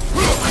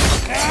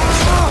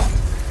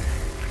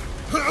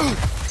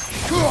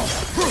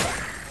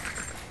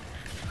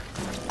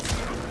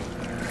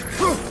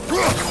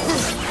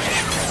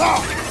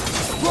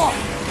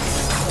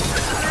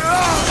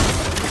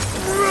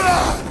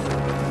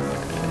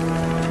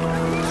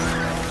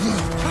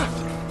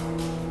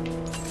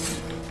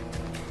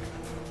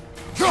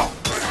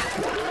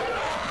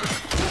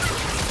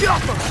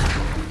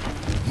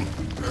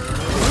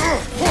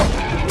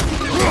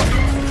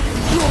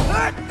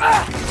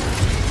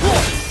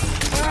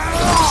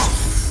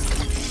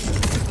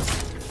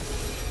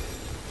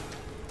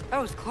 That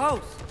was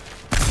close.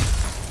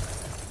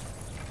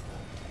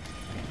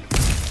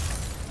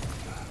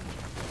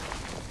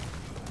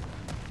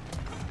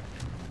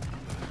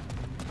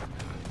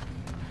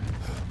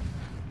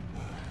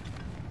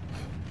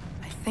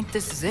 I think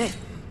this is it.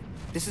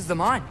 This is the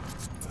mine.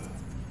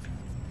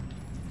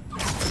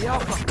 The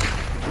Alpha.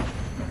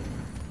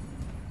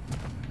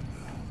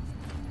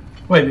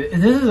 Wait,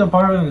 this is a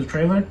part of the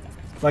trailer?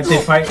 Like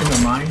they fight in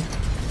the mine?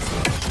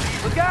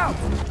 Look out!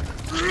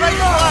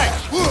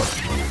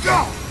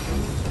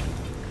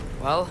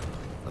 Well,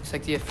 looks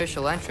like the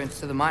official entrance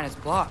to the mine is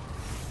blocked.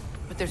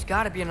 But there's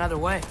gotta be another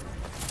way.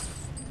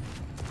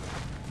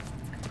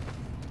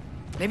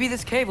 Maybe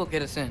this cave will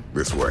get us in.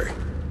 This way.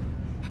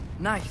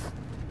 Nice.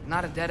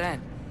 Not a dead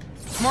end.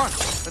 Come on,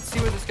 let's see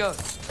where this goes.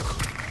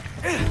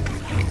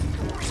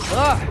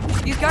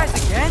 Ugh, these guys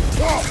again?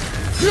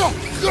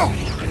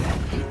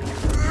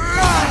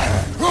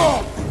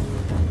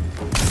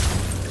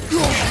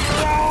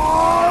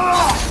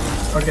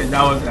 Okay,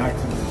 that was an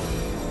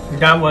accident.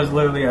 That was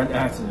literally an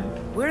accident.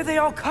 Where are they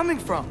all coming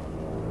from?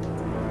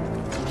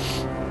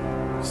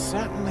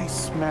 Certainly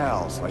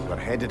smells like we're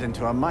headed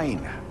into a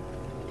mine.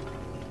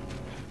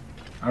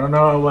 I don't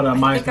know what a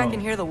mine I think I smells.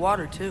 can hear the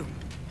water too.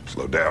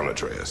 Slow down,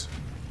 Atreus.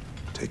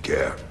 Take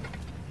care.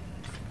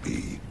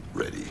 Be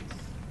ready.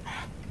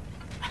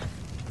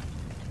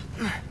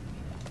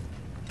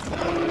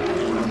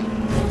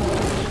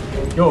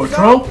 Yo,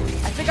 troll?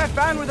 I think I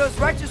found where those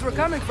wretches were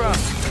coming from.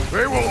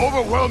 They will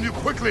overwhelm you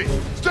quickly.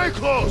 Stay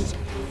close.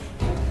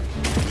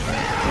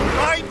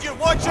 Behind you,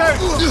 watch out!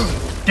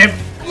 Dip.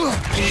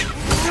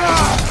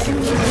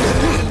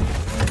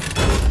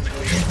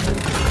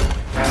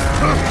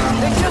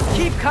 They just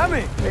keep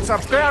coming. It's a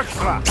bear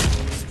trap,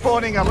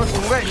 spawning a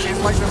little wretches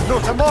like there's no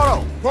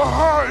tomorrow. For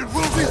her, it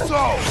will be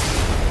so.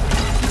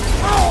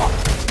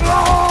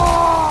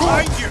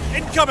 Behind you,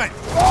 incoming!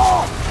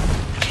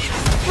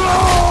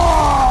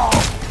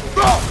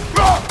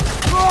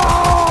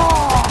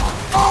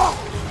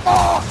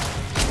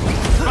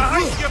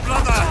 Behind you,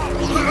 brother!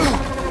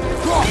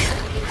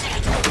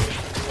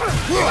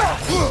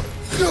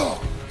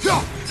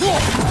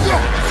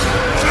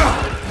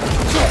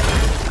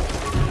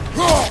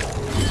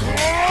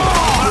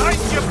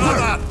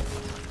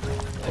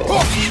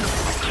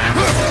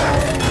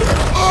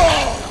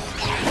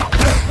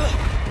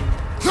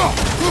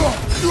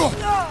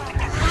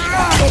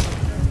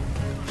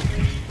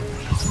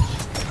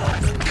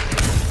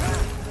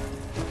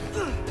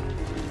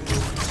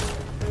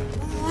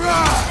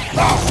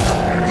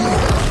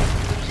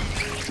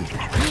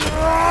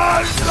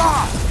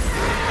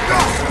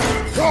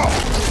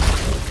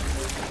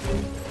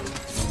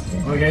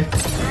 Okay.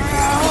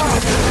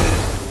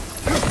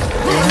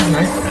 Yeah,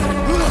 nice.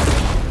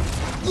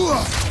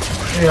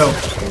 Yo.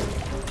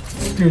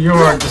 Dude, you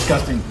are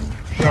disgusting.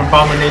 You're an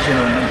abomination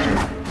of nature.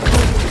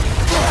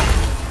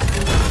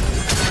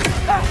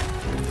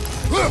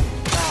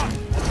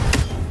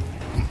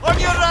 On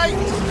your right!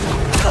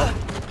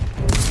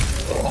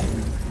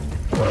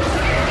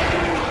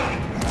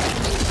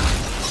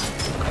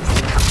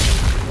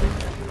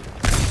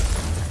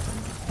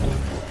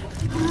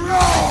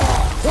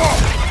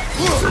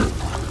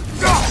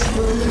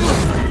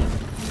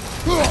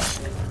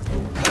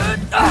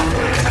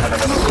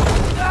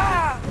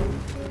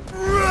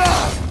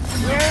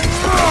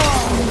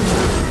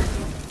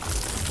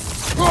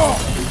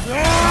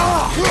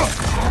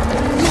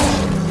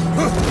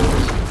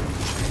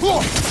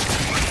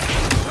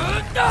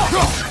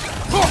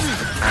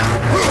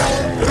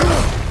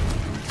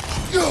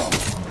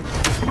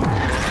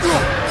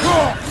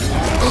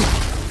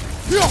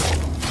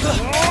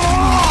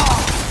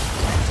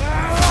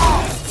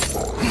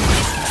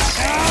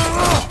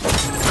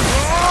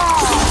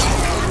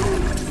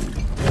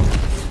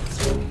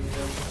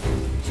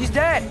 She's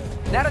dead.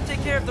 That'll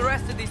take care of the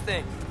rest of these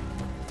things.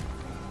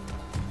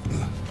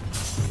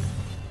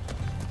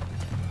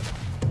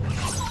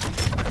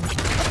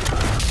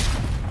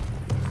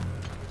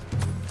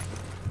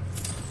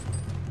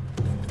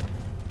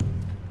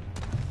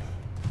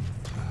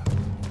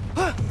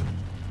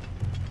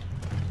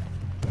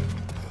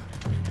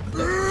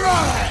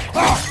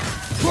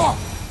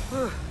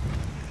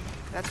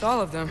 That's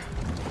all of them.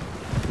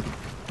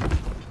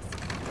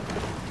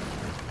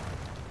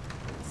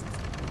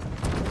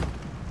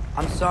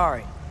 I'm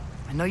sorry.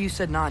 I know you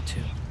said not to,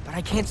 but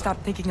I can't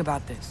stop thinking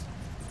about this.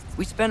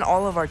 We spend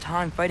all of our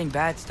time fighting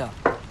bad stuff,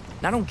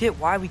 and I don't get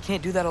why we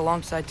can't do that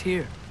alongside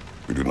Tyr.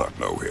 We do not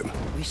know him.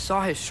 We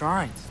saw his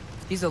shrines.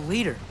 He's a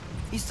leader.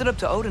 He stood up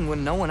to Odin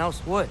when no one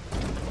else would.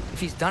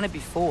 If he's done it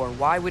before,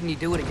 why wouldn't he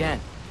do it again?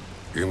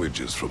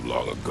 Images from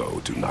long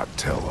ago do not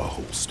tell a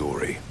whole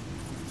story.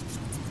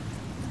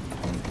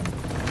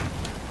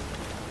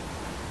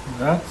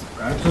 That's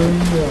actually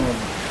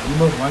the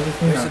most wisest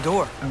thing There's a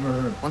door. I've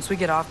ever heard. Once we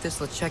get off this,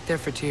 let's check there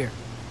for Tyr.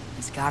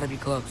 It's gotta be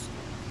close.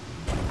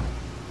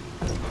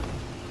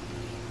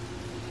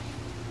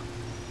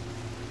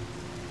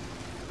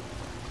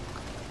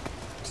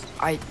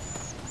 I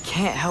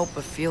can't help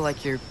but feel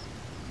like you're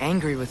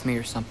angry with me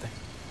or something.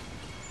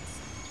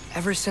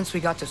 Ever since we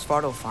got to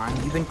Svartalfheim,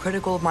 you've been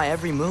critical of my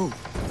every move.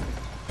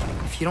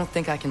 If you don't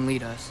think I can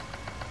lead us,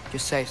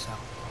 just say so.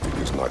 It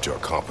is not your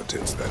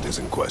competence that is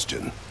in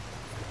question.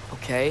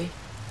 Okay?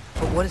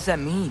 But what does that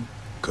mean?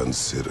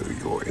 Consider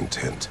your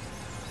intent.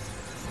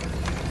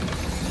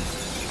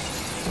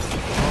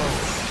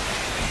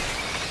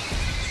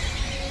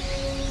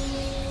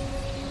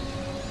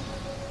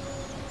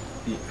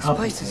 This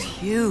place is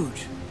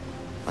huge.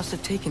 Must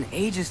have taken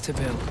ages to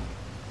build.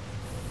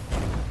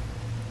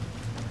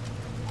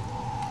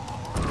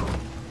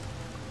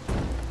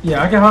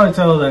 Yeah, I can hardly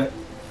tell that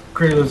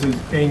Kratos is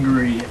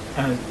angry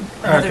at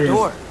Another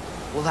door.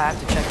 We'll have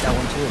to check that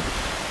one too.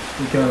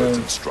 Those Because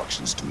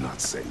instructions do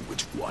not say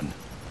which one.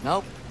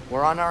 Nope,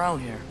 we're on our own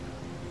here.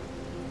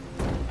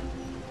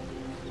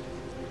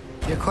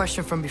 Your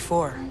question from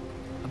before,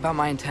 about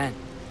my intent.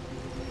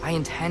 I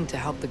intend to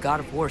help the God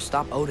of War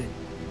stop Odin.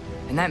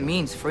 And that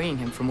means freeing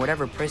him from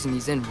whatever prison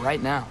he's in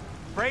right now.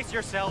 Brace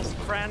yourselves,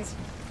 friends.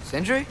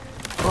 Sindri?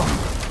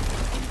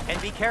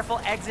 And be careful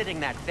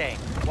exiting that thing.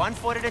 1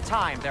 foot at a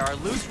time. There are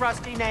loose,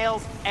 rusty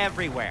nails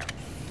everywhere.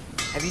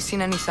 Have you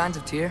seen any signs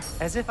of Tyr?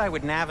 As if I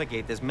would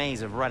navigate this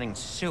maze of running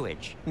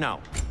sewage. No.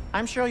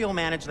 I'm sure you'll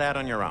manage that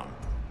on your own.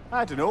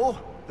 I don't know.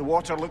 The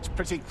water looks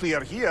pretty clear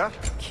here.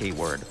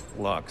 Keyword,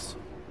 looks.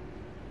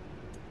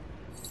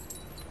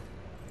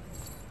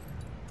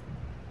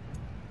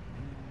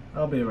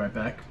 I'll be right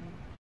back.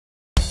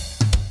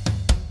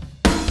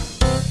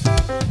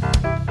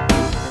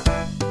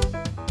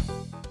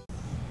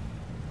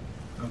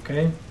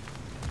 Okay.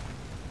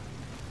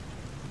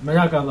 I'm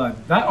not gonna lie,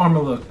 that armor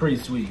looks pretty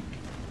sweet.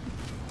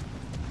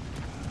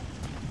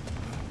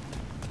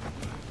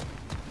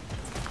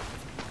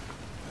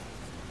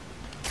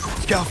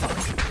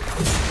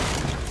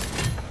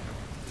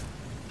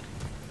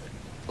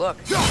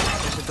 Look,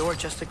 there's a door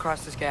just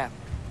across this gap.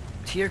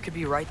 Tyr could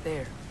be right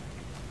there.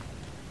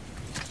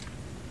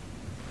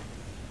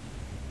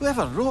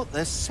 Whoever wrote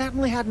this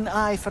certainly had an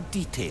eye for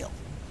detail.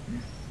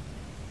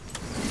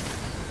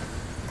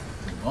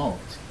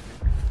 Vault.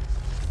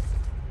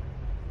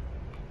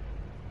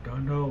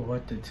 Don't know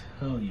what to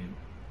tell you.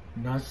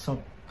 Not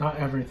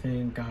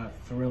everything got a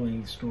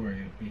thrilling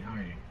story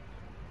behind it.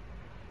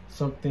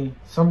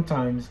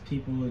 Sometimes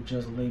people will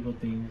just label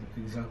things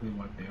exactly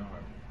what they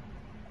are.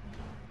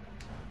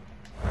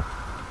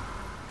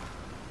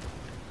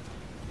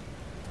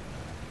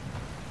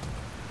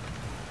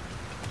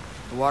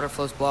 The water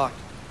flow's blocked.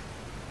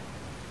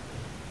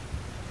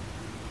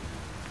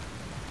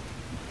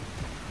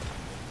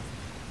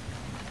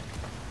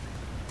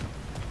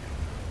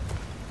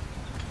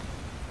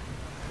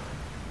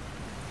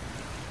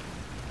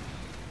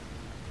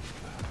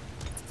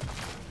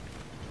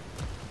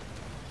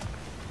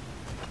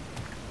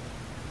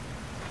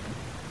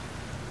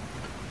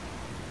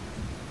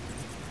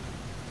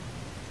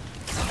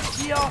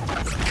 y'all.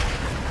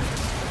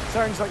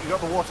 Sounds like you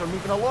got the water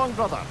moving along,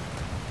 brother.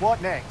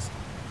 What next?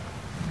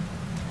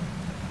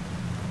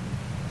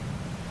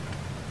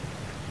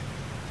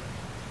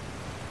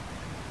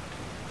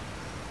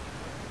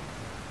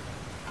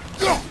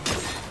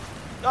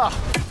 Ah,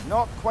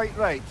 not quite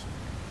right.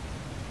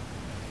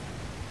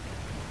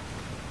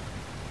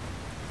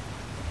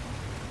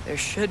 There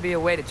should be a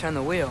way to turn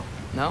the wheel,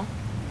 no?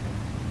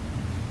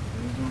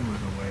 There's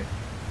always a way.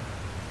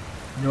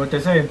 You know what they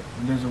say?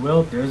 When there's a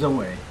will, there's a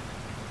way.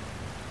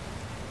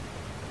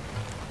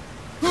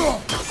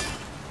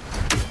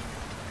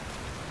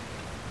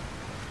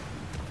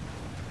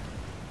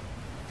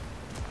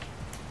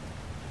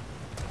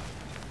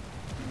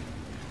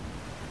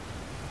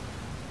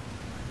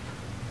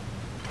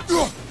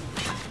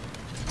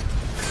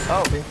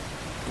 Oh,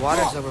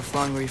 water's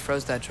overflowing where you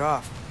froze that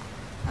trough.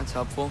 That's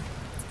helpful.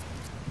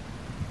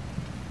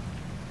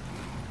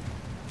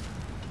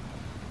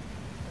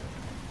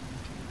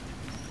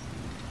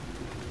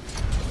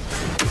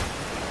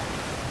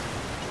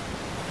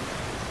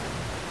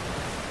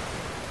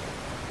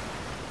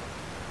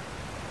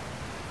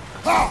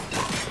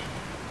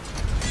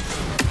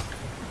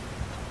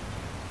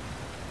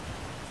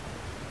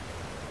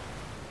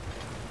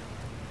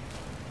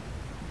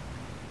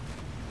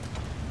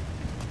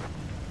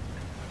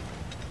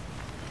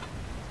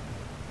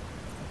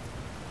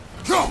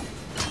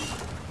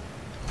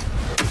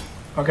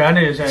 Okay, I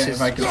need to check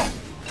if I can.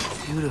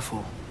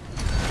 Beautiful.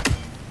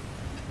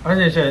 I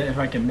need to check if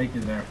I can make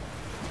it there.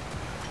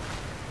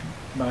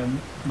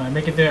 By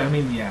make it there, I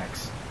mean the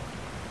axe.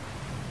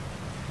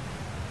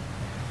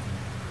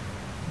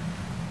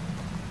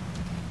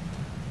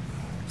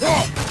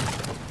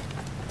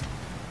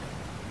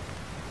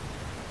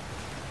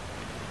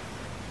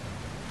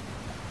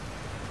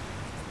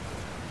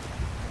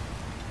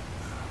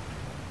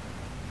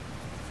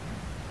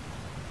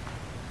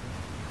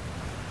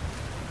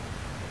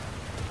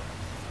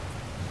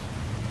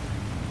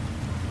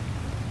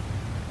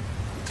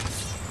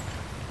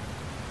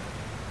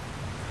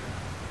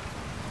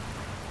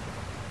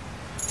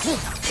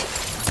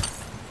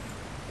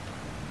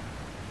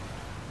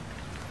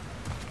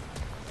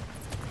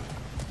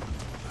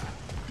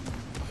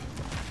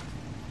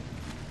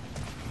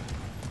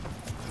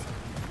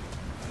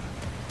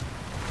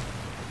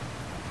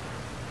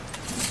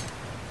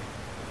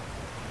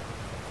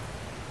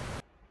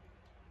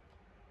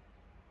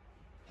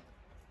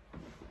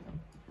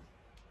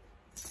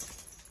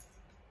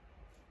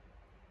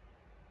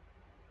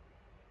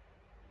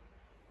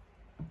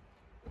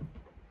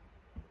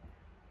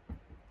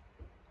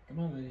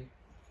 Come on, lady.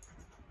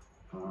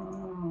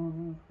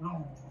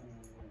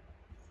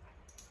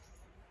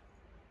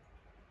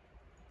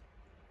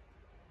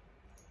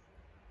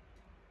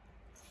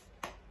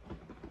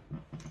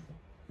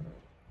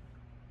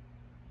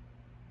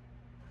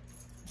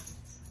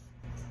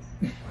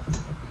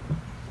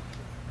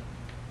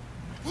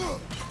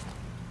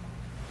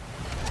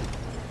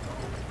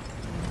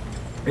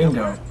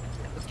 Bingo.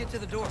 Let's get to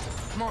the door.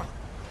 Come on.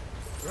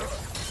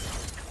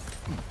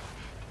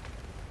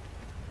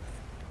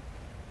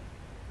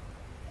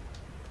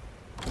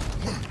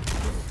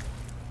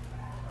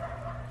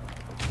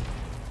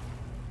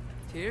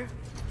 Tyr?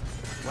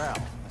 Well,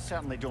 I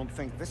certainly don't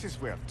think this is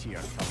where Tyr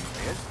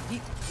currently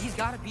is. He's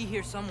got to be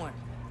here somewhere.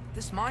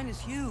 This mine is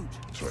huge.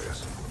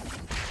 Atreus,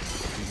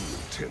 what do you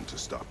intend to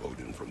stop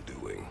Odin from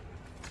doing?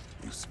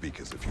 You speak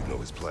as if you know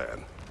his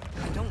plan.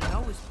 I don't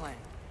know his plan.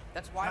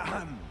 That's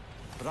why.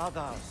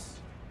 Brothers,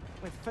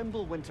 with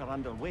Fimbulwinter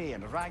underway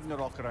and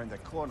Ragnarok around the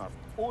corner,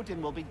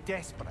 Odin will be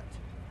desperate.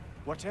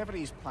 Whatever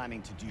he's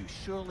planning to do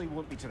surely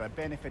won't be to the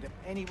benefit of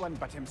anyone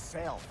but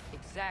himself.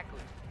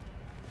 Exactly.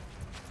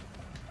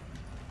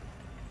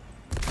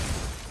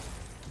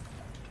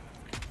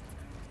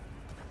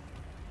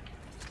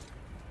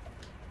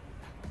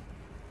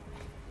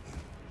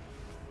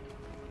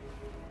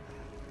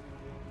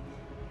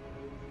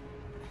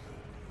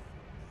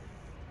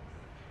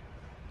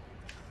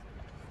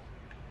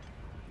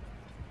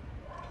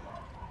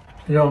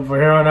 You know, from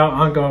here on out,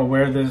 I'm gonna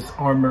wear this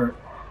armor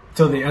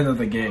till the end of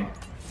the game.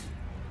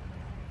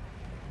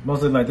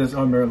 Mostly like this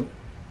armor,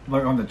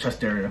 like on the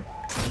chest area.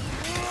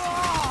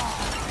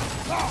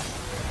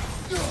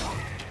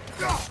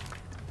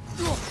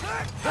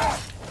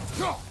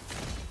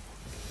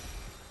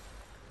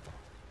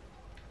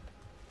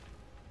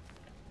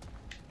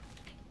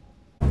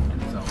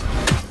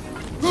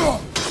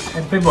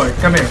 Hey, big boy,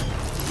 come here.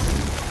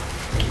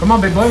 Come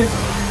on, big boy.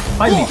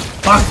 Fight me.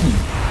 Box me.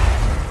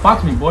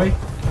 Box me, boy.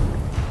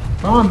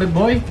 Come on, big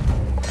boy.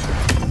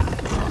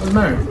 What's the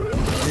matter?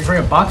 Are you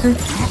bring a boxer?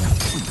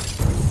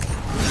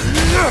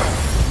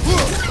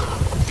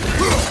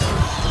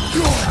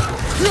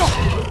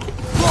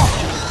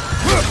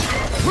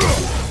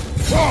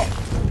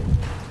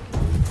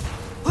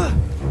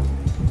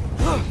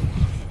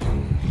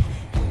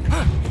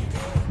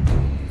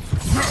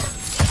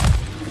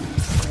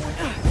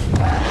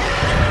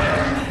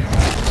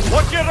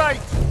 Watch your right!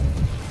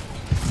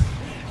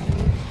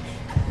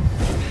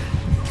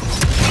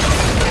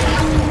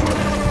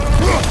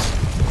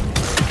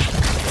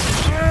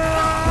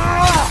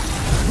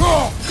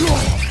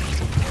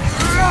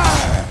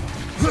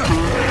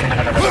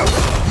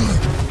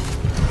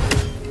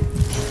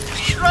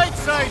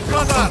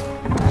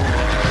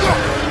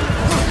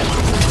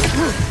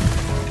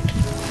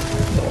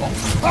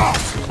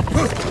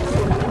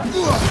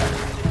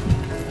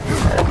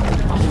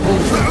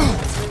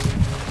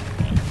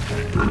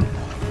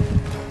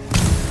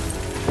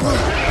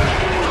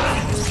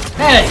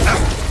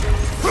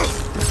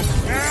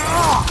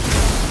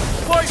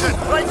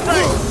 right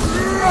side!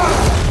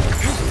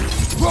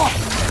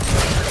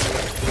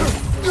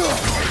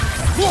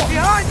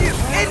 Behind you!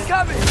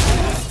 Incoming!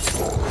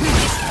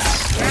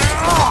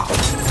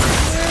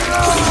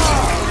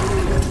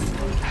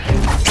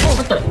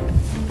 What the?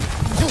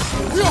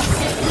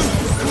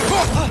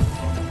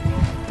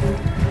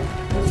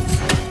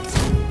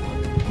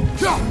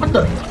 What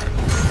the?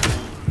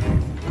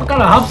 What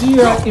kind of hops do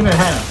you even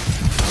have?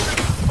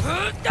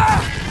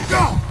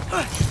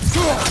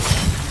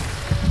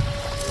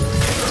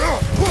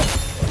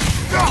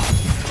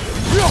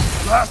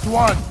 Last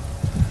one.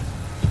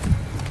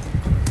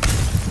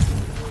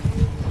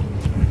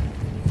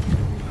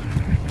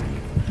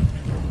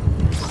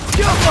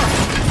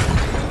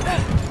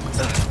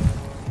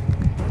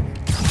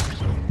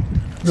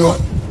 No.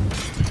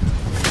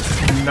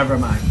 Never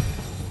mind.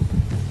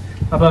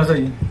 How about I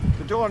say?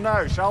 The door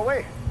now, shall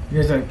we?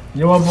 You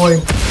know what, boy?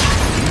 You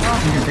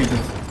can take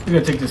this. You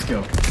can take this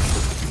kill.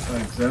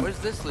 Thanks, Zeb. Where's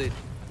this lead?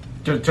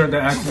 Turn the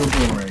actual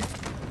boomerang.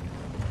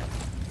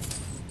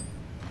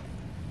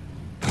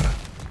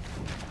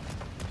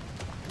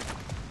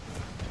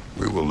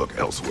 We will look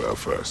elsewhere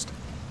first.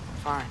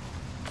 Fine.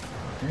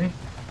 Okay.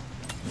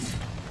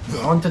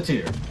 On to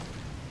tier.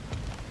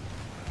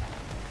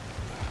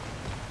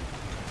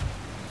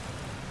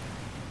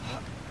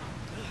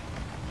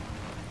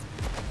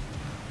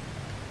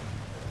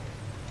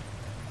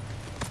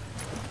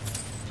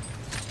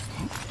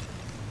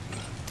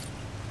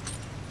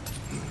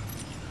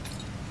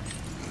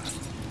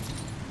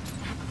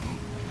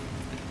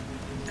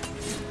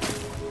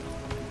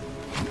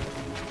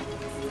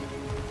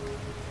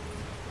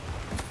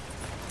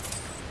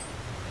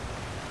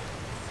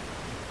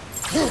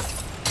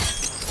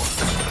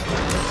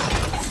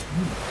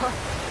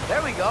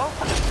 There we go.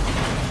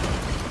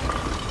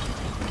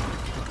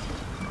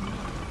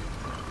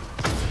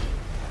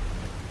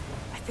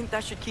 I think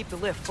that should keep the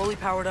lift fully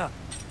powered up.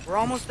 We're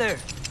almost there.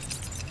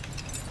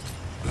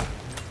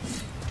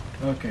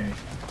 Okay.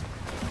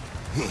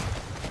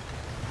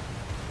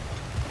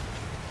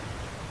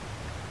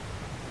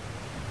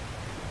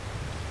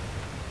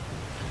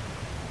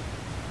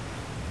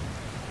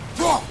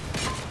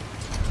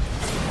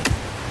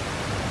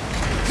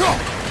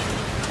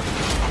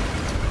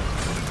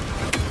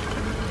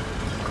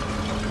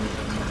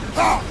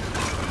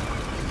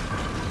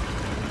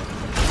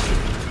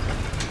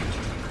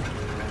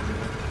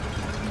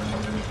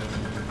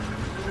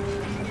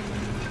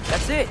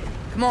 That's it.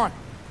 Come on.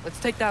 Let's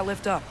take that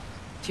lift up.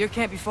 Tier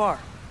can't be far.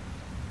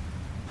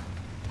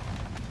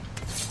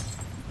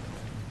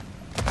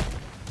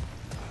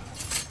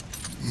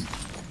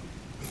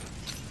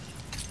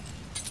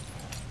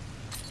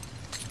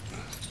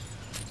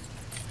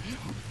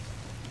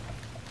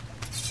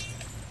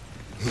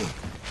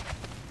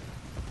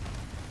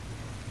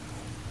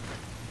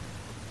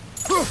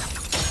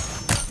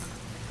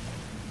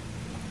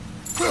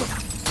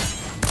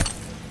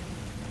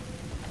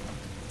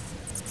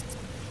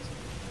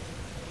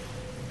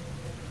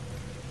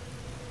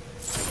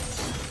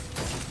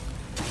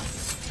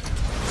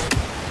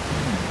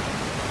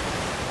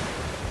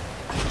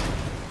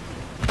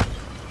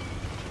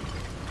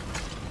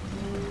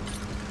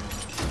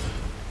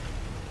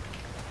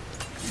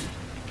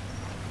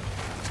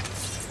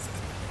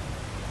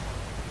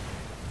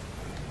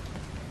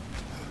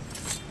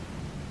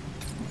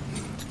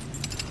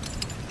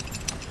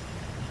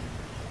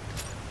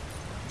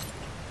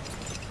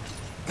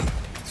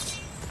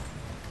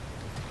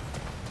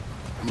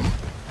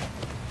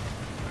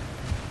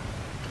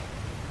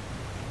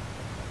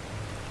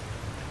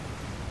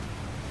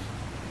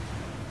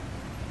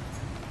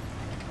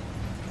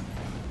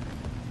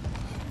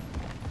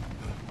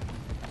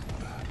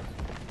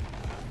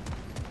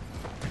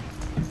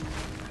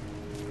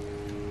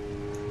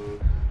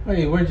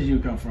 Hey, where did you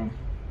come from?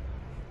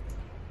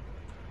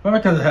 Well,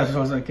 because of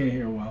headphones, I can't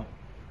hear well.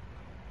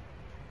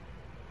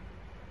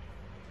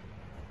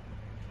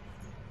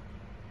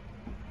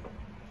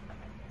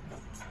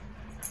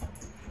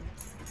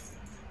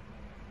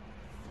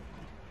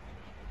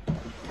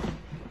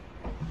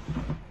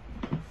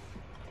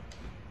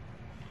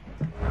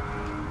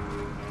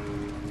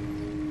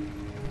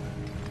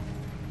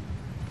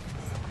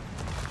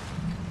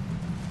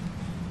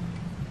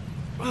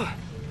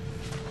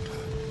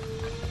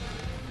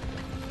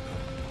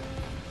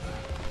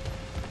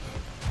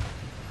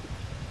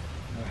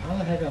 How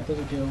the heck I'm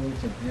supposed to get over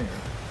to there?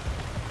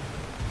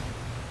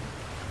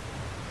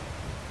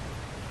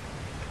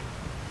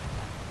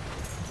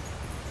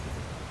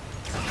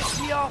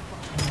 Be off.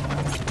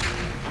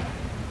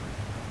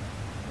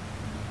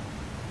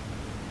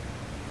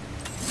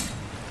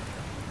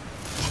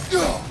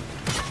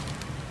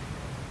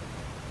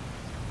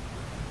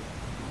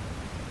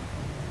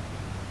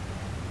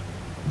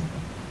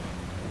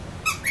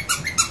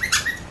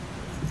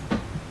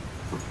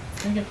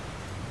 Dang it.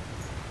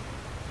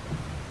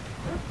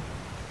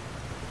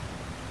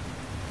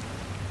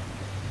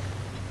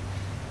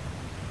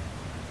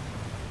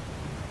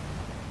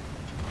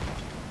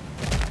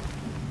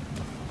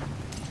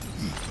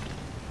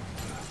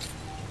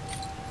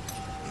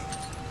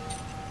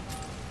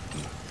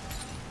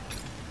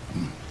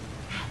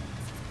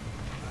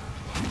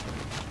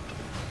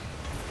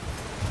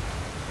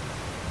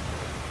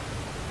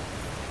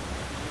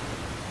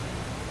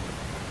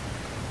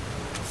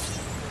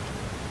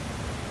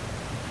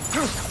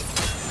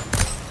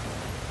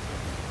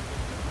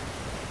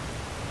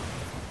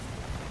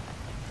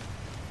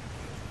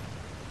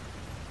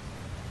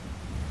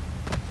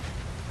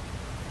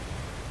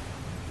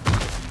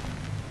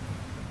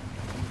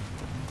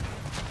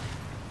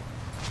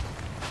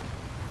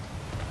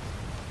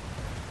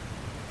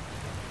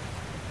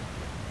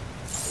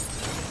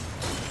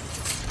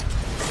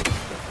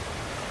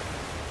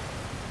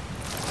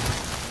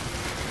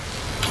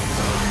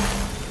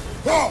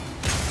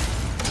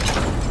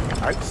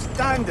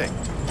 outstanding.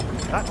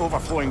 That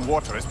overflowing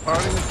water is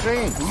powering the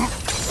train.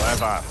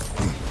 Clever.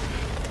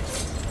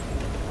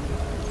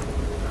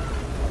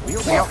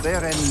 We'll be up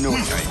there in no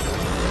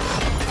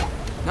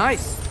time.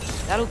 Nice.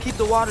 That'll keep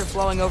the water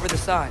flowing over the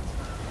sides.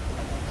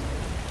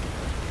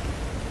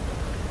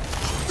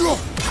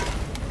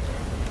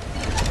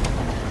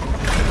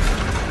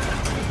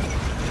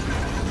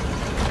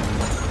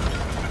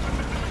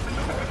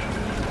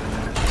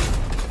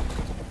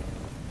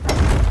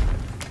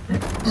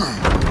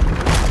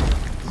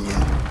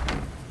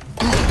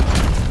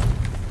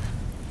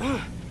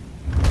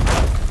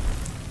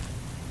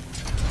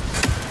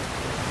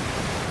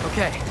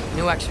 Okay,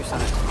 new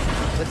exercise.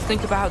 Let's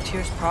think about how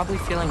Tyr's probably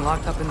feeling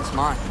locked up in this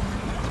mine.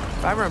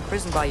 If I were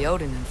imprisoned by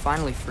Odin and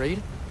finally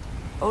freed,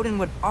 Odin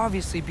would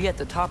obviously be at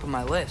the top of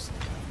my list.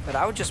 But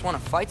I would just want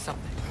to fight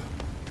something.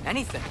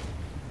 Anything.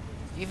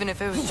 Even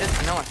if it was just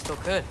to know I still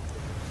could.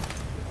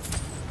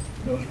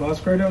 Those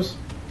boss Kratos?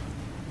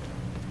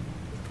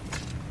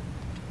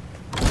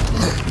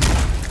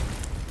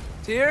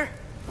 Tyr?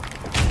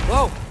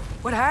 Whoa,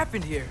 what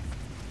happened here?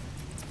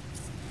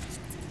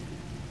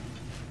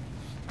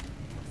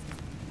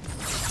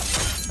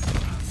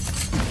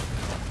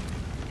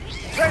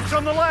 Wretch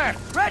on the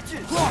left!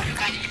 Wretches!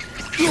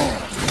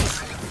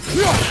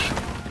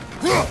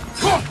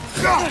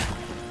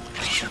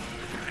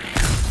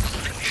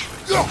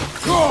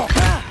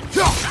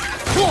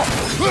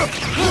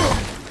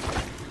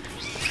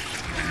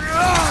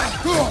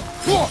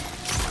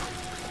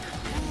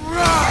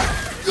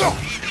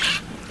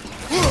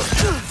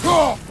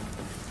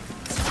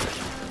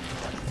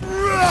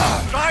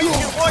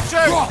 Watch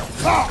out!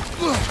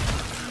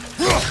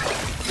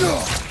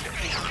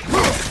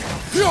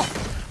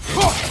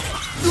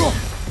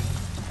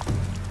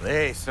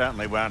 They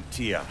certainly weren't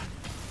Tyr.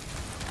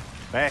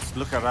 Best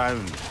look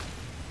around.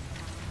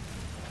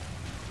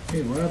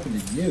 Hey, what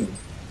happened to you?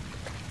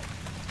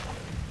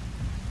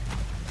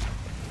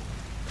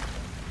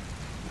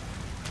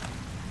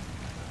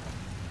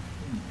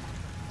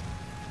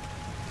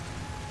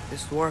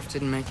 This dwarf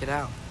didn't make it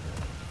out.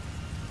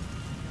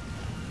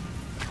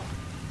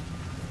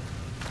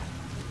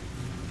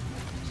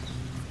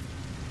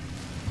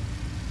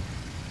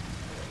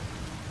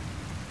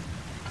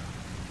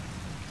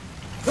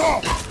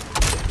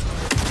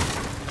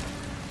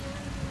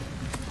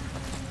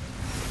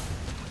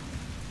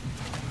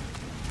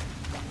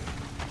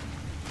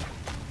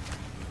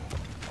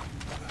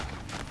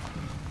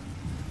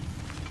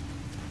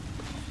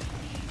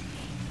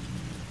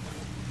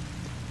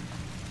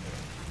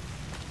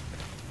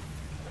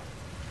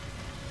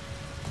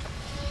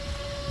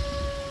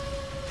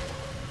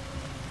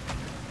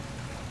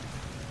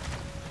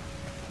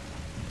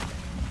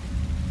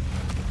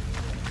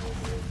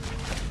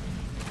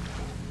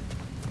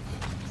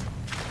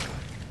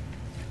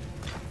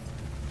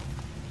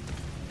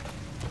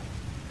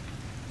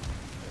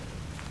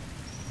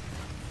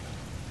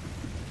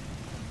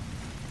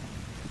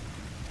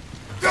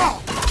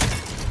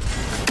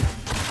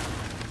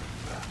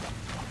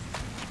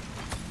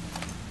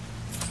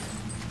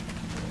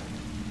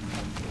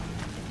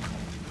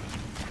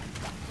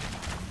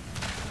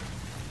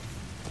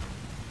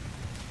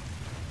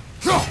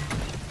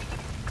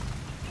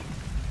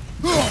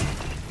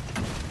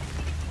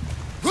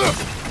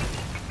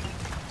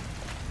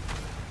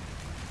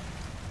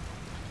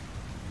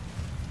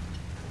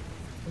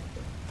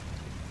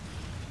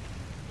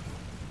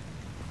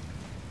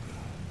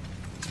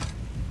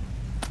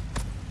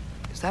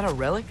 Is that a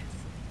relic?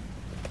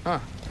 Huh.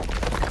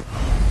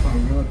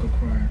 Oh, relic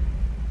acquired.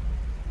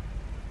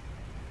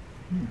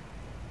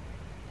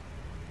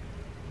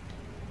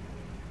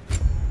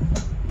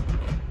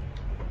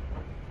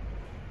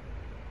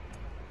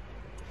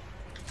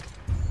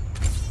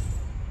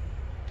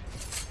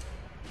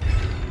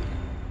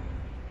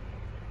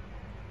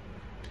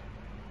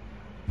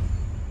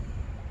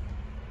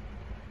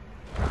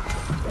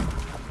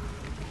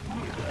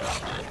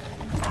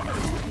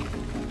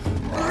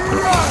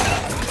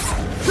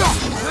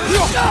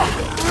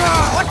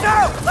 Watch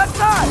out! Left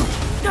side!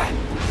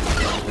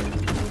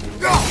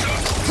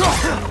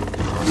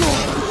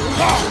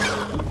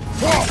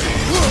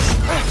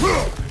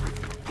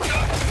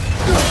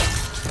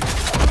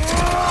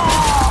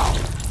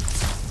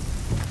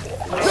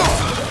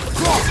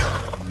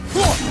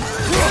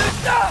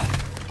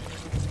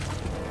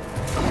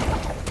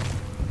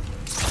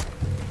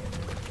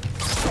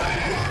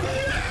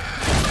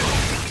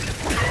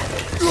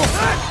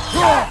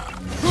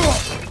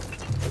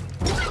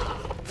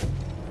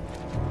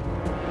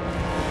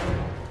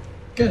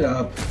 Get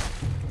up.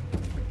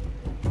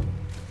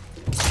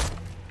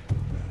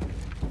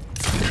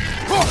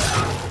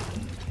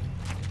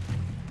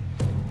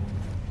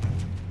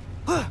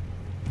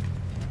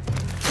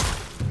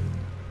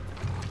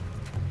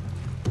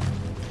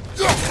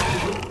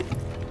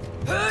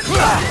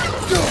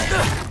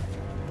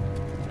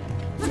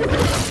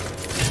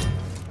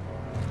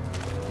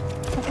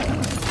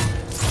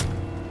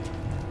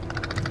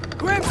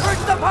 Grim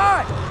perched up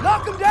high!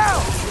 Knock him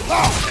down!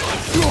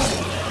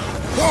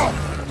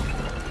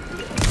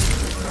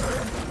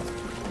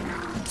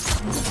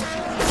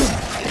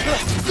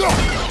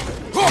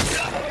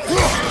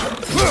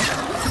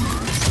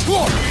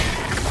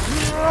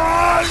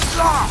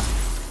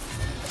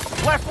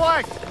 Left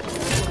leg!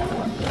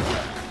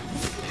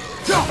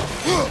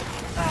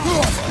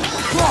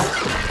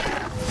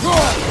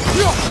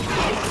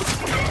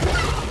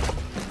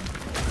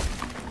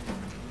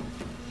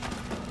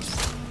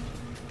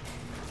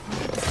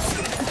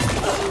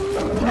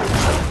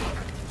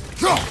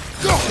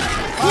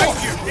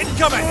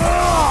 Incoming!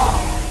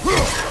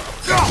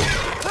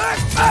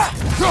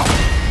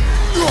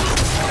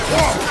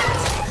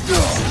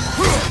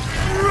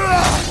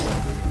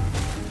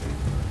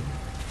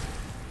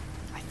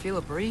 I feel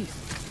a breeze.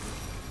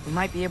 We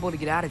might be able to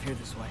get out of here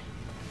this way.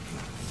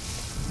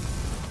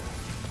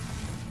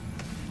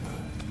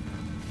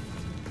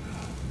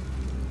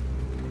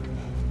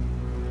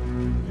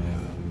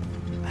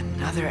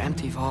 Another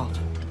empty vault.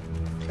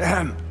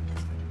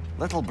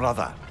 Little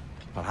brother,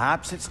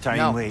 perhaps it's time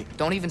No, we...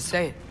 don't even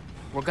say it.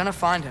 We're gonna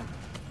find him.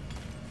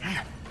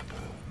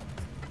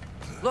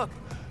 Look,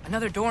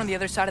 another door on the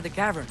other side of the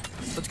cavern.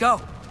 Let's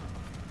go.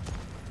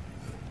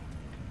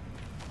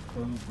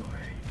 Oh boy.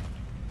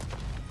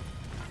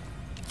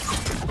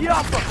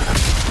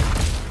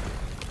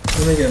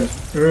 Let me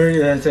guess. Remember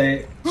that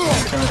say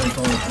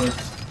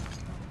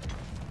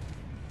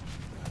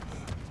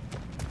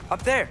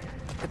Up there.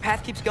 The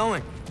path keeps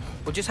going.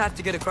 We'll just have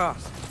to get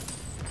across.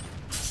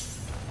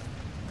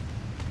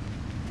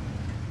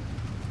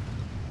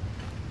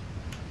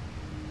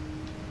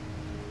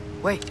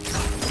 Wait,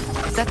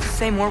 is that the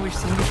same ore we've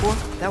seen before?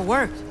 That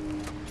worked.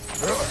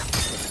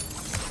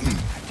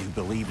 I do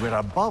believe we're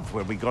above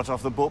where we got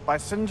off the boat by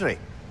Sindri.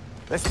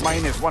 This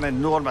mine is one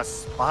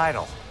enormous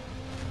spiral.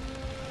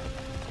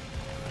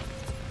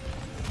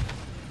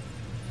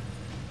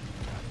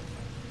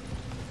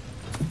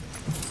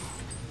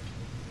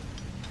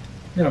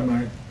 Never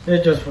mind.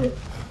 It just for,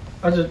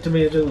 to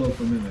me, it just looked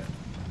familiar.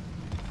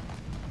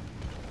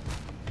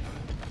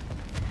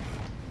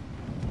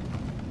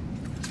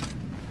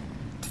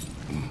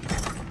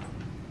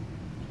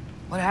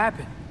 What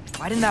happened?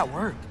 Why didn't that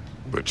work?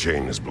 The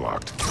chain is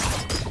blocked.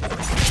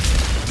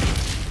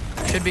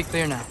 Should be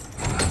clear now.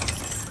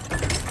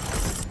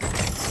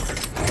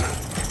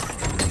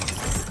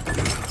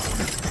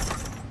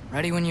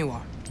 Ready when you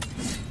are.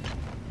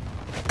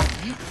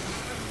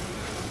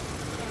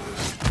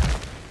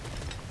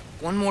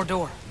 One more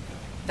door.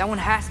 That one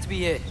has to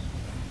be it.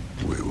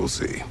 We will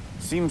see.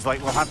 Seems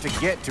like we'll have to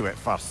get to it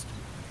first.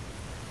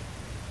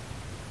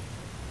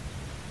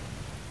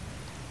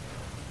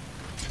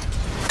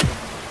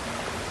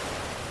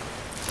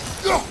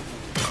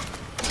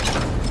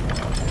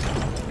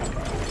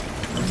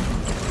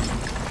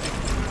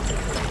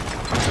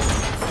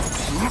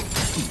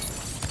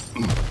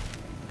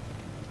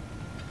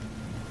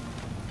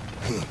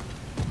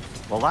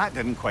 Well, that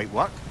didn't quite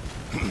work.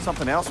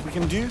 Something else we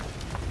can do?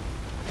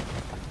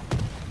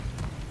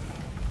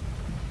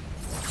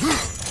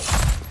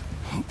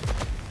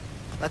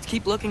 Let's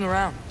keep looking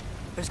around.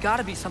 There's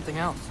gotta be something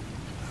else.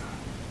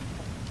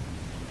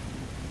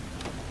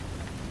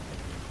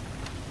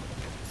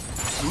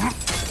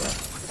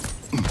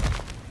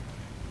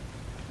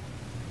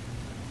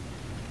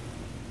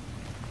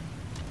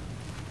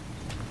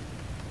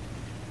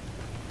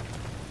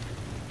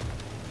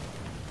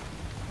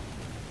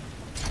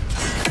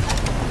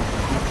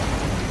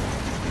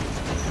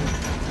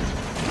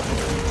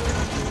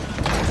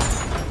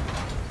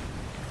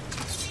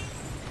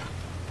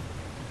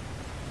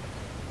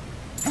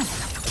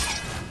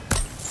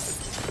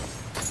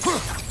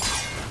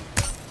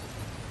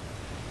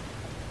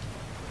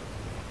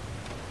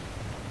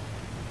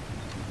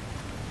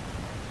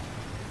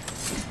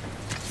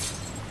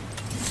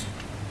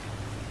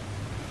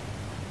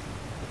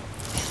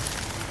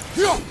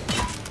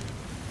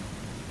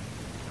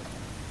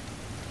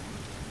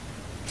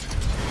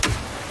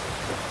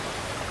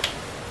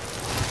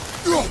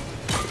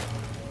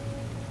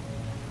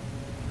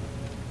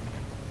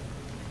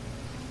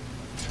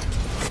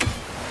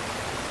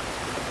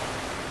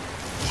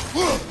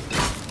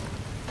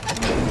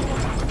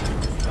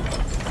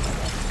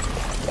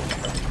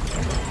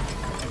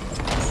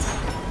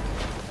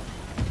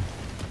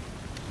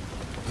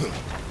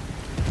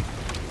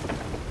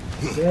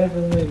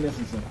 Definitely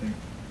missing something.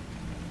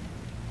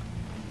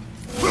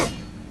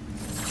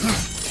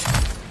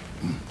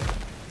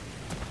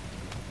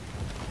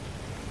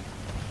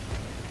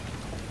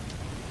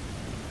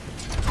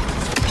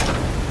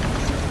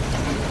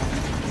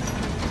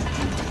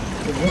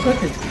 It looks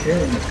like it's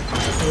carrying it.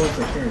 It looks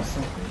like carrying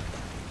something.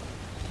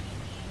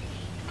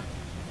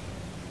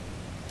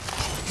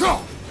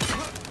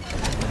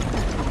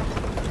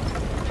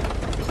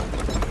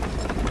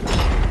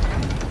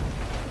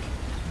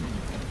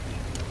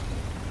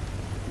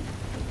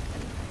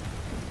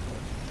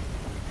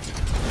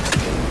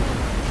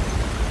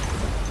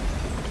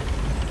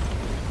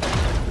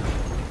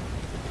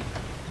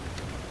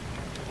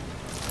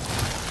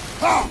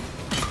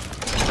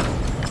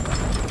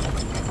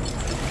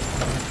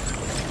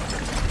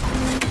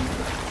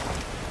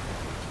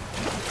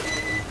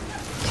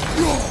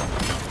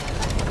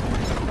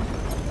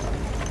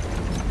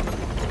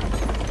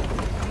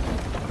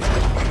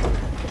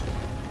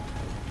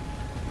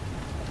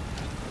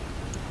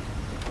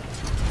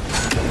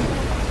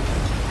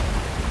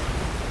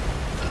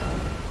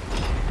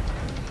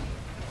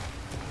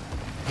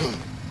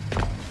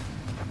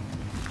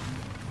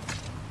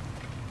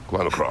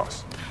 Climb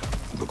across.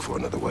 Look for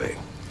another way.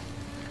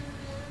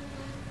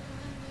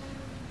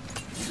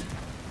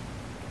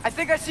 I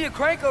think I see a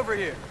crank over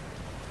here.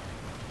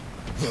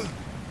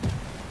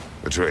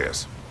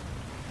 Atreus,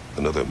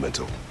 another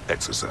mental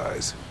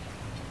exercise.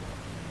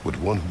 Would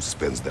one who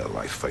spends their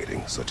life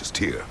fighting, such as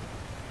Tyr,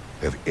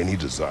 have any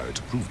desire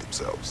to prove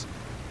themselves?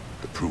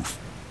 The proof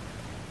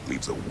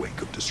leaves a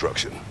wake of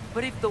destruction.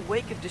 But if the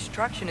wake of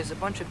destruction is a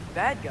bunch of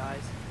bad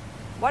guys,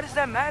 why does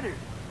that matter?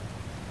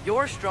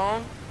 You're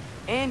strong,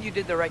 and you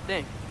did the right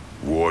thing.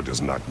 War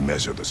does not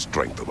measure the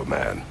strength of a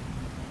man.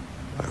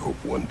 I hope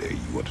one day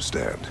you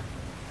understand.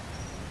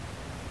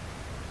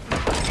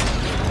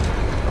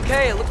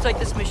 Okay, it looks like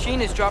this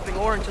machine is dropping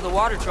ore into the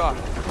water trough.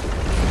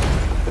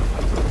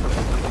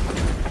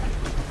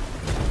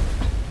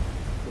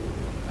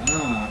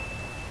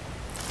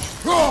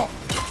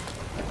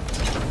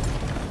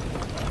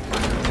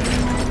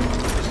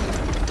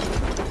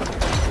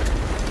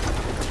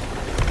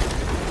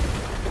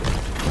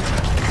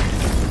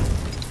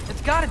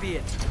 It's gotta be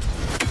it.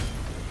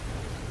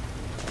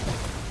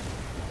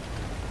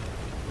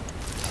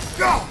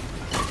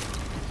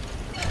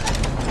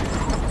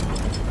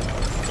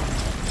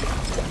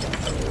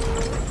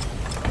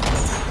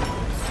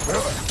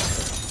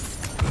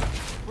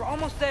 We're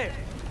almost there.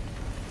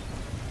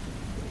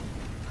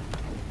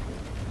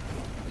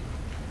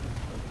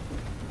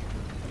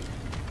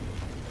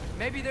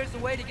 Maybe there's a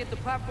way to get the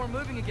platform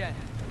moving again.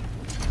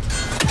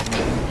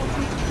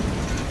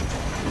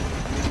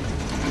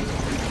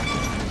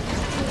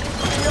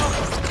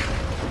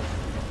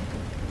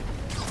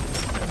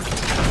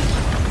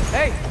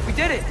 Hey, we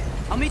did it!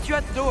 I'll meet you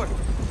at the door.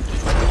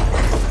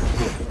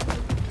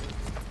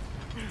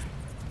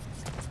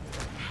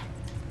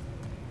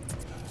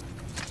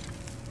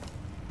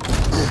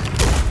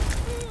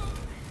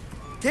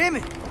 Damn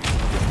it!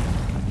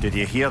 Did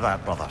you hear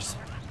that, brothers?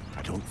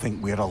 I don't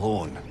think we're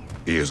alone.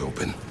 Ears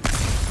open,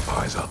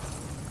 eyes up.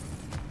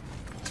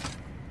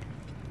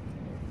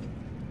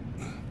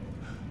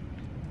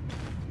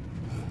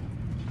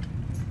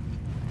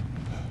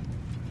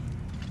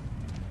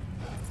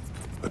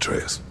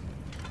 Atreus,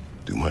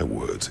 do my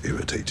words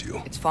irritate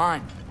you? It's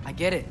fine. I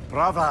get it.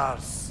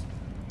 Brothers!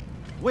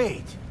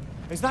 Wait,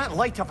 is that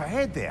light up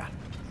ahead there?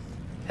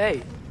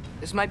 Hey,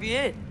 this might be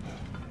it.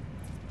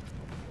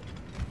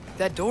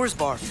 That door's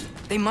barred.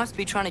 They must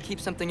be trying to keep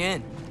something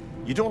in.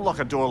 You don't lock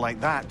a door like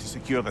that to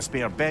secure the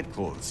spare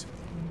bedclothes.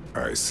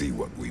 I see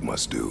what we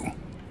must do.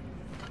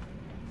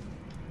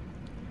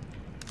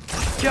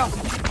 Jump!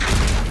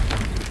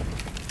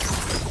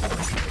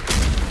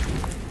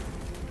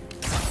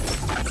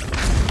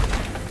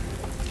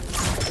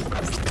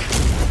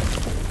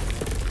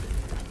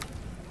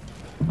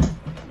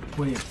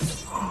 Wait.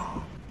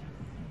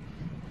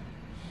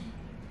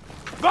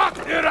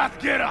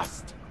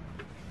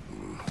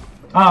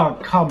 Oh,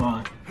 come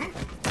on.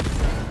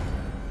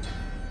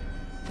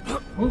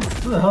 Who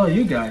the hell are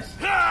you guys?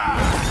 I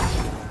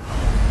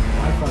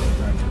fucking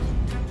tried this.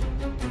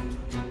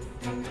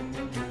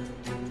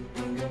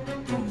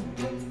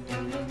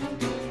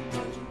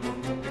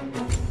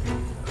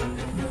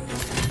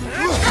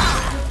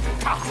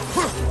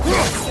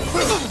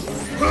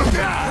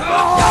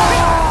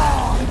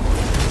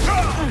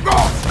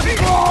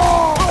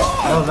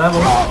 Oh, that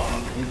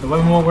won't. The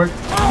weapon won't work.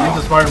 Use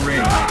the Spartan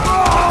Ring.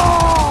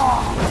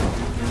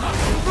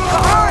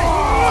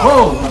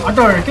 Whoa! I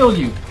thought I killed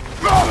you.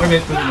 Wait a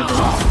minute,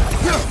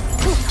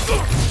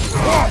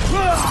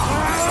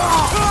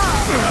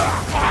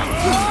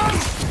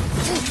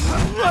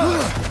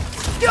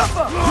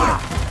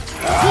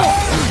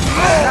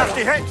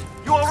 Nasty hit!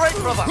 You alright,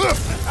 brother?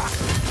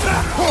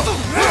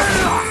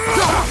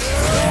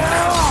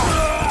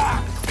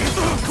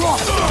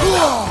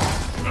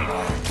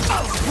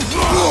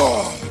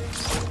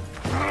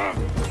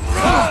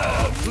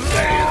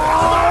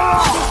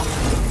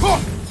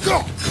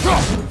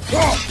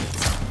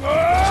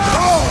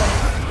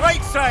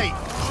 Right side!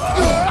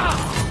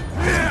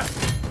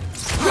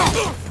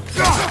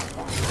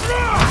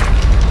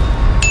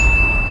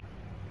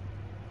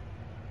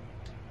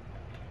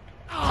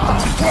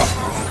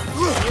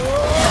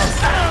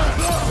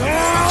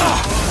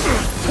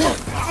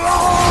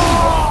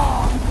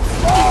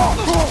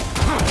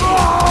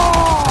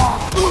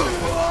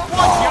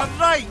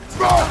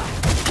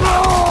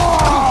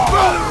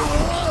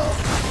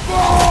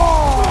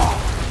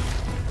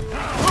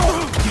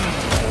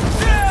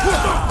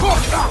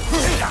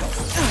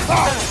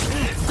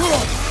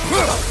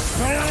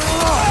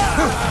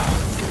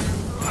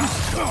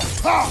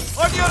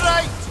 On your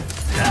right!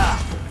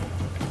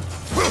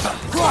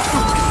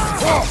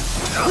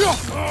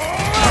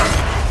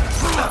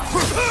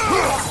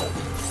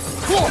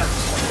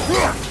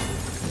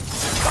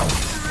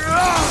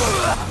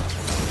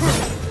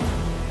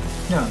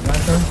 Yeah,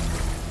 that's her.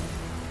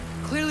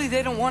 Clearly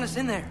they don't want us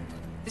in there.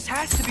 This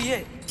has to be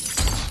it.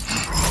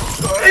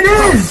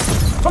 It is!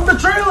 From the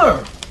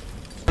trailer!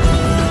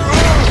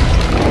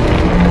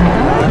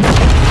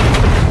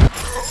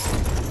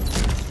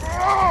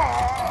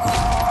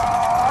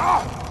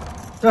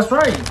 That's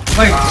right.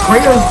 Like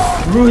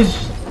Kratos threw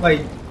his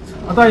like.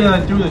 I thought he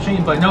like threw the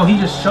chain, but no, he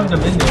just shoved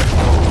them in there.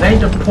 They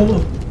had to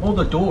pull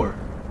the door.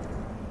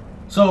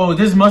 So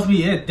this must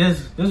be it.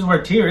 This is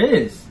where Tyr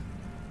is.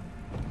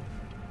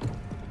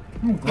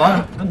 I'm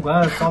glad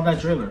I saw that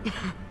trailer.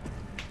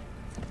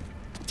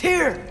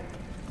 Tyr!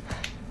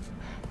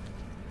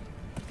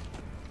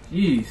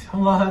 Jeez, how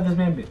long has this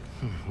man been?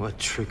 What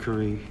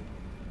trickery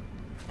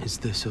is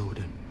this,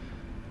 Odin?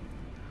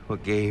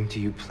 What game do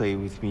you play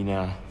with me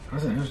now?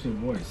 That's an interesting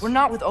voice. We're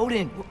not with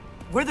Odin.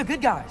 We're the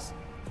good guys.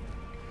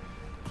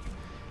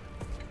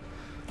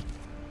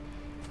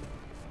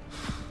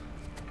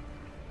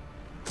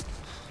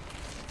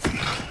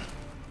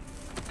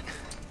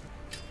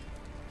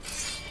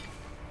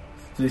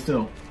 Stay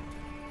still.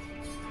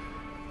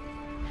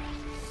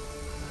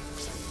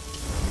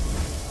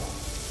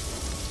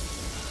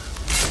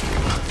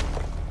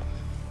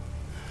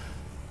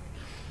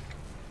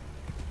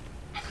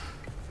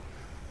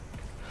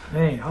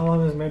 Hey, how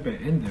long has this man been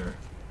in there?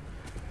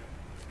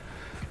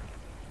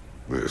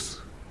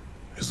 This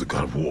is the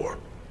God of War.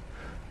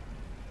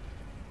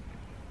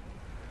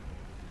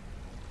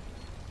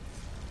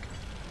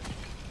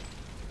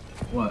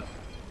 What?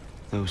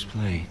 Those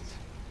blades.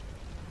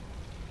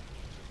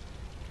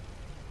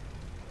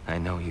 I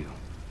know you.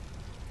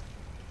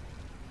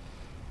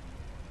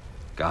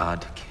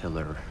 God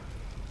Killer.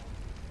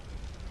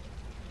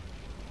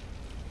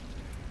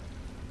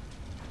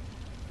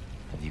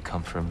 Have you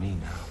come for me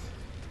now?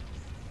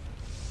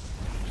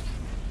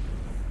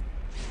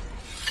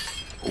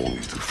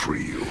 Only to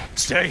free you.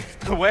 Stay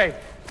away.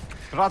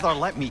 Brother,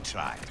 let me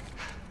try.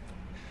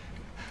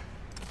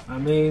 I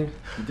mean,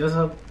 he does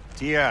have...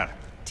 Tyr.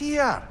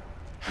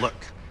 Look,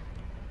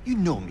 you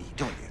know me,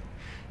 don't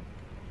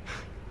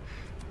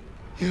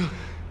you?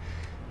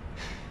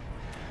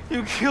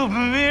 You killed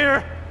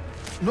Mimir!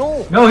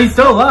 No. No, he's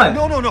still alive.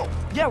 No.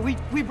 Yeah, we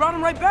brought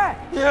him right back.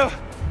 You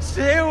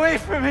stay away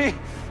from me,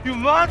 you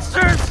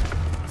monsters!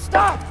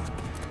 Stop!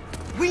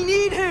 We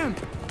need him!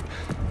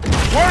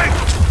 Wait!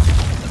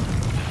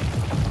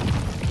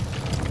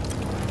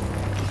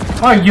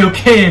 Are you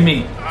kidding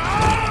me?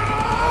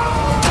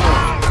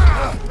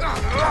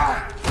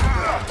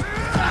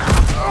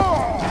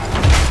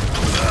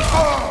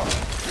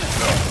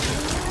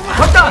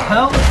 What the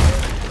hell?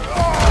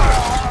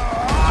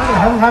 What the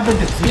hell happened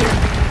to Tyr?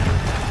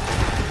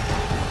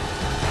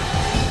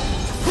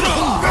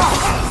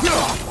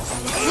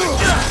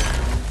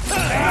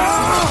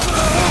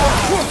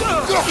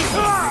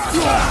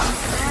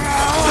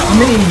 I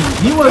mean,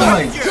 he was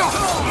like...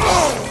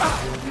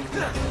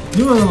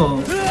 He was a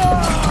little...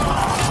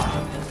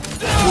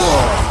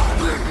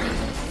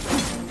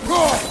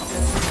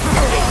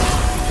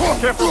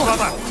 Careful,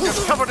 brother. You're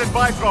covered in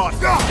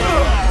Bifrost.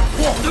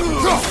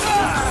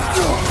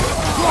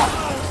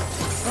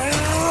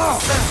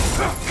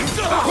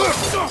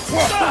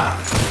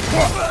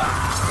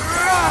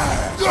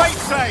 Right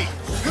side.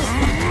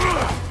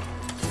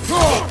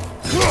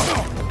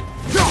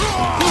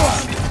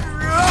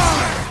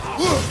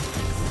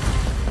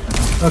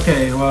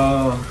 Okay,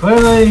 well,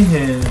 clearly,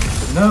 in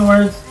other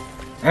words,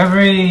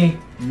 every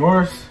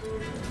Norse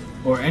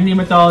or any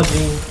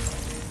mythology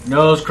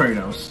knows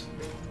Kratos.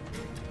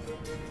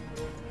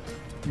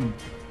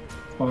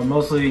 Well,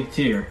 mostly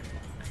Tyr.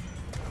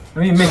 I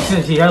mean, it makes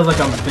sense. He has like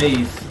a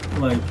base,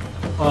 like,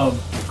 of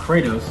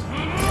Kratos.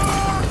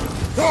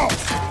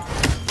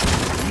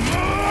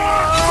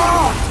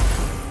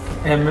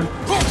 And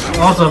it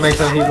also makes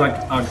sense he's like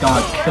a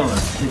god killer,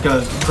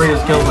 because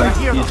Kratos kills like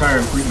the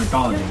entire Greek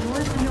mythology.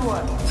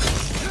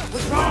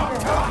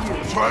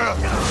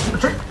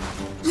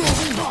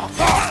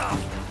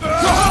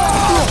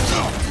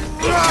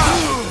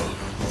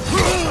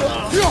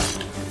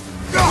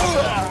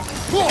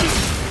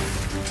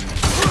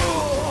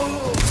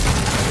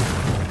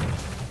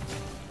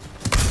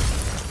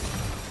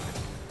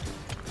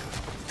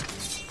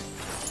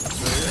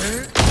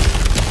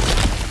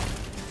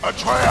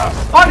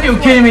 Are you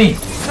kidding me?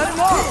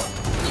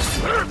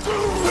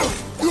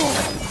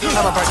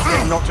 How about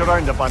getting knocked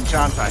around a bunch,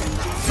 aren't I?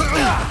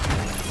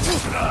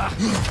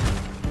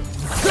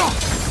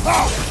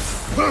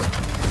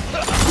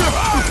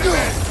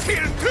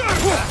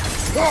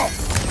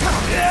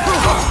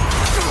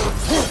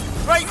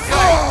 Right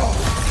side!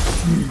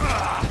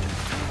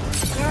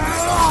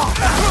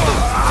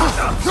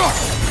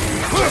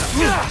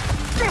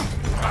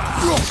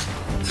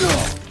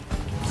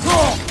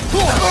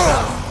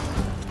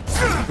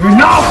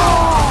 No!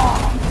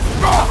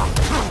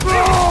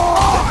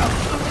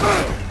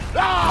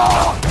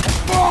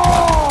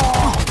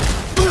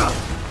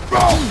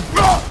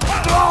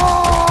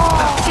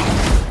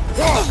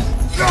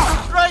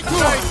 Right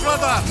side,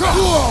 brother!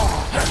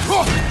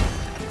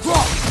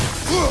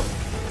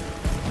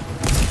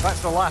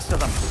 That's the last of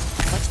them.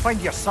 Let's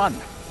find your son.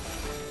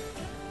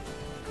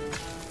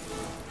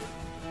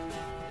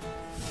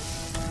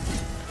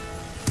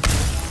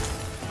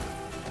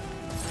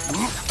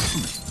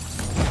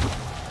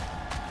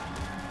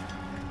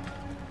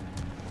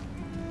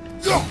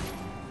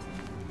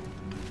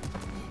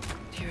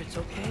 Tyr, it's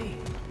okay.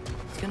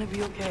 gonna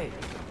be okay.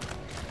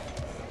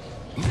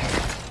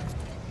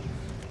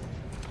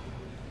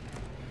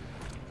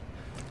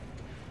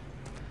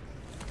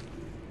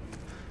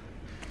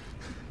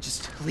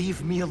 Just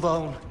leave me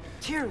alone.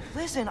 Tyr,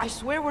 listen, I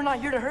swear we're not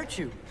here to hurt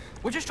you.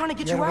 We're just trying to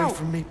get Get you away out.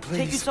 from me, please.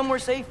 Take you somewhere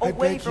safe, I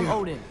away beg from you.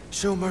 Odin.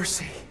 Show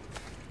mercy.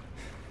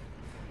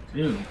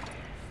 Dude.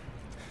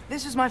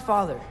 This is my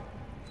father.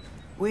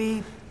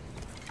 We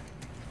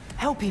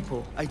help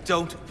people. I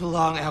don't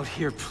belong out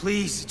here,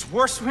 please. It's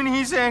worse when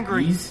he's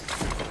angry. Please?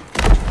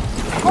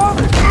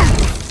 Father!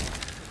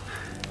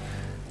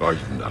 Are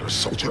you not a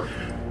soldier?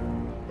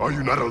 Are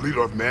you not a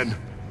leader of men?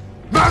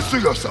 Master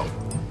yourself!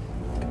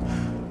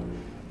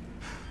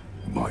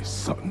 My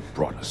son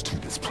brought us to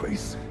this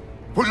place.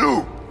 For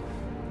you!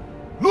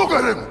 Look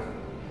at him!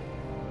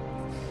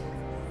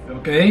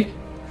 Okay.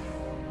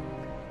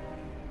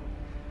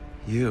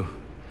 You.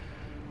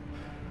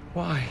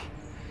 Why?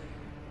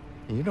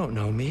 You don't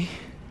know me.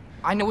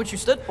 I know what you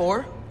stood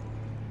for.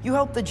 You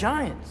helped the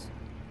Giants.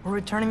 We're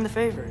returning the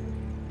favor.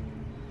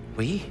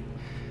 We?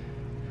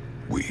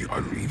 We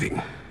are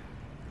leaving.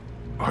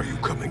 Are you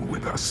coming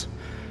with us?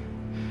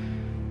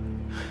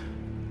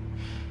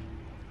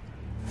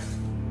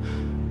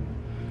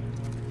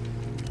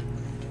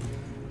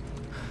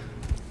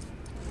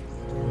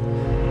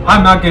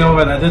 I'm not getting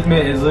over that. This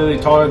man is literally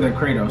taller than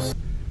Kratos.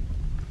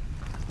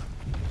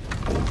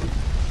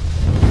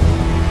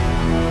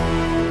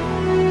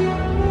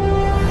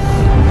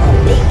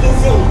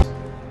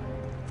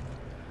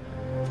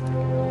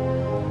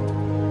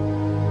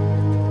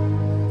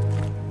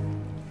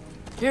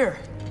 Here.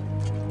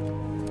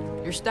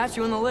 Your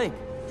statue in the lake.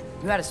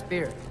 You had a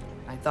spear.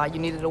 I thought you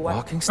needed a weapon.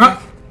 Walking stick?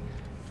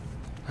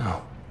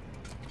 No.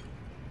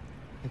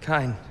 I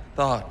kind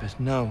thought, but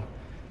no.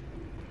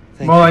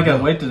 More like a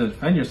way to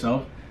defend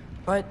yourself.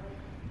 But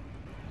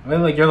I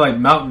mean, like you're like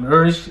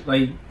malnourished.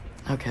 Like,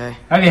 okay.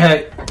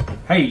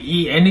 Have you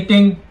eat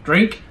anything?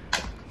 Drink?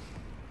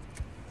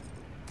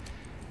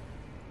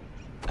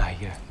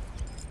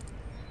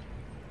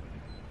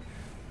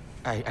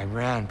 I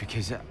ran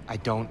because I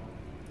don't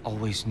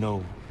always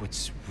know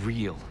what's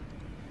real.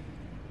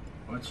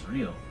 What's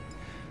real?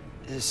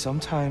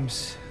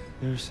 Sometimes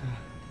there's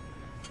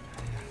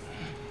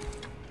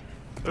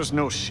There's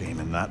no shame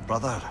in that,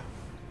 brother.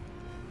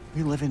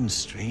 We live in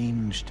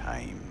strange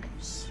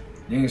times.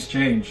 Things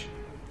change.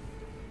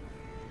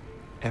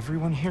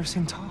 Everyone hears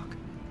him talk.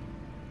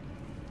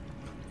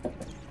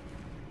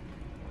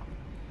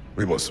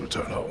 We must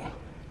return home.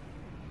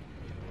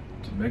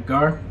 To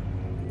Midgar?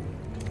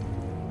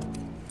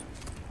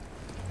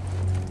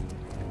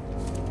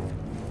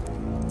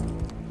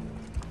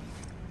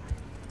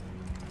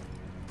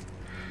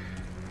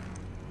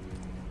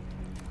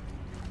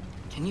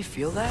 Can you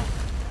feel that?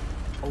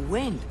 A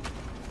wind.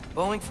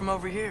 Blowing from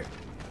over here.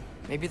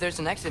 Maybe there's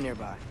an exit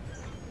nearby.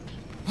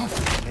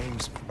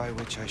 Names by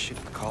which I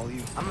should call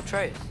you? I'm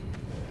Atreus.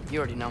 You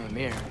already know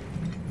Mimir.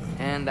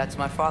 And that's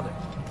my father,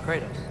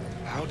 Kratos.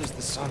 How does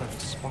the son of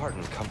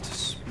Spartan come to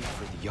speak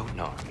for the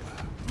Jotnar?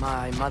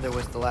 My mother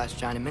was the last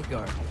giant in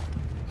Midgard.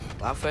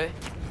 Laufey?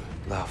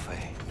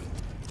 Laufey.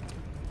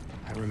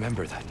 I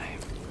remember that name.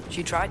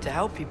 She tried to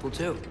help people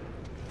too.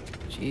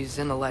 She's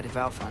in the light of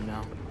Alpha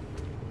now.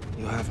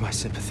 You have my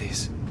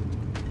sympathies.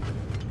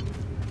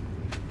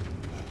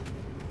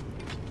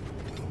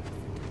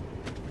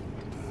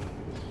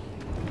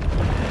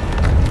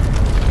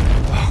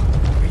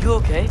 Are you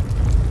okay?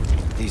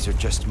 These are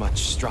just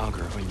much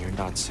stronger when you're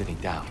not sitting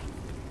down.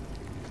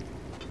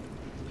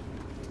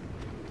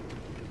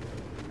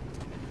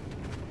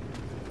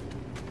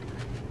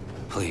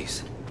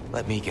 Please,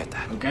 let me get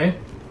that. Okay.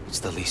 It's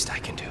the least I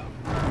can do.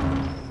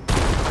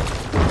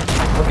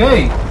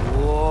 Okay.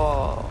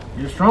 Whoa.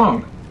 You're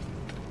strong.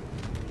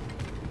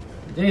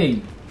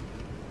 Dang.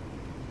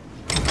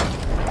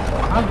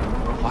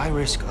 Why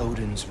risk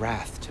Odin's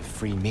wrath to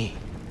free me?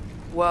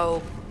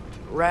 Well,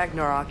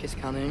 Ragnarok is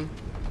coming.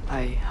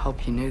 I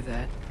hope you knew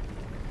that.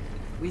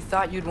 We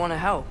thought you'd want to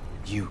help.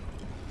 You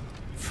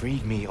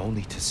freed me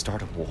only to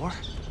start a war?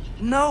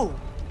 No.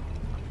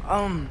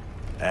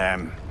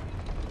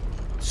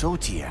 So,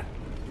 Tyr,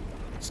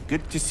 it's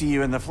good to see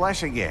you in the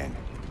flesh again.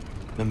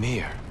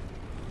 Mimir,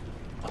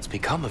 what's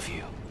become of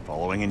you?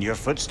 Following in your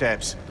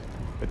footsteps.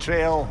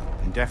 Betrayal,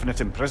 indefinite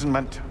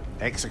imprisonment,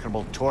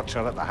 execrable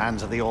torture at the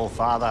hands of the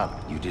All-Father.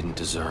 You didn't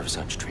deserve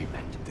such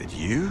treatment. Did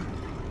you?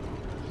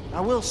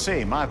 I will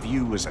say my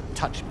view was a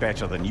touch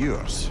better than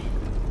yours.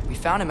 We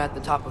found him at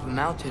the top of a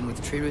mountain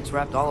with tree roots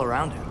wrapped all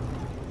around him.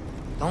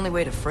 The only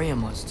way to free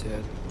him was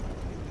to...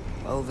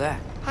 well,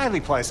 that. Highly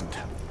pleasant,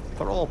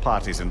 for all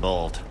parties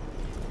involved.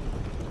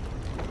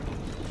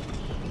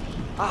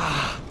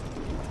 Ah!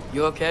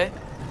 You okay?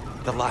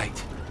 The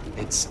light.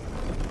 It's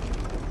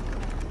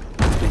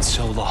been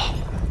so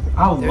long.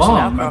 How There's long,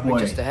 an my outcropping boy?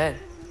 just ahead.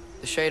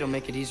 The shade will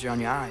make it easier on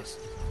your eyes.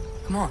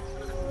 Come on.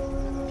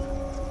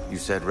 You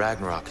said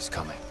Ragnarok is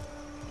coming.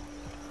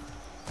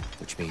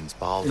 Which means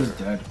Baldur. He's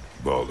dead.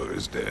 Baldur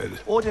is dead.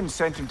 Odin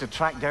sent him to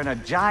track down a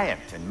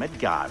giant in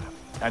Midgard,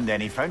 and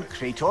then he found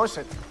Kratos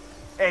at...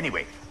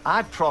 Anyway,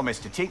 I'd promise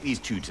to take these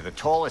two to the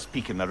tallest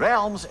peak in the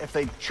realms if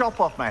they'd chop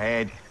off my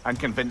head and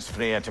convince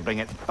Freya to bring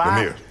it back. Come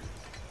here.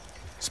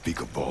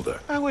 Speak of Balder.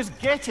 I was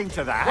getting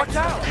to that. Watch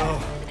out! No.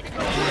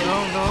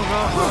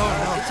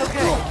 It's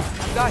okay.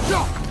 Got you.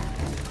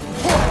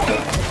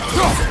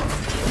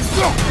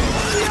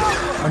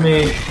 I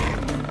mean,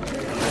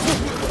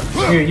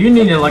 here, you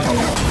needed like a,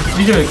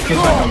 you should get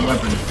like a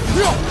weapon.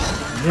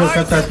 You just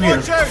got that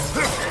spear.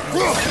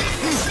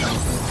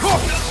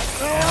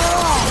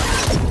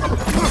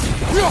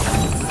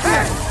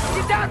 Hey,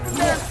 get down from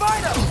there and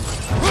fight him!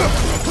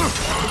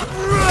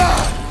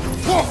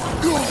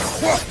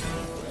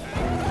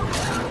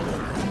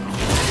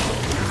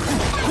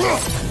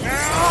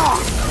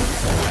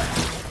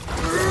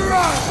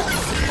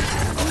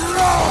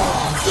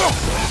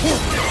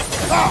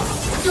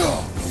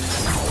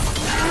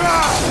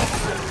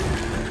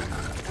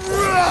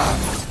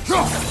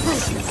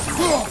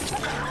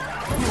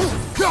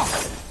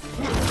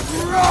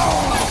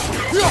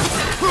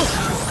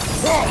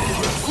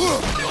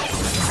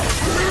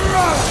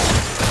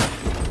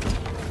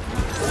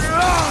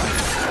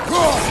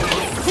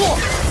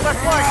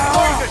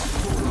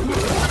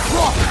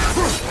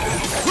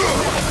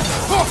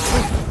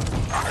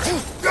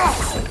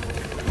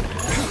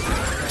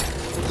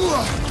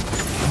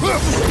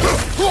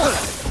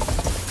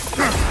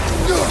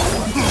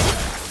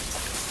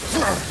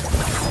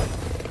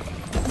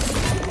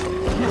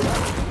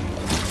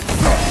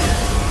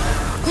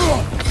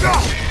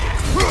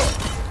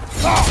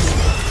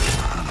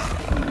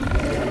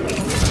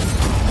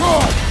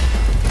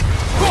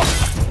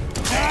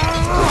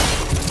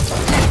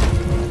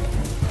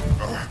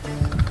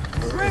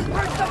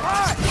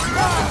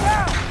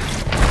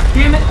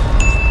 Damn it!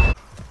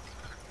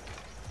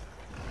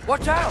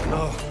 Watch out!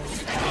 No.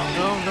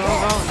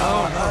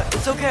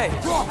 It's okay.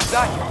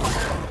 Got you.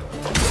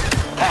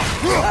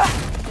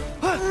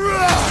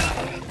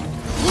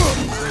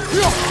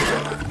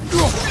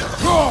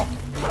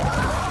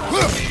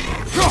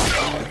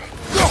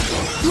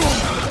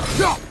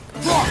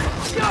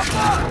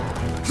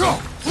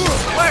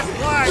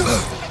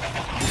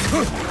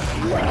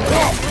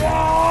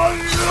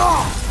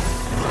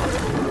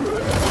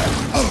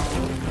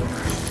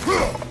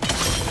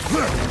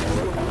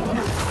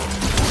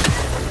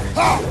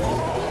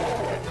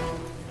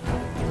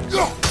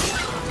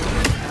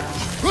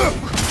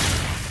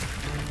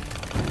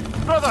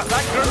 Brother,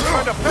 that girl's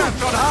found a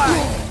perch on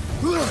high!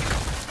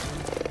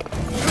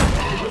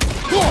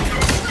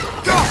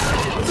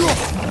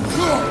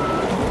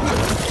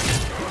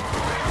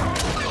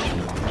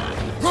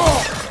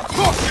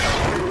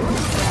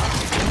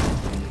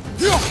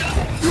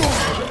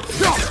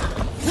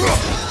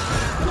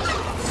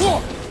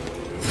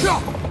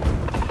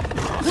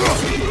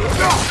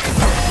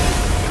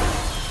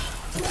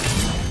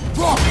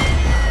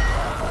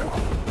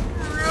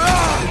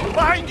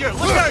 Behind you!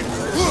 Look out!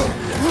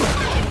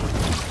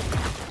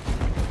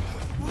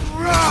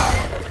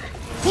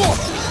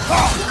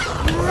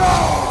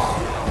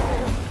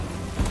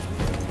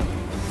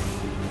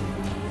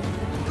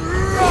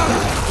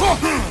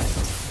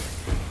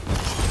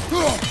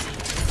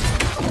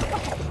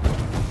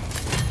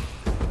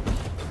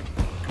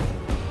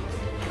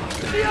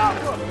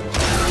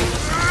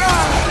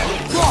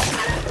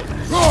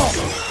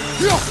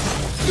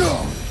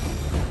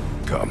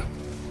 Come.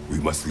 We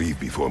must leave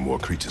before more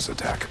creatures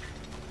attack.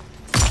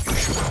 You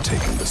should have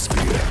taken the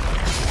spear.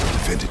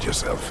 Defended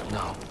yourself.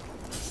 No.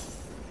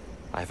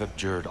 I've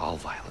abjured all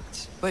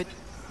violence. But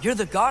you're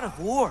the God of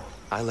War.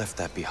 I left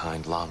that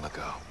behind long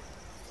ago.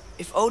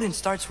 If Odin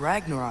starts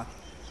Ragnarok,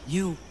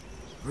 you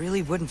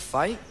really wouldn't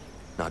fight?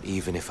 Not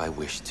even if I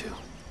wished to.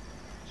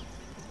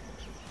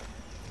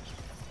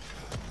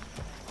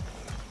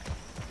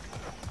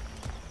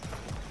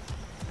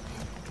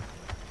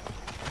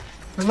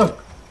 Hey,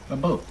 look, a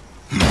boat.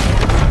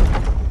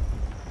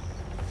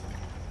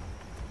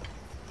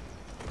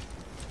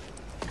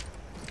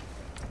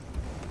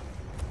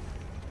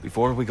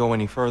 Before we go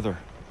any further,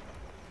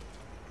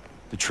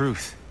 the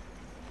truth.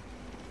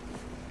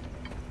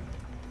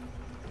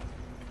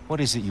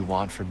 What is it you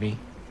want from me?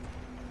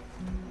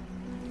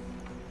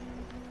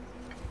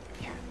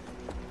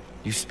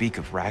 You speak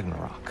of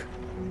Ragnarok.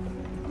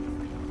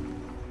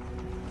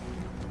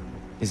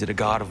 Is it a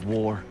god of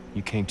war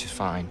you came to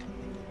find?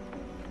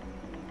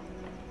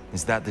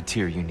 Is that the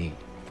tear you need?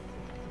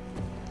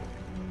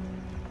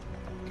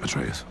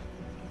 Atreus.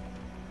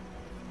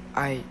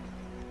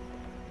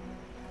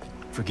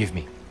 Forgive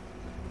me.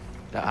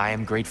 I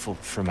am grateful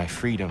for my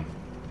freedom.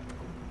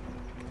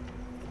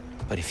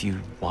 But if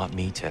you want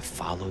me to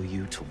follow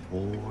you to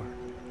war,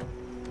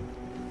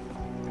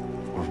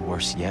 or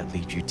worse yet,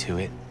 lead you to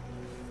it,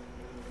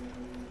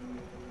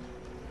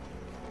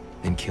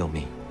 then kill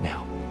me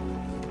now.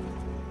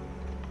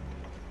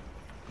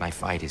 My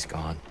fight is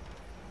gone.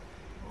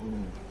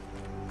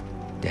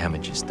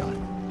 Damage is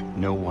done.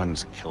 No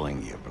one's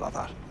killing you,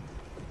 brother.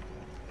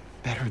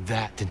 Better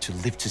that than to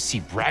live to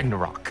see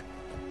Ragnarok.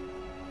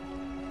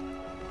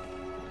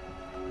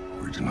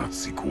 We do not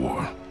seek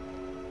war.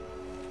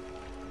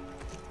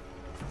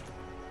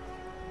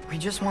 We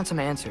just want some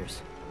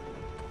answers.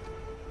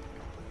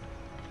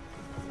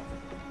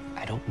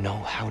 I don't know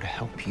how to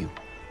help you.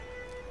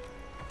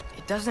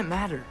 It doesn't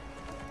matter.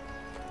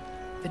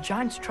 The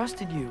Giants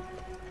trusted you.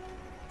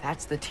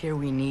 That's the Tyr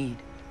we need.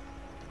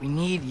 We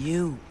need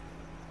you.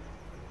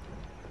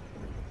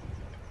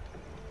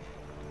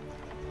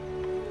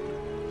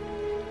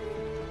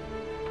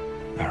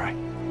 All right.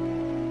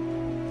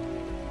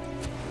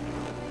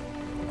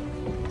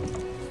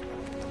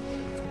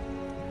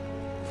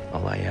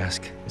 All I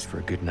ask is for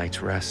a good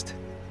night's rest.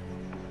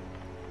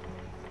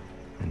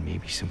 And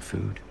maybe some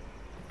food.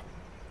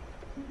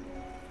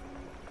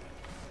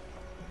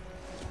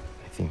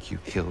 I think you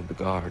killed the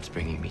guards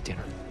bringing me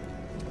dinner.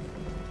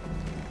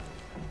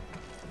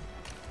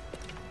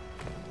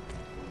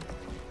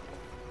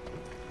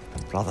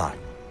 Brother,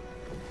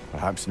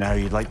 perhaps now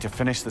you'd like to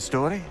finish the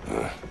story?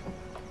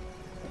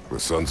 The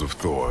sons of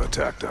Thor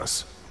attacked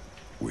us.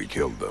 We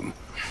killed them.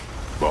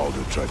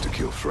 Baldur tried to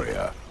kill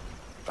Freya.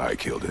 I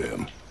killed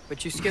him.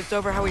 But you skipped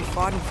over how we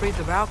fought and freed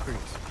the Valkyries.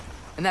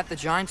 And that the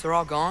Giants are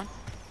all gone.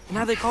 And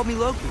how they called me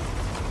Loki.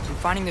 And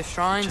finding the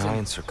shrines.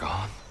 Giants are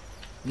gone.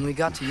 When we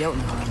got to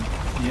Jotunheim.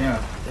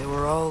 Yeah. They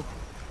were all...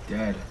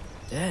 Dead.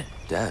 Dead.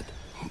 Dead?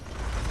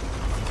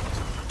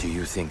 Do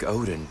you think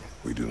Odin...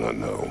 We do not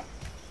know.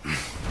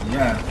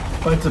 Yeah,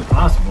 but it's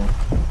impossible.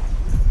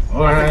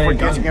 I think we're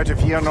getting out of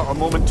here not a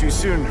moment too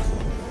soon.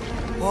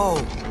 Whoa,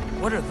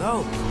 what are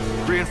those?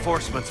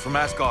 Reinforcements from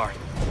Asgard.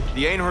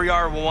 The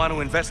Einherjar will want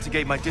to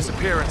investigate my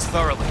disappearance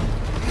thoroughly.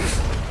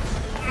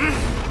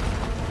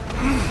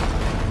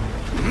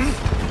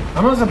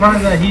 I'm not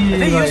surprised that he... Are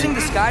they using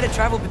the sky to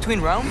travel between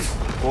realms?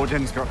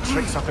 Odin's got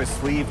tricks up his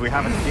sleeve we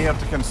haven't dared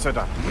to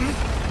consider.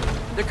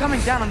 They're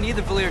coming down on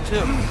Nidavellir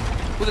too.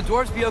 Will the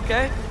dwarves be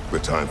okay? The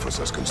time for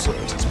such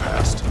concerns has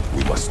passed.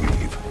 We must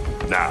leave.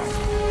 Now.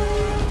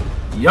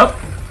 Yup.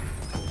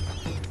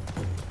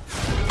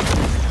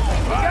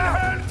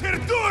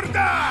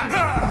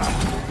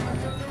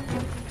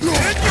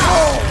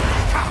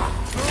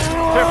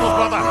 Careful,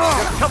 brother.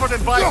 You're covered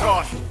in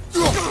Bifrost.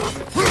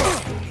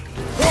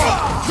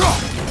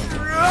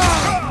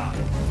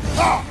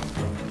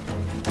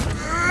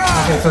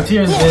 Okay, so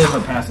Tyr is a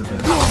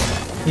pacifist.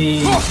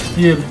 He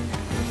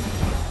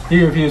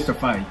refused to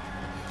fight.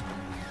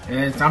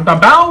 It's time to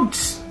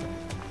bounce!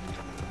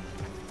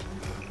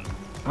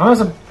 I was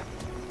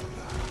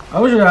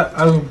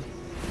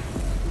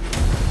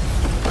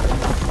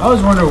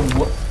wondering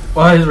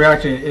what his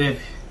reaction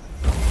if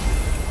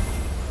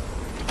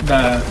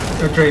the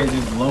Atreus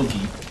is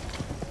Loki.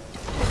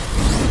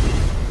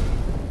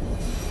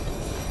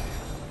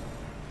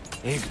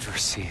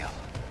 Yggdrasil.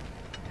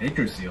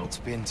 Yggdrasil? It's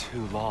been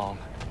too long.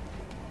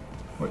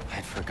 What?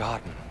 I'd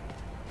forgotten.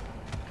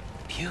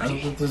 That's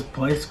Beauty. what this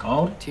place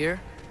called? Tyr,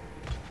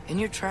 in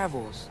your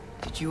travels,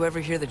 did you ever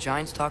hear the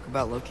Giants talk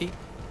about Loki?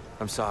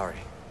 I'm sorry.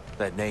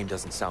 That name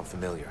doesn't sound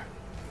familiar.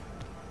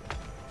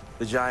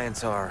 The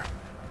Giants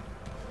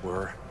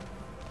were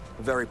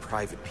very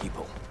private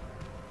people.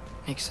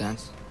 Makes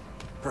sense.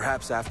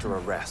 Perhaps after a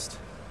rest.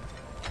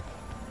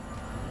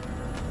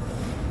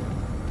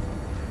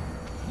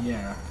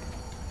 Yeah.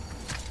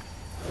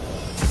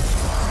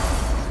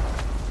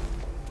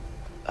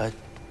 A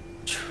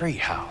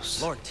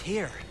treehouse. Lord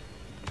Tyr,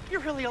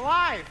 you're really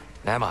alive.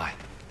 Am I?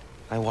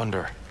 I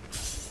wonder.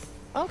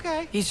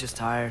 Okay. He's just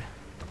tired.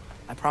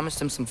 I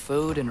promised him some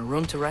food and a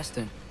room to rest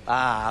in.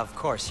 Ah, of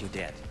course you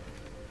did.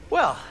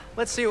 Well,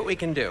 let's see what we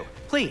can do.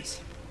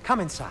 Please, come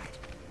inside.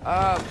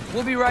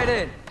 We'll be right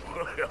in.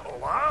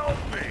 Allow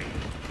me.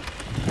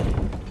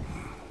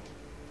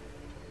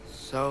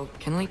 So,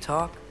 can we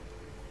talk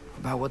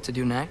about what to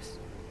do next?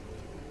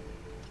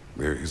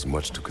 There is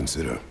much to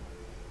consider.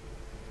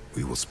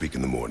 We will speak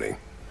in the morning.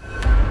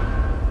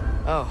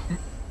 Oh,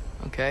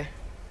 okay.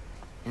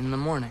 In the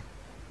morning.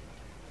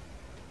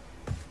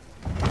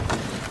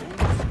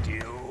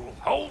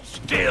 Hold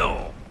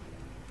still.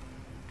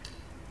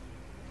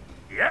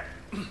 Yep.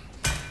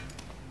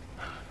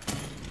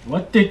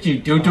 What did you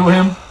do to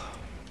him?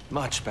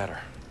 Much better.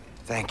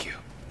 Thank you.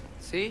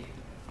 See?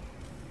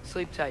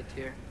 Sleep tight,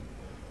 Tyr.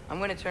 I'm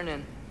gonna turn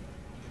in.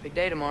 Big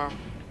day tomorrow.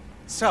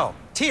 So,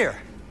 Tyr,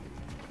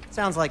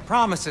 sounds like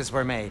promises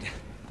were made.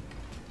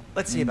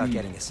 Let's see about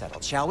getting this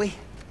settled, shall we?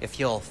 If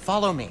you'll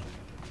follow me.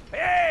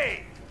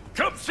 Hey,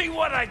 come see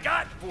what I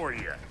got for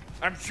you.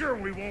 I'm sure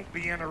we won't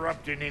be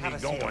interrupting any Have a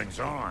seat.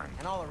 goings-on.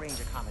 And I'll arrange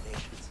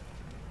accommodations.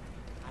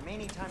 I may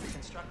need time to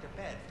construct a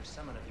bed for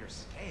someone of your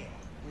scale.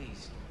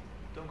 Please,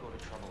 don't go to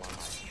trouble on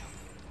my account.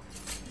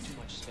 Too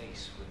much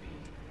space would be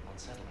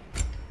unsettling.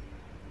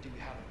 Do you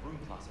have a broom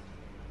closet?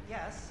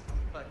 Yes,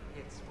 but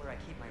it's where I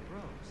keep my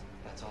brooms.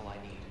 That's all I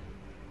need.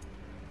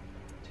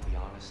 To be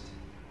honest,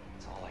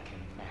 it's all I can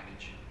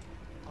manage.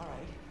 All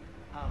right.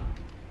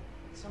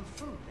 Some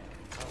food then.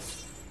 Oh,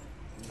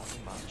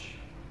 nothing much.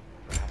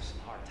 Perhaps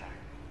some hardtack.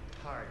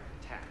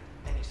 Hardtack.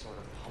 Any sort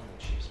of humble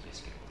ship's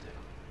biscuit will do.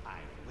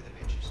 Aye. With a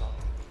pinch of salt.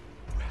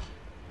 Well,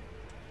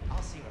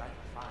 I'll see what I can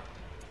find.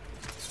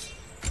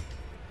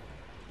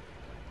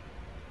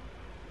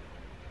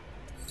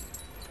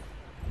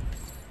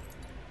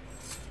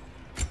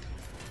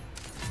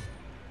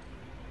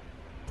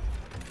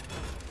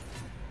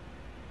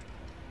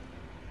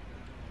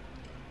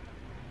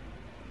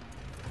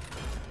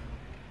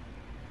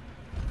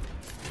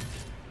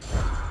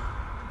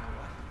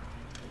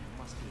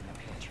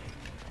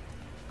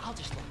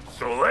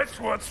 So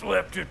that's what's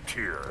left of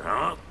Tyr,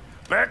 huh?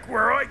 Back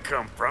where I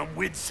come from,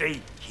 we'd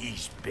say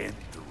he's been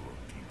through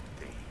a few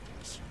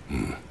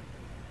things.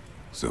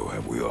 So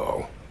have we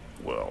all.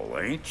 Well,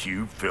 ain't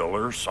you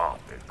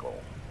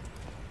philosophical?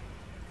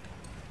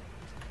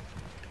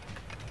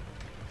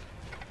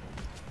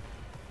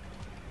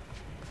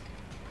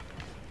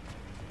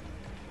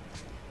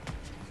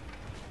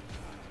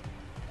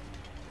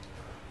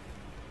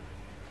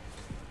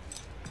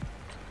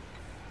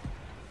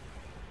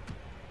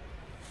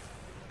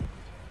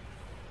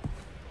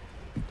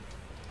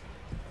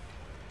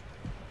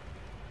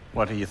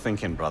 What are you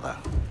thinking, brother?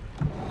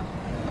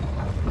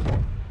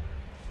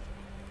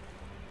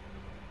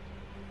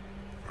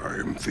 I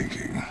am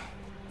thinking.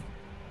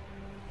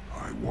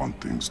 I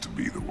want things to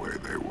be the way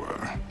they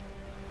were.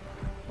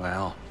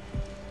 Well,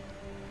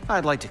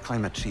 I'd like to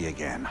climb a tree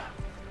again.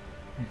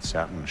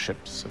 Certain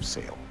ships have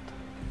sailed.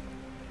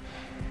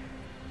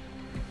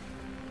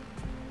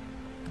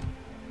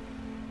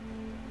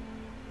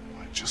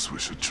 I just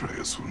wish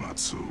Atreus were not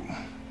so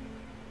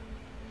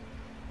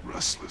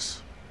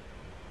restless.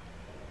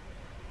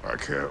 I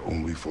care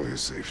only for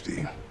his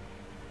safety.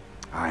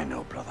 I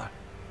know, brother.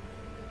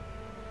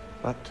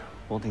 But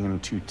holding him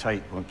too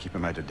tight won't keep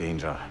him out of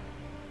danger.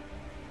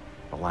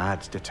 The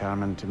lad's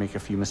determined to make a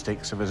few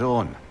mistakes of his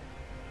own.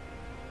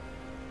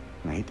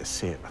 And I hate to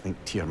say it, I think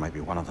Tyr might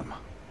be one of them.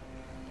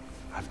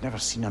 I've never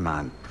seen a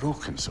man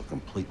broken so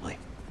completely.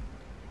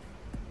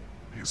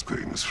 His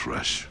pain is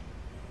fresh.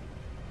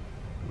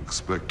 You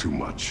expect too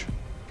much.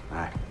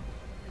 Aye,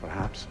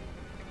 perhaps.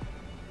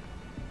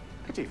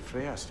 Pity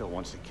Freya still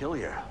wants to kill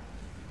you.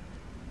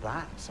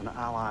 That's an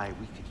ally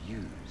we could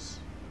use.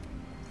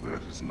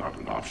 That is not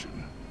an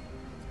option.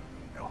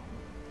 No,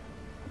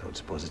 I don't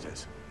suppose it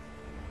is.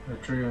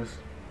 Atreus.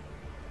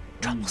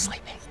 Trouble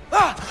sleeping.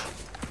 Ah!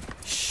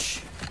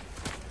 Shh!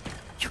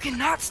 You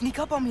cannot sneak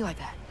up on me like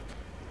that.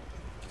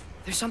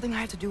 There's something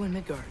I have to do in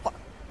Midgard. What?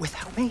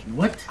 Without me?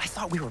 What? I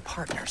thought we were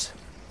partners.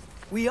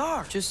 We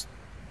are. Just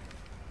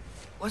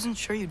wasn't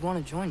sure you'd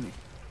want to join me.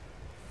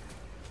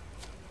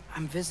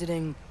 I'm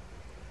visiting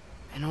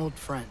an old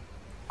friend.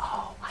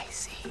 Oh, I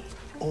see.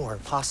 Or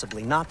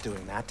possibly not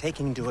doing that,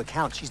 taking into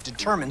account she's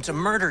determined to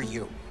murder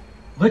you.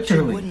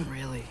 Literally. I wouldn't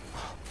really.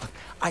 Look,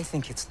 I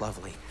think it's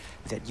lovely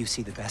that you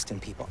see the best in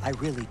people. I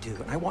really do.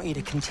 And I want you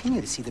to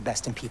continue to see the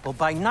best in people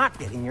by not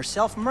getting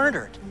yourself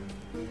murdered.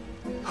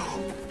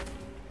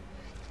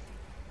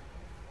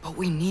 But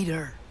we need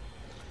her.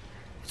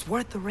 It's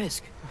worth the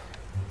risk.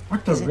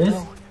 What the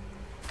risk?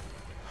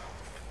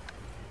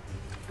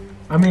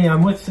 I mean,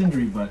 I'm with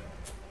Sindri, but...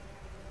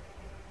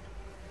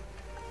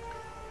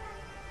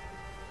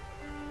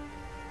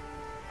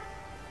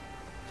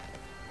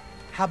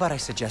 How about I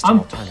suggest an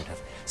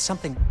alternative?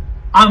 Something...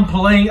 I'm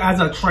playing as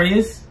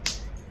Atreus.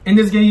 In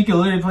this game, you can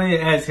literally play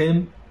it as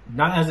him,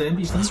 not as an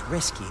NPC. It's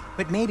risky,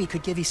 but maybe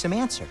could give you some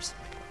answers.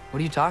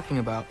 What are you talking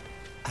about?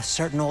 A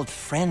certain old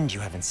friend you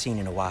haven't seen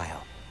in a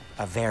while.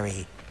 A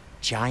very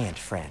giant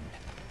friend.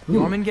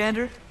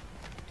 Jormungandr?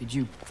 Did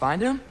you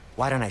find him?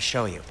 Why don't I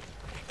show you?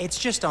 It's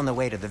just on the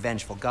way to the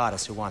vengeful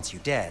goddess who wants you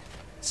dead.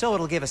 So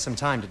it'll give us some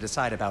time to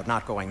decide about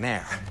not going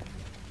there.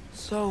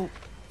 So,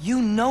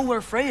 you know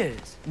where Freya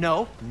is?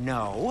 No.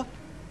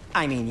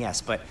 I mean, yes,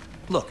 but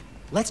look,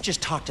 let's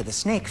just talk to the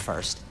snake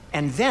first,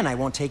 and then I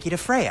won't take you to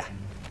Freya.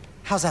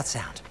 How's that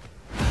sound?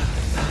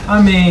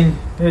 I mean,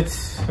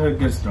 it's a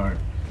good start.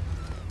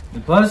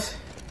 And plus,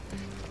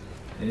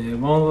 it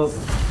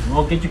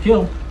won't get you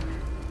killed.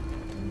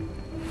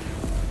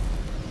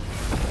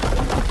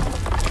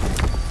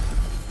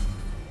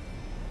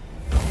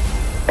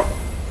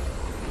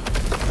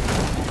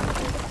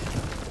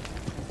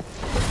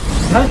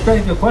 That's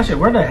a good question.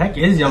 Where the heck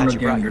is Glad you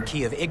brought your Jormungandr?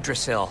 key of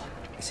Yggdrasil.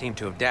 You seem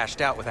to have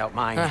dashed out without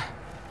mine.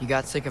 You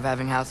got sick of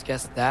having house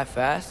guests that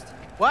fast?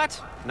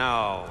 What?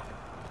 No.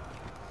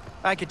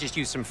 I could just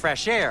use some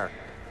fresh air.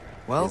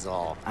 Well, Is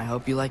all. I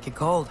hope you like it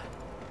cold.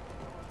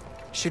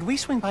 Should we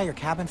swing by your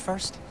cabin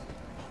first?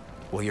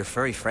 Will your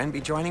furry friend be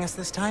joining us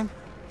this time?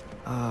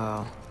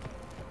 No,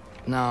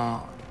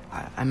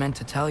 I meant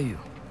to tell you.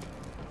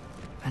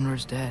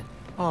 Fenrir's dead.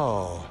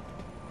 Oh.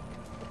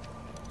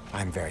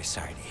 I'm very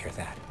sorry to hear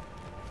that.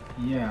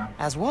 Yeah.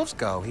 As wolves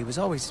go, he was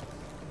always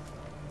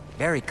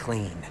very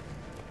clean.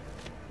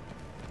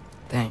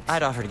 Thanks.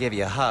 I'd offer to give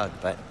you a hug,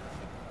 but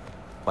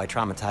why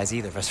traumatize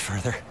either of us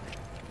further?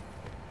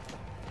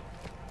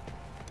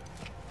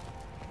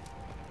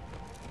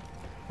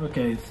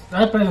 Okay,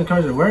 that begs the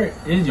question, where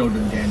is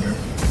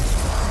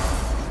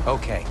Jormungandr?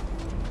 Okay.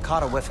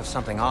 Caught a whiff of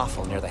something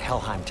awful near the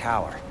Helheim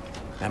Tower.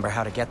 Remember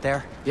how to get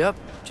there? Yep,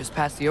 just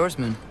past the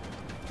oarsman.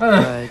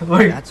 But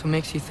Wait. that's what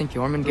makes you think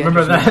Jormungandr's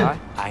Remember that? nearby?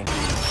 I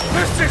know.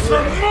 This is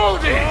the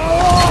molding!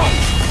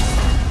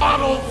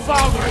 Otto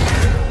Father!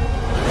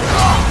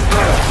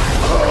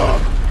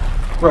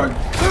 Bro,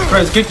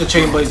 Prez, kick the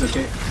chain blaze,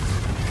 okay?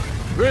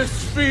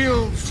 This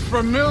feels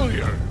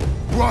familiar.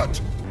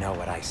 What? You know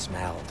what I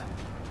smelled.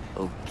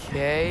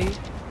 Okay,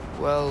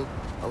 well,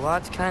 a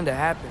lot's kinda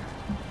happened,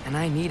 and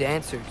I need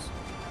answers.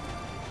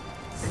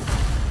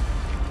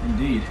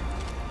 Indeed.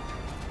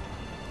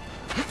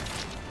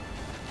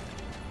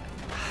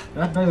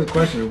 That begs the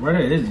question, where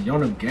is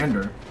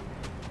Yonagander?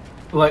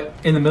 Like,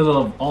 in the middle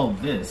of all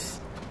of this.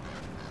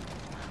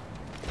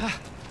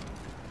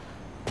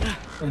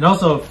 And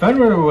also,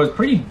 Fenrir was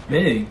pretty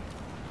big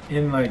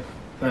in, like,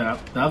 the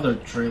other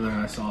trailer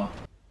I saw.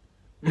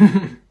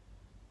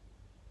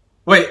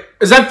 Wait,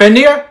 is that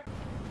Fenrir?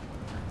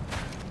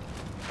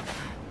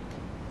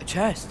 A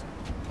chest.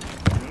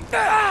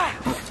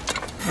 Not so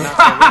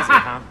easy,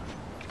 huh?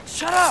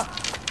 Shut up!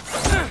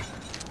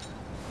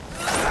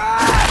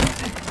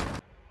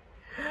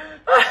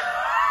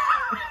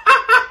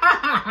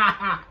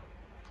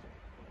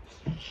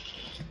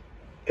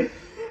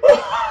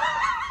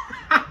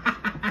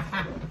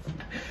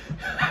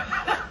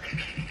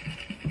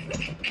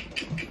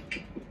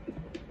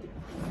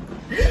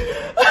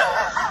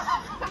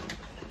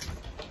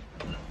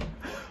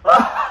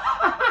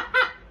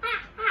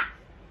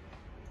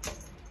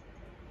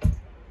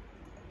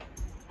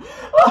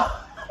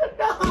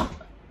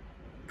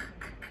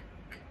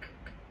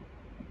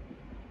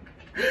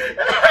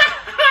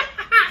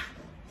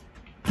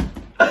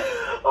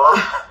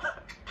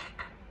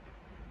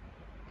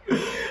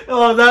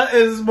 Oh, that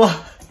is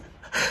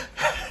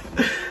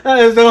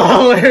the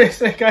hilarious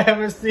thing I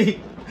ever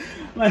seen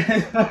my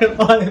entire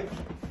life.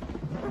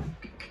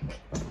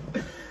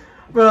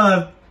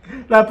 Bro,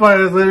 that part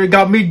has literally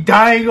got me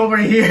dying over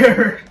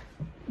here.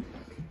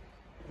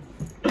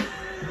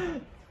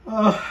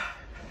 Oh.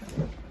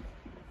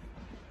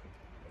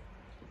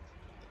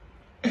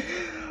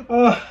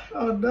 Oh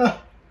no.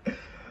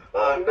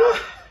 Oh no.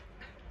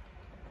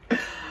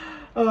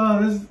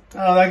 Oh,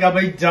 that got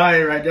me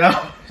dying right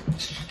now.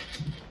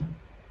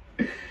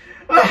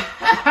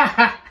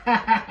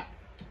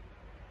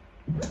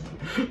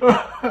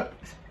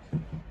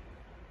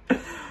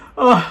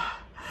 Oh,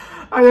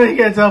 I really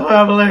can't tell if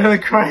I'm literally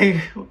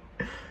crying.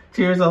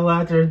 Tears of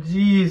laughter.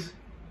 Jeez.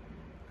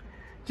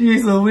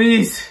 Jeez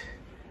Louise.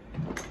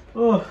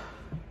 Oh.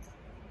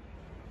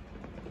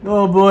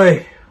 Oh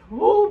boy.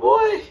 Oh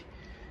boy.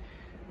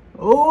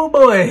 Oh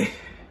boy.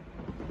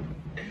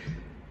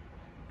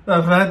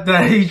 The fact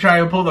that he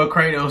tried to pull the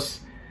Kratos.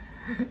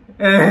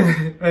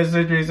 And as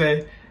Sidri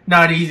said,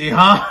 not easy,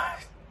 huh?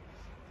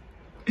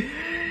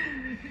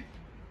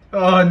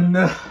 Oh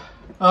no.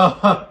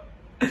 Oh.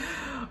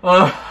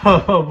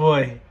 Oh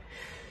boy.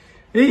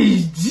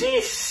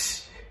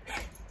 Jeez.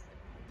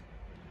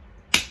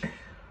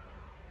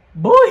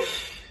 Boy.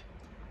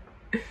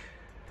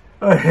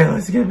 Okay,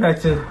 let's get back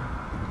to...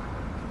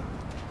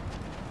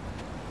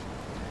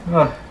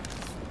 Oh.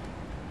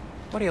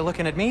 What are you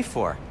looking at me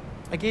for?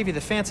 I gave you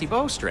the fancy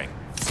bowstring.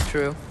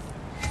 True.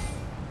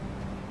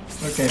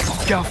 Okay.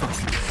 Go for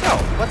it. So,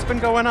 what's been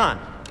going on?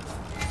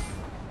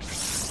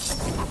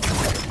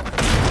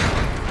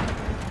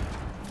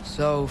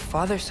 So,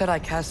 Father said I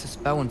cast a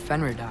spell when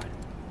Fenrir died,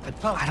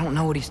 but I don't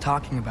know what he's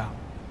talking about.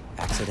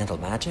 Accidental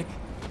magic?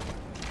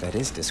 That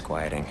is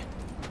disquieting.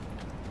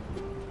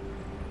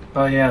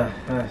 Oh yeah,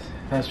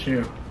 that's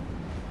true.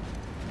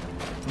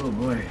 Oh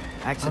boy.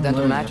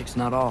 Accidental magic's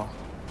not all.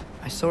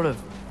 I sort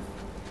of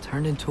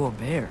turned into a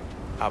bear.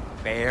 A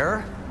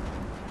bear?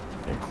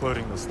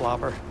 Including the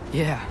slobber?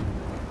 Yeah,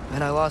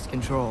 but I lost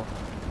control.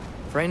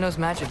 Frey knows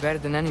magic better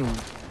than anyone.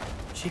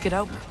 She could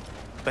help me.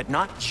 But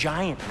not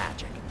giant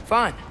magic.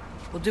 Fine.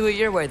 We'll do it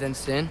your way then,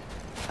 Sin.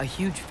 A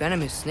huge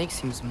venomous snake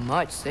seems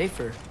much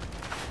safer.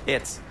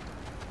 It's...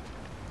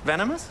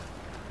 venomous?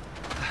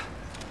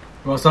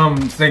 Well,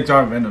 some snakes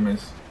are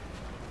venomous.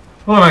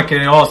 Well, I'm not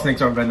kidding. All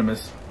snakes are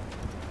venomous.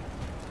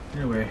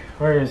 Anyway,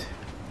 where is...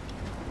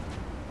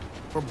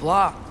 We're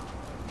blocked.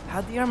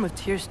 How'd the Arm of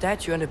Tyr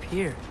statue end up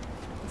here?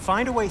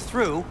 Find a way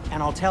through,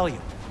 and I'll tell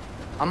you.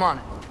 I'm on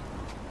it.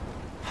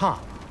 Huh.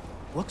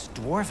 Looks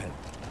dwarven.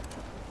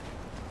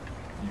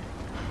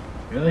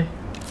 Really?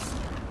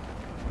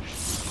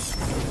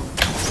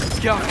 Let's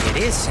go. It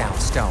is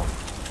Soundstone,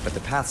 but the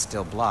path's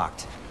still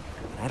blocked.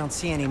 I don't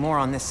see any more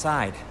on this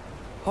side.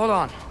 Hold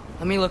on.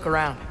 Let me look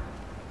around.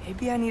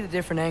 Maybe I need a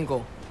different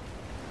angle.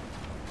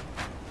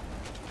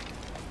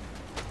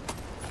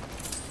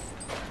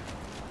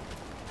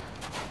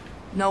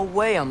 No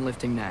way I'm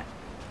lifting that.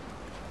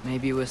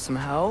 Maybe with some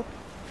help?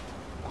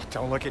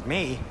 Don't look at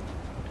me.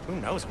 Who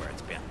knows where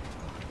it's been?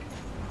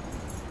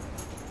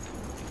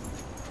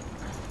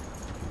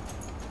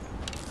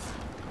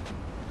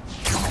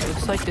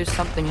 Looks like there's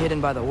something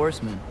hidden by the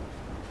horsemen.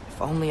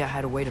 If only I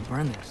had a way to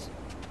burn this.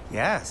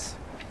 Yes.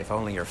 If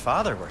only your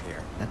father were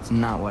here. That's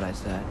not what I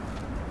said.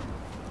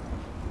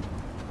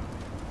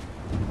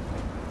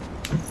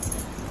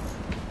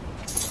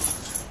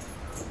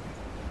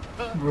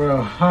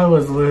 Bro, I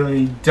was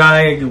literally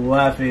dying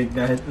laughing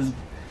that trailer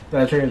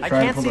I tried to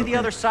can't pull see up the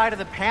other side of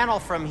the panel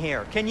from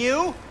here. Can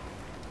you?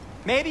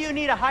 Maybe you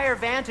need a higher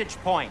vantage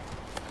point.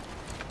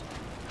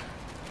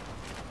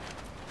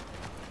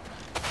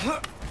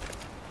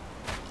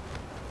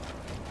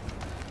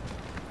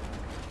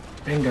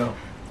 Bingo.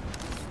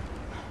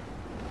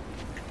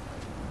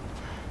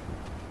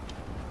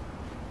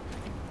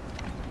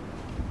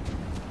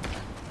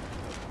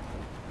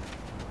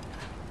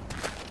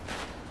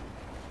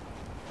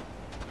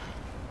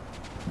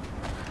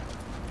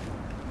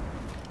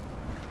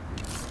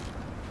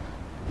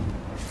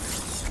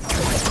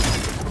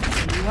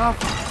 Okay.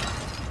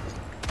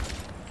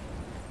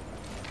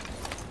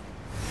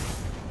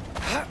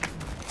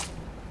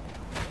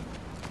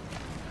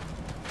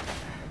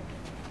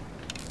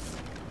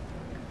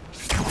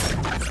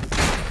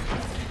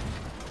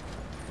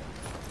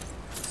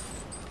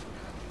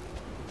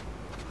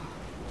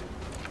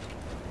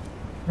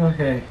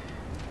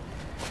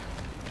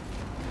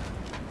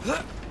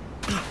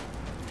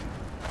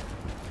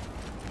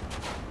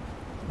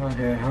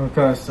 Okay, I'm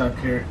kinda stuck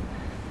here.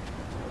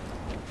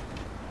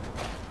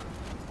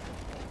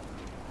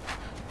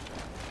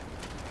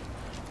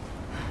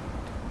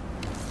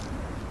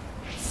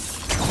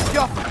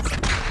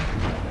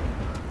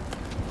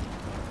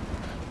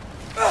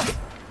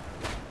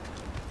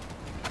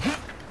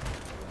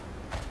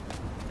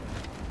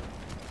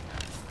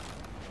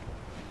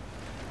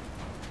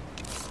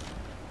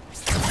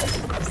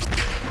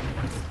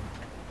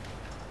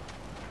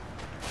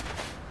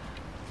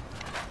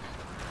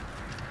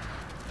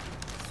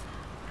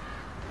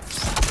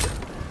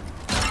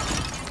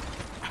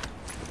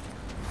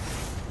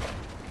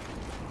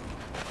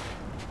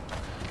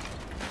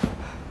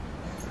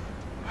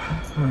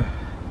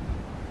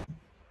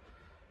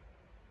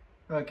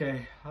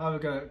 Okay, I'm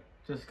gonna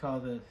just call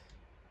this.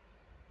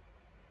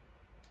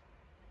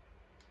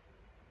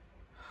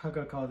 I'm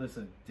gonna call this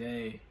a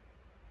day.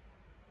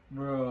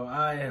 Bro,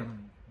 I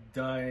am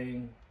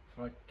dying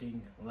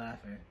fucking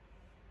laughing.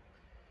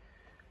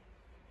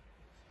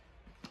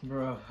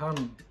 Bro,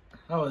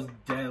 I was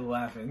dead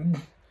laughing.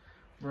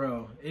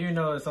 Bro, even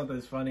though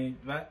something's funny,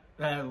 that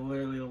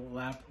literally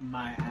laughed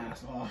my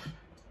ass off.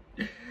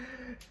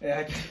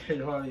 I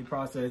can't hardly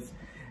process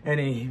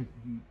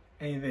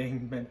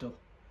anything mental.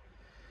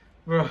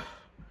 Bro,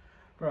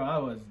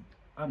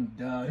 I'm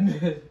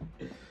done.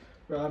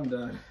 Bro, I'm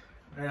done.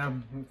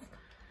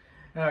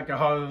 I can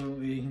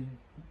hardly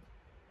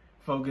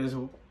focus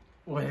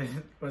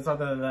with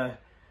something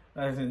that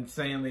is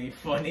insanely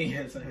funny.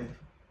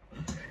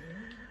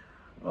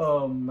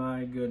 Oh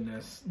my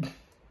goodness.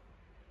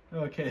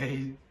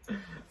 Okay,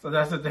 so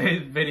that's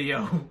today's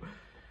video.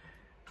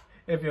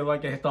 If you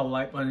like it, hit the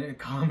like button and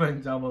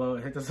comment down below.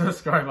 Hit the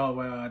subscribe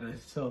button.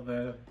 Until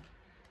then,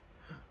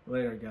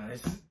 later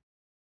guys.